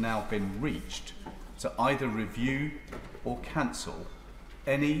threshold has now been reached to either review or cancel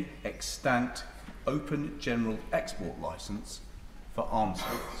any extant open general export licence for arms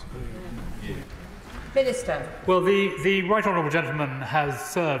sales? Minister. Well, the Right Honourable Gentleman has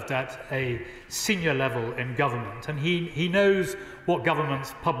served at a senior level in government, and he knows what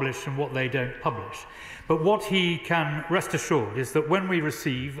governments publish and what they don't publish. But what he can rest assured is that when we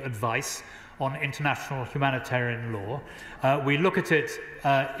receive advice on international humanitarian law, we look at it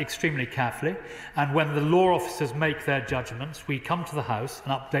extremely carefully, and when the law officers make their judgments, we come to the House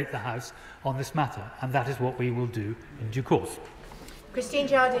and update the House on this matter, and that is what we will do in due course. Christine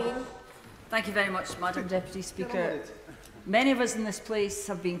Jardine. Thank you very much, Madam Deputy Speaker. Many of us in this place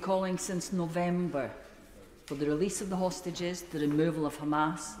have been calling since November for the release of the hostages, the removal of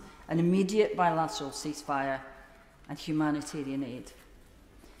Hamas, an immediate bilateral ceasefire and humanitarian aid.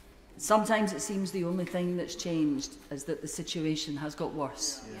 Sometimes it seems the only thing that's changed is that the situation has got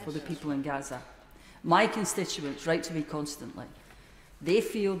worse for the people in Gaza. My constituents write to me constantly They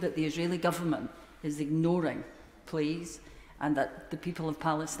feel that the Israeli government is ignoring pleas and that the people of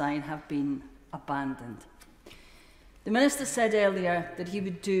Palestine have been abandoned. The Minister said earlier that he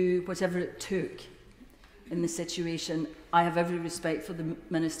would do whatever it took in the situation. I have every respect for the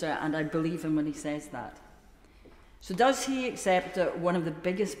Minister and I believe him when he says that. So does he accept that one of the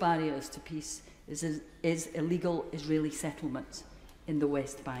biggest barriers to peace is illegal Israeli settlements in the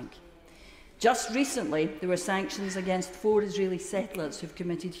West Bank? Just recently, there were sanctions against 4 Israeli settlers who've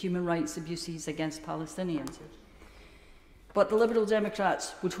committed human rights abuses against Palestinians. But the Liberal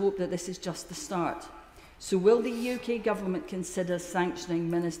Democrats would hope that this is just the start. So will the UK government consider sanctioning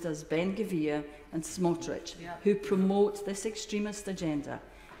Ministers Ben-Gvir and Smotrich, who promote this extremist agenda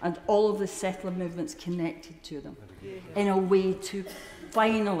and all of the settler movements connected to them, in a way to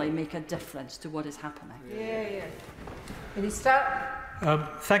finally make a difference to what is happening? Minister.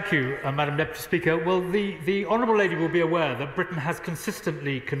 Thank you, Madam Deputy Speaker. Well, the Honourable Lady will be aware that Britain has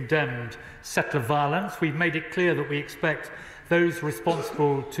consistently condemned settler violence. We've made it clear that we expect those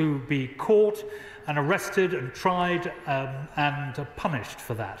responsible to be caught and arrested and tried and punished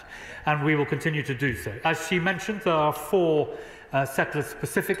for that. And we will continue to do so. As she mentioned, there are 4 settlers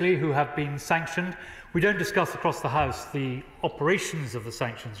specifically who have been sanctioned. We don't discuss across the House the operations of the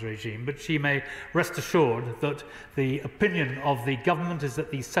sanctions regime, but she may rest assured that the opinion of the government is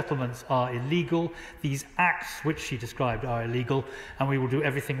that these settlements are illegal, these acts which she described are illegal, and we will do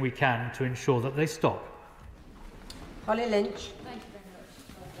everything we can to ensure that they stop. Holly Lynch.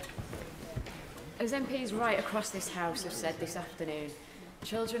 As MPs right across this House have said this afternoon,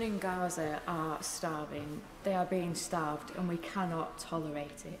 children in Gaza are starving, they are being starved, and we cannot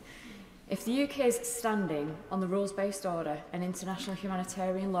tolerate it. If the UK's standing on the rules-based order and international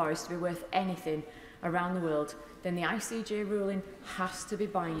humanitarian law is to be worth anything around the world, then the ICJ ruling has to be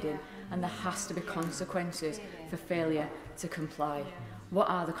binding and there has to be consequences for failure to comply. What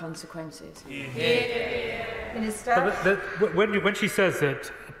are the consequences? Minister. When she says that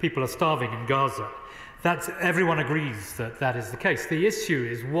people are starving in Gaza, everyone agrees that that is the case. The issue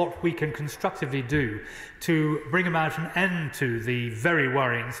is what we can constructively do to bring about an end to the very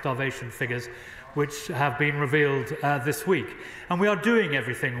worrying starvation figures which have been revealed this week. And we are doing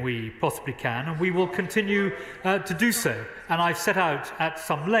everything we possibly can, and we will continue to do so. And I've set out at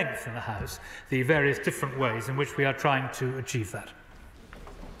some length in the House the various different ways in which we are trying to achieve that.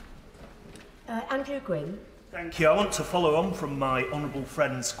 Andrew Gwynn. Thank you. I want to follow on from my honourable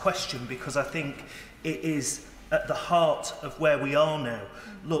friend's question because I think it is at the heart of where we are now.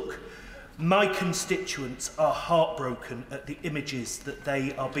 Look, my constituents are heartbroken at the images that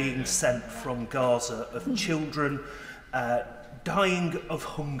they are being sent from Gaza of children dying of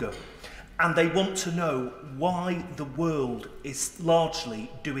hunger. And they want to know why the world is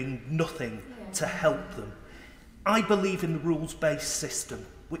largely doing nothing to help them. I believe in the rules-based system,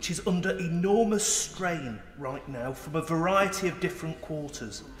 which is under enormous strain right now from a variety of different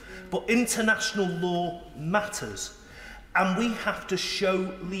quarters. But international law matters, and we have to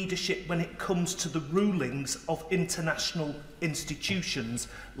show leadership when it comes to the rulings of international institutions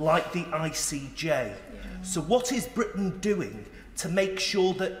like the ICJ. So what is Britain doing to make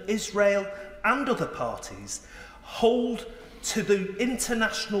sure that Israel and other parties hold to the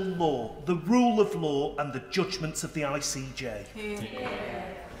international law, the rule of law and the judgments of the ICJ?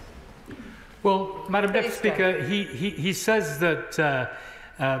 Well, Madam Deputy Speaker, he says that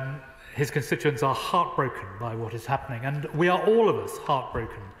his constituents are heartbroken by what is happening, and we are all of us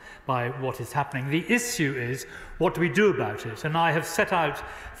heartbroken by what is happening. The issue is, what do we do about it? And I have set out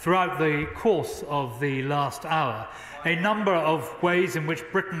throughout the course of the last hour a number of ways in which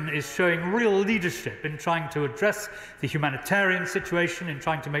Britain is showing real leadership in trying to address the humanitarian situation, in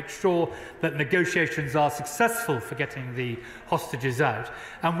trying to make sure that negotiations are successful for getting the hostages out.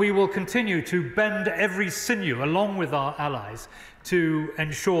 And we will continue to bend every sinew along with our allies to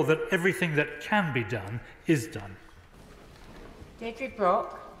ensure that everything that can be done is done. Deirdre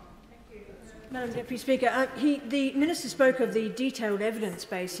Brock. Madam Deputy Speaker, the Minister spoke of the detailed evidence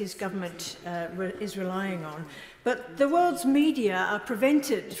base his government is relying on, but the world's media are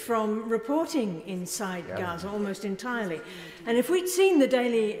prevented from reporting inside Gaza almost entirely. And if we'd seen the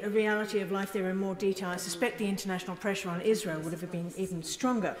daily reality of life there in more detail, I suspect the international pressure on Israel would have been even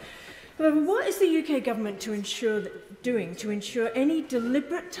stronger. However, what is the UK government doing to ensure any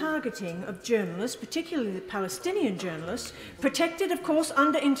deliberate targeting of journalists, particularly the Palestinian journalists, protected, of course,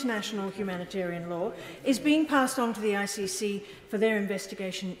 under international humanitarian law, is being passed on to the ICC for their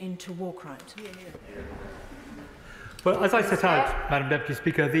investigation into war crimes? Well, as I set out, Madam Deputy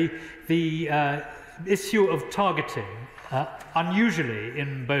Speaker, the issue of targeting unusually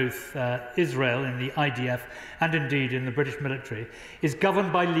in both Israel, in the IDF, and indeed in the British military, is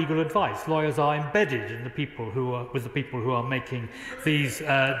governed by legal advice. Lawyers are embedded in the people who are, with the people who are making these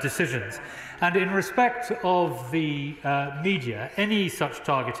decisions. And in respect of the media, any such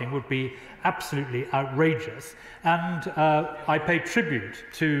targeting would be absolutely outrageous. And I pay tribute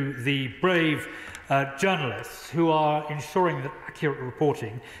to the brave journalists who are ensuring that accurate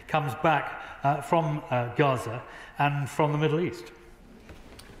reporting comes back from Gaza and from the Middle East.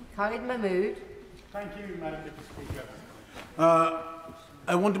 Khalid Mahmood. Thank you, Madam Deputy Speaker.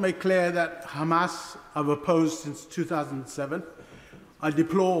 I want to make clear that Hamas have opposed since 2007. I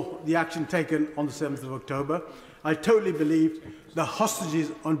deplore the action taken on the 7th of October. I totally believe the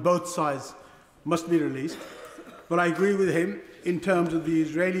hostages on both sides must be released. But I agree with him in terms of the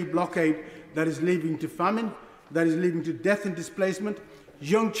Israeli blockade that is leading to famine, that is leading to death and displacement,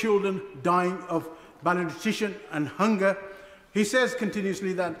 young children dying of malnutrition and hunger. He says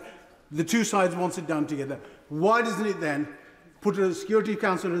continuously that the two sides won't sit down together. Why doesn't it then put a Security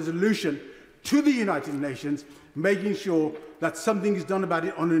Council resolution to the United Nations, making sure that something is done about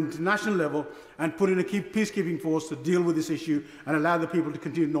it on an international level, and put in a peacekeeping force to deal with this issue and allow the people to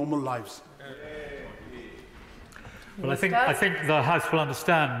continue normal lives? Well, I think the House will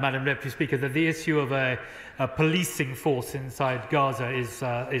understand, Madam Deputy Speaker, that the issue of a policing force inside Gaza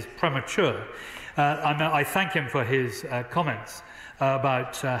is premature. I thank him for his comments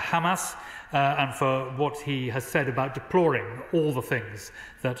about Hamas and for what he has said about deploring all the things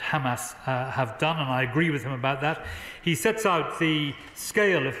that Hamas have done, and I agree with him about that. He sets out the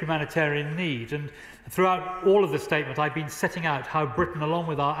scale of humanitarian need, and throughout all of the statement, I've been setting out how Britain, along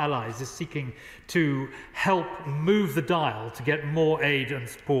with our allies, is seeking to help move the dial to get more aid and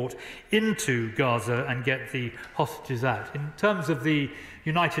support into Gaza and get the hostages out. In terms of the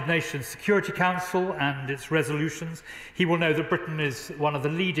United Nations Security Council and its resolutions, he will know that Britain is one of the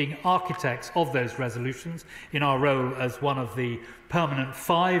leading architects of those resolutions in our role as one of the permanent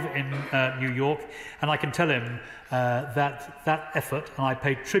 5 in New York, and I can tell him that effort, and I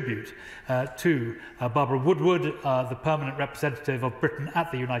pay tribute to Barbara Woodward, the permanent representative of Britain at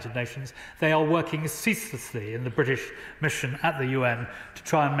the United Nations. They are working ceaselessly in the British mission at the UN to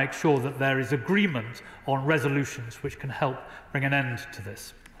try and make sure that there is agreement on resolutions which can help bring an end to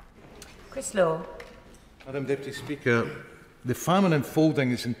this. Chris Law. Madam Deputy Speaker, the famine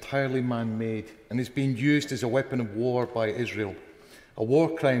unfolding is entirely man-made and is being used as a weapon of war by Israel. A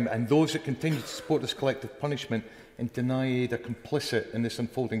war crime, and those that continue to support this collective punishment and deny aid are complicit in this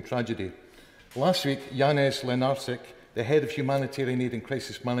unfolding tragedy. Last week, Janez Lenarčič, the head of humanitarian aid and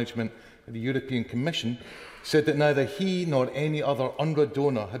crisis management at the European Commission, said that neither he nor any other UNRWA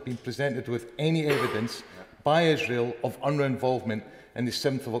donor had been presented with any evidence by Israel of UNRWA involvement in the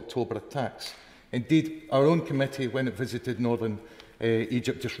 7th of October attacks. Indeed, our own committee, when it visited northern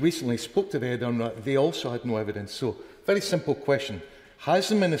Egypt just recently, spoke to the head of UNRWA. They also had no evidence. So, very simple question. Has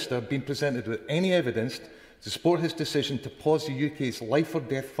the Minister been presented with any evidence to support his decision to pause the UK's life or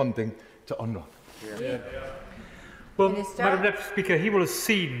death funding to UNRWA? Well, Madam Deputy Speaker, he will have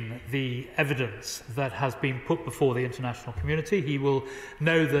seen the evidence that has been put before the international community. He will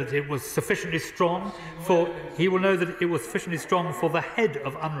know that it was sufficiently strong for the head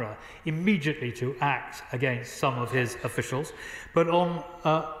of UNRWA immediately to act against some of his officials. But on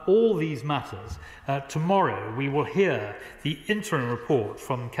all these matters, tomorrow we will hear the interim report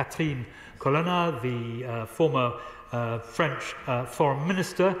from Catherine Colonna, the former French Foreign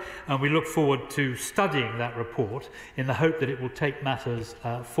Minister, and we look forward to studying that report in the hope that it will take matters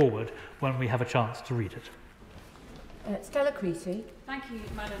forward when we have a chance to read it. Stella Creasy. Thank you,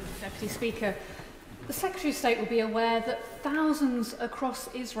 Madam Deputy Speaker. The Secretary of State will be aware that thousands across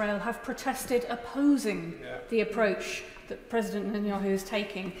Israel have protested opposing the approach that President Netanyahu is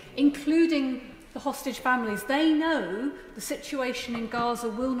taking, including the hostage families. They know the situation in Gaza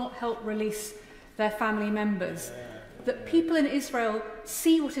will not help release their family members. That people in Israel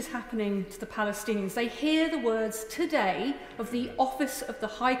see what is happening to the Palestinians. They hear the words today of the Office of the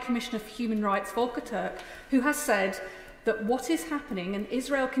High Commissioner for Human Rights, Volker Turk, who has said that what is happening and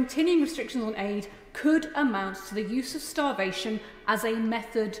Israel continuing restrictions on aid could amount to the use of starvation as a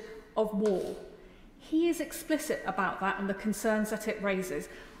method of war. He is explicit about that and the concerns that it raises.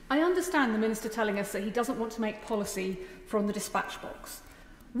 I understand the Minister telling us that he doesn't want to make policy from the dispatch box.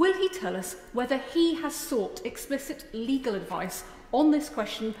 Will he tell us whether he has sought explicit legal advice on this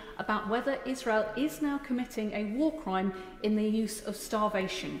question about whether Israel is now committing a war crime in the use of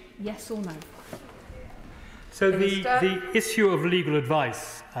starvation? Yes or no? So the issue of legal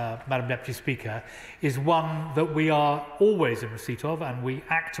advice, Madam Deputy Speaker, is one that we are always in receipt of, and we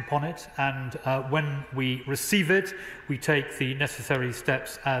act upon it, and when we receive it, we take the necessary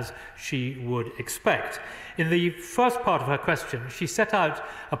steps as she would expect. In the first part of her question, she set out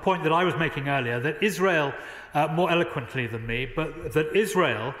a point that I was making earlier, that Israel, more eloquently than me, but that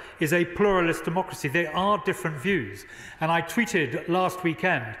Israel is a pluralist democracy. There are different views. And I tweeted last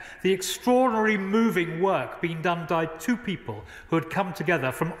weekend the extraordinary moving work being done by two people who had come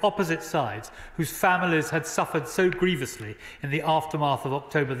together from opposite sides, whose families had suffered so grievously in the aftermath of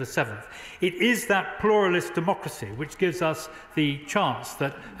October the 7th. It is that pluralist democracy which gives us the chance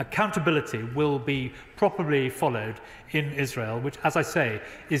that accountability will be properly followed in Israel, which, as I say,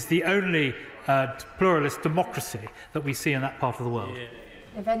 is the only pluralist democracy that we see in that part of the world.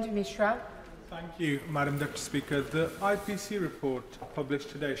 Thank you, Madam Deputy Speaker. The IPC report published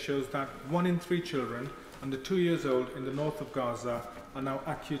today shows that 1 in 3 children under 2 years old in the north of Gaza are now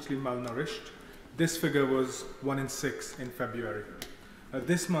acutely malnourished. This figure was 1 in 6 in February.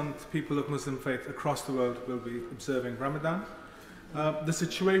 This month, people of Muslim faith across the world will be observing Ramadan. The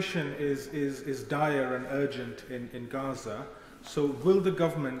situation is dire and urgent in Gaza. So will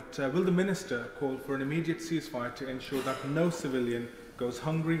the minister call for an immediate ceasefire to ensure that no civilian goes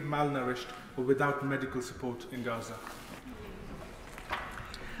hungry, malnourished or without medical support in Gaza?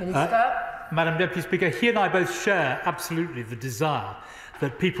 Madam Deputy Speaker, he and I both share absolutely the desire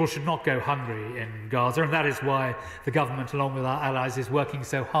that people should not go hungry in Gaza, and that is why the government, along with our allies, is working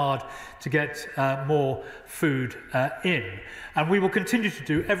so hard to get more food in. And we will continue to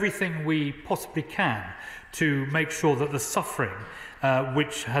do everything we possibly can to make sure that the suffering,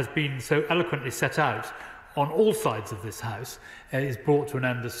 which has been so eloquently set out on all sides of this House, is brought to an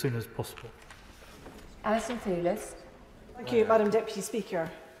end as soon as possible. Alison Thewlis. Thank you, Madam Deputy Speaker.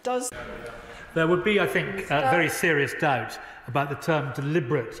 There would be, I think, very serious doubt about the term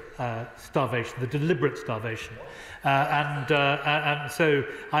deliberate starvation, the deliberate starvation. And so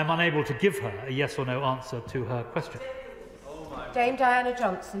I'm unable to give her a yes or no answer to her question. Dame Diana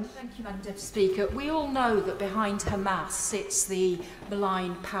Johnson. Thank you, Madam Deputy Speaker. We all know that behind Hamas sits the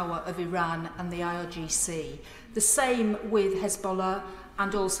malign power of Iran and the IRGC. The same with Hezbollah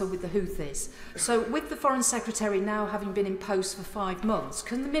and also with the Houthis. So with the Foreign Secretary now having been in post for 5 months,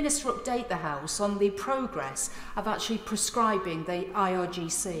 can the Minister update the House on the progress of actually prescribing the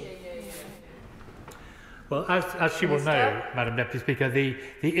IRGC? Well, as she will know, Madam Deputy Speaker, the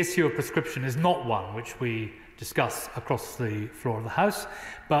issue of prescription is not one which we discuss across the floor of the House,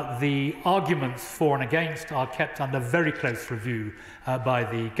 but the arguments for and against are kept under very close review by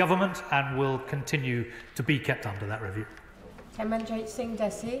the government and will continue to be kept under that review. Tamanjit Singh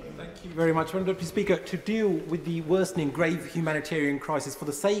Desi. Thank you very much, Madam Deputy Speaker. To deal with the worsening grave humanitarian crisis for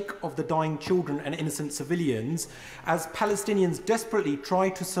the sake of the dying children and innocent civilians, as Palestinians desperately try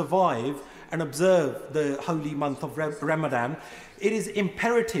to survive and observe the holy month of Ramadan, it is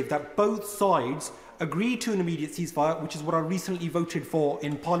imperative that both sides agree to an immediate ceasefire, which is what I recently voted for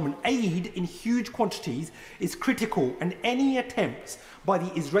in Parliament. Aid in huge quantities is critical, and any attempts by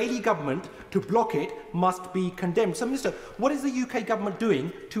the Israeli government to block it must be condemned. So, Minister, what is the UK government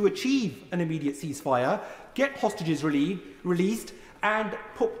doing to achieve an immediate ceasefire, get hostages released, and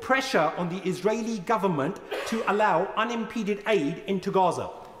put pressure on the Israeli government to allow unimpeded aid into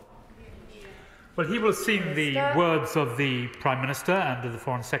Gaza? Well, he will have seen the words of the Prime Minister and of the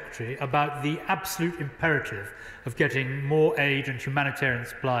Foreign Secretary about the absolute imperative of getting more aid and humanitarian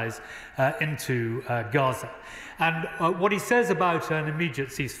supplies into Gaza. And what he says about an immediate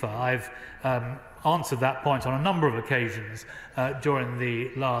ceasefire, I've answered that point on a number of occasions during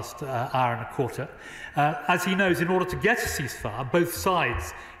the last hour and a quarter. As he knows, in order to get a ceasefire, both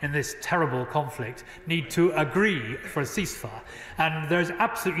sides in this terrible conflict need to agree for a ceasefire. And there is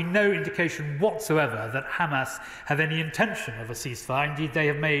absolutely no indication whatsoever that Hamas have any intention of a ceasefire. Indeed, they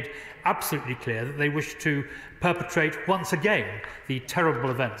have made absolutely clear that they wish to perpetrate once again the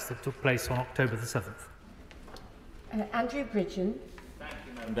terrible events that took place on October the 7th. Andrew Bridgen.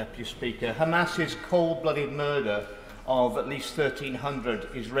 Madam Deputy Speaker, Hamas's cold-blooded murder of at least 1,300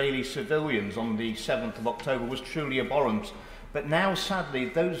 Israeli civilians on the 7th of October was truly abhorrent. But now, sadly,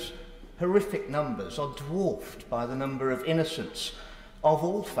 those horrific numbers are dwarfed by the number of innocents of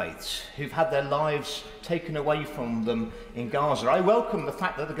all faiths who've had their lives taken away from them in Gaza. I welcome the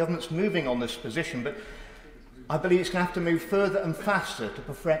fact that the government's moving on this position, but I believe it's going to have to move further and faster to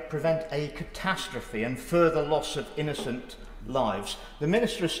prevent a catastrophe and further loss of innocent lives. The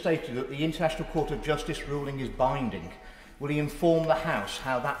Minister has stated that the International Court of Justice ruling is binding. Will he inform the House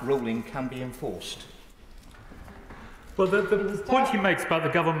how that ruling can be enforced? Well, the point he makes about the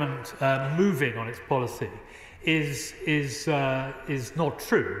government moving on its policy is not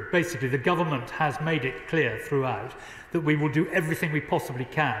true. Basically, the government has made it clear throughout that we will do everything we possibly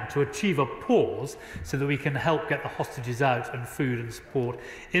can to achieve a pause so that we can help get the hostages out and food and support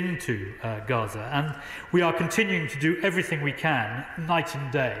into Gaza. And we are continuing to do everything we can, night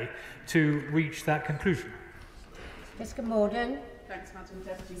and day, to reach that conclusion. Jessica Morden. Thanks, Madam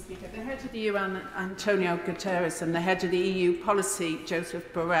Deputy Speaker. The head of the UN, Antonio Guterres, and the head of the EU policy,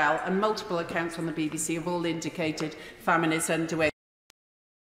 Joseph Borrell, and multiple accounts on the BBC have all indicated famine is underway.